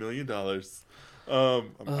offered him $1 million.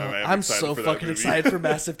 I'm so fucking excited for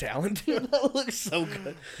Massive Talent, dude. That looks so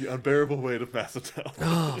good. The unbearable weight of Massive Talent.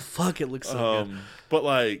 Oh, fuck, it looks so good. But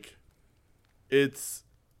like, it's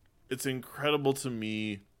incredible to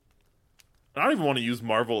me. I don't even want to use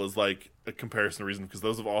Marvel as like a comparison reason because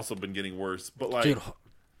those have also been getting worse. But like,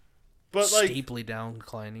 steeply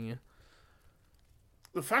downclining you.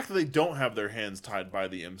 The fact that they don't have their hands tied by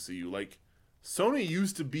the MCU, like, Sony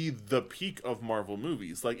used to be the peak of Marvel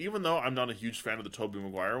movies. Like, even though I'm not a huge fan of the Tobey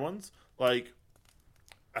Maguire ones, like,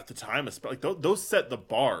 at the time, like, those set the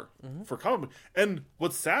bar for comic book. And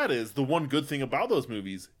what's sad is the one good thing about those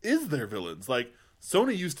movies is their villains. Like,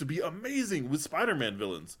 Sony used to be amazing with Spider-Man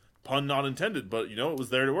villains. Pun not intended, but, you know, it was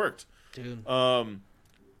there and it worked. Dude.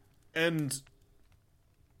 And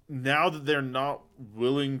now that they're not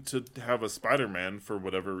willing to have a Spider-Man for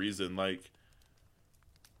whatever reason, like...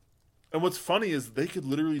 And what's funny is they could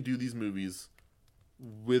literally do these movies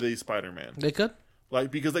with a Spider-Man. They could?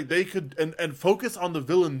 Like, because, like, they could... And focus on the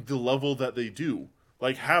villain the level that they do.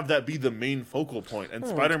 Like, have that be the main focal point. And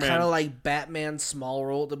Spider-Man... Kind of like Batman's small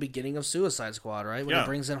role at the beginning of Suicide Squad, right? When he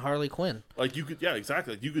brings in Harley Quinn. Like, you could... Yeah,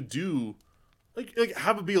 exactly. Like, you could do... Like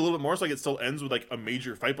have it be a little bit more so like it still ends with like a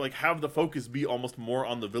major fight, but like have the focus be almost more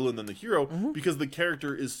on the villain than the hero because the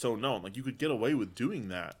character is so known. Like you could get away with doing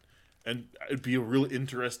that, and it'd be a really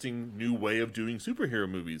interesting new way of doing superhero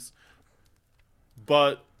movies.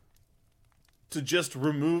 But to just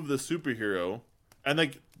remove the superhero, and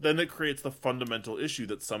like then it creates the fundamental issue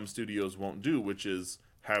that some studios won't do, which is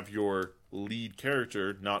have your lead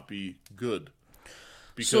character not be good.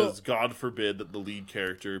 because God forbid that the lead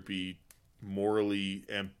character be morally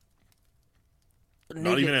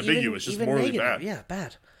not even ambiguous, just morally negative. bad. Yeah,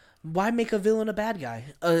 bad. Why make a villain a bad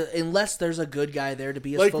guy? Unless there's a good guy there to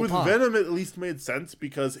be a like faux with pas. Venom, it at least made sense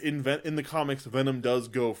because in the comics, Venom does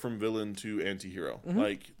go from villain to anti-hero.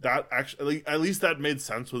 Like that actually, at least that made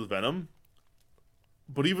sense with Venom.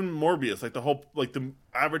 But even Morbius, like the whole the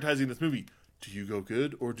advertising this movie, do you go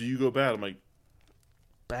good or do you go bad? I'm like,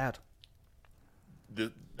 bad.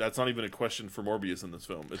 That's not even a question for Morbius in this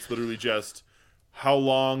film. It's literally just how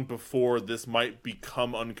long before this might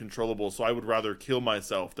become uncontrollable, so I would rather kill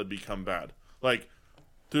myself than become bad. Like,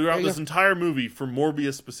 throughout this entire movie, for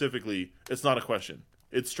Morbius specifically, it's not a question.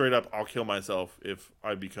 It's straight up, I'll kill myself if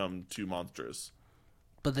I become too monstrous.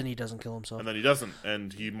 But then he doesn't kill himself. And then he doesn't,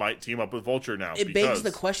 and he might team up with Vulture now. It begs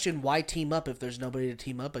the question, why team up if there's nobody to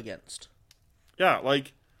team up against? Yeah,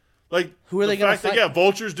 like who are they going to fight?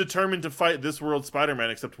 Vulture's determined to fight this world's Spider-Man,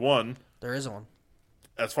 except one. There isn't one.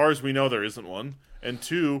 As far as we know, there isn't one. And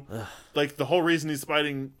two, like, the whole reason he's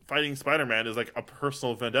fighting Spider-Man is, like, a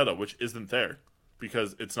personal vendetta, which isn't there.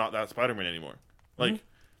 Because it's not that Spider-Man anymore. Like,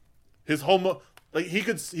 his whole...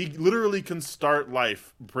 he literally can start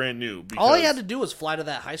life brand new. Because all he had to do was fly to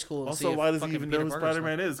that high school and also, why does he even know who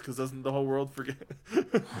Spider-Man is? Because doesn't the whole world forget?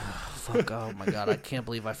 Fuck, oh my god, I can't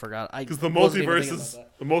believe I forgot. Because the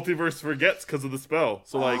multiverse forgets because of the spell.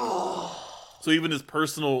 So, like... So even his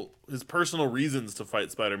personal reasons to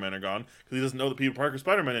fight Spider-Man are gone because he doesn't know that Peter Parker's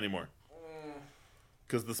Spider-Man anymore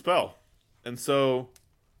because the spell. And so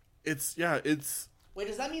it's Wait,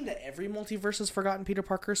 does that mean that every multiverse has forgotten Peter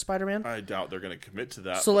Parker's Spider-Man? I doubt they're going to commit to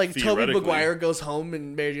that. So like Tobey Maguire goes home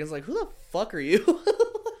and Mary Jane's like, "Who the fuck are you?"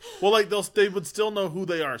 Well, like they would still know who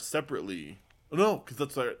they are separately. No, because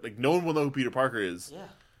that's like no one will know who Peter Parker is. Yeah.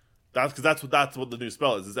 That's what the new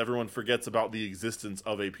spell is everyone forgets about the existence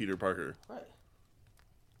of a Peter Parker. Right.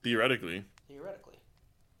 Theoretically.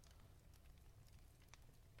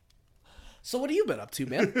 So what have you been up to,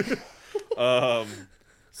 man?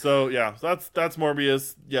 So yeah, that's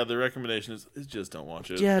Morbius. Yeah, the recommendation is just don't watch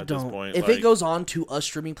it. Yeah, at don't. This point. If it goes on to a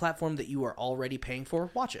streaming platform that you are already paying for,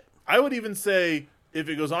 watch it. I would even say if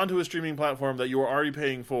it goes onto a streaming platform that you are already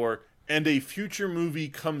paying for, and a future movie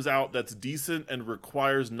comes out that's decent and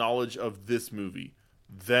requires knowledge of this movie,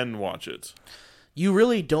 then watch it. You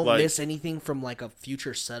really don't miss anything from like a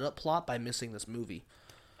future setup plot by missing this movie.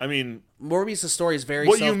 I mean, Morbius' story is very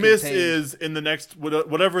what you miss is in the next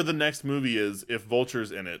whatever the next movie is. If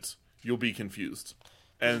Vulture's in it, you'll be confused.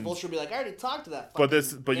 And Vulture will be like, I already talked to that.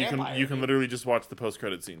 But you can literally just watch the post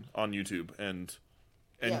credit scene on YouTube and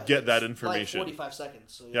get that information. Like 45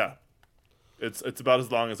 seconds. So yeah. It's about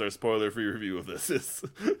as long as our spoiler-free review of this is.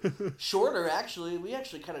 Shorter, actually. We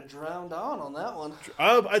actually kind of drowned on that one.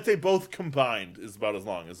 I'd say both combined is about as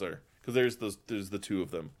long as there, because there's the two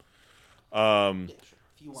of them.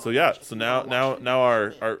 So yeah, so now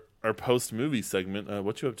our post-movie segment.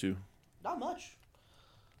 What you up to? Not much.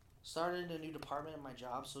 Started a new department in my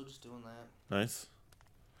job, so just doing that. Nice.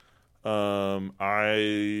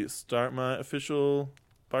 I start my official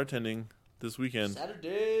bartending this weekend.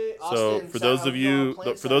 Saturday. So Austin, for those of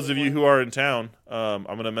you who are in town, I'm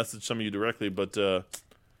gonna message some of you directly, but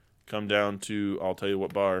come down to, I'll tell you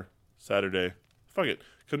what bar, Saturday. Fuck it,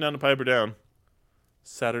 come down to Piper Down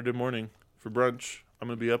Saturday morning for brunch. I'm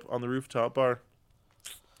gonna be up on the rooftop bar.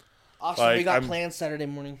 Austin, we got plans Saturday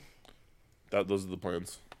morning. Those are the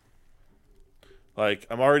plans. Like,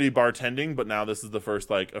 I'm already bartending, but now this is the first,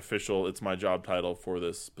 like, official, it's my job title for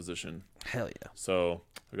this position. Hell yeah. So,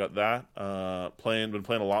 I got that. Been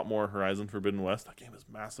playing a lot more Horizon Forbidden West. That game is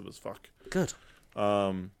massive as fuck. Good.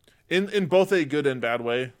 In both a good and bad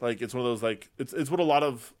way. Like, it's one of those, like, it's what a lot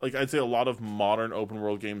of, like, I'd say a lot of modern open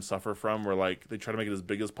world games suffer from, where, like, they try to make it as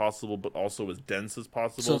big as possible, but also as dense as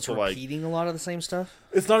possible. So it's repeating a lot of the same stuff?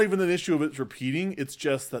 It's not even an issue of it's repeating, it's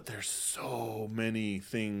just that there's so many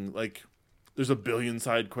things, like, there's a billion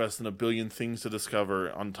side quests and a billion things to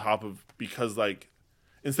discover on top of, because, like,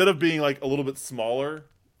 instead of being, like, a little bit smaller,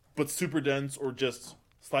 but super dense, or just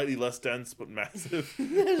slightly less dense, but massive.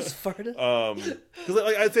 Just farted. Because,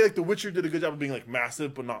 like, I'd say, like, The Witcher did a good job of being, like,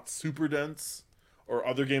 massive, but not super dense. Or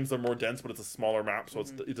other games are more dense, but it's a smaller map, so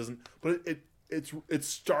it doesn't, but it's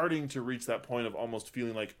starting to reach that point of almost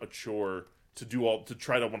feeling like a chore to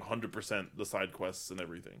try to 100% the side quests and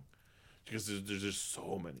everything. Because there's just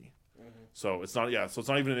so many. So it's not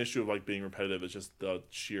even an issue of, like, being repetitive. It's just the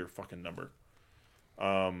sheer fucking number.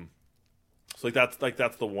 So that's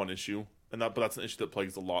the one issue, but that's an issue that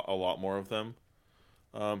plagues a lot more of them.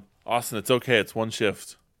 Austin, it's okay. It's one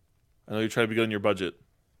shift. I know you're trying to be good on your budget,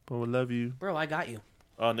 but we love you, bro. I got you.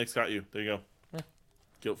 Oh, Nick's got you. There you go.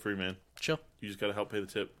 Guilt-free, man. Chill. You just got to help pay the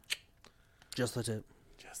tip. Just the tip.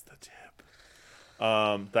 Just the tip.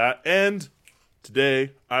 That and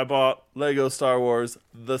today I bought Lego Star Wars: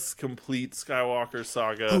 The Complete Skywalker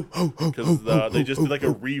Saga because they just did like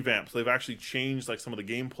a revamp. So they've actually changed like some of the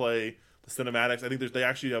gameplay, the cinematics. I think they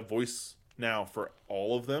actually have voice now for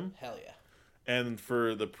all of them. Hell yeah. And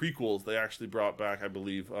for the prequels, they actually brought back, I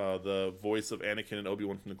believe, the voice of Anakin and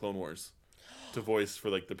Obi-Wan from the Clone Wars to voice for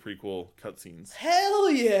like the prequel cutscenes. Hell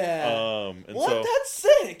yeah! That's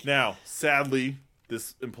sick. Now, sadly,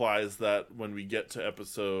 this implies that when we get to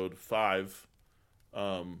Episode 5,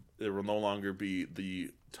 there will no longer be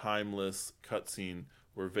the timeless cutscene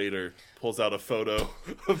where Vader pulls out a photo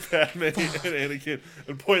of Padme and Anakin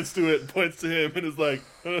and points to it, and points to him, and is like.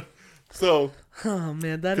 So, oh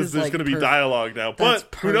man, that is because there's like going to be dialogue now,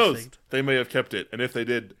 but who knows? perfect. They may have kept it, and if they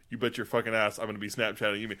did, you bet your fucking ass I'm going to be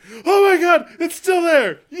Snapchatting you. Oh my god, it's still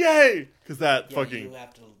there! Yay! Because that fucking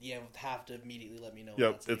you have to immediately let me know.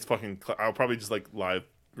 Yep, it's fucking. I'll probably just like live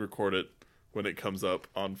record it when it comes up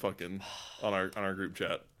on fucking on our group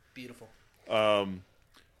chat. Beautiful.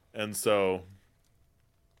 And so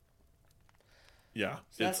yeah,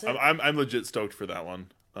 So I'm legit stoked for that one.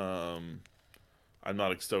 I'm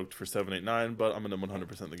not stoked for 789, but I'm gonna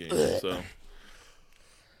 100% the game. So,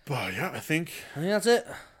 but yeah, I think that's it.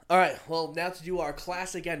 All right. Well, now to do our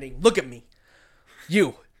classic ending. Look at me.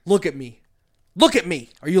 You look at me. Look at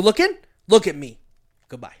me. Are you looking? Look at me.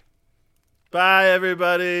 Goodbye. Bye,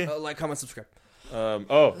 everybody. Like, comment, subscribe. Before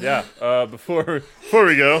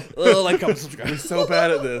we go, Like, comment, subscribe. we're so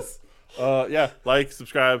bad at this. Yeah, like,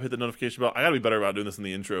 subscribe, hit the notification bell. I gotta be better about doing this in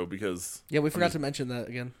the intro because we forgot to mention that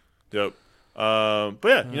again. Yep. But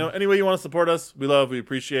yeah, any way you want to support us, we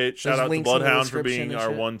appreciate. Shout out to Bloodhound for being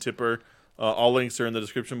our one tipper. All links are in the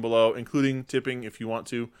description below, including tipping if you want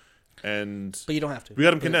to. But you don't have to. We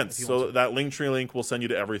got them condensed, so that Linktree link will send you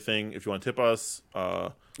to everything if you want to tip us.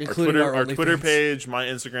 Including our Twitter page, my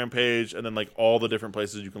Instagram page, and then like all the different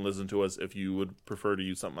places you can listen to us if you would prefer to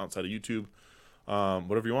use something outside of YouTube.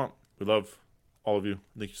 Whatever you want. We love all of you.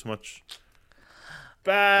 Thank you so much.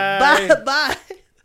 Bye. Bye.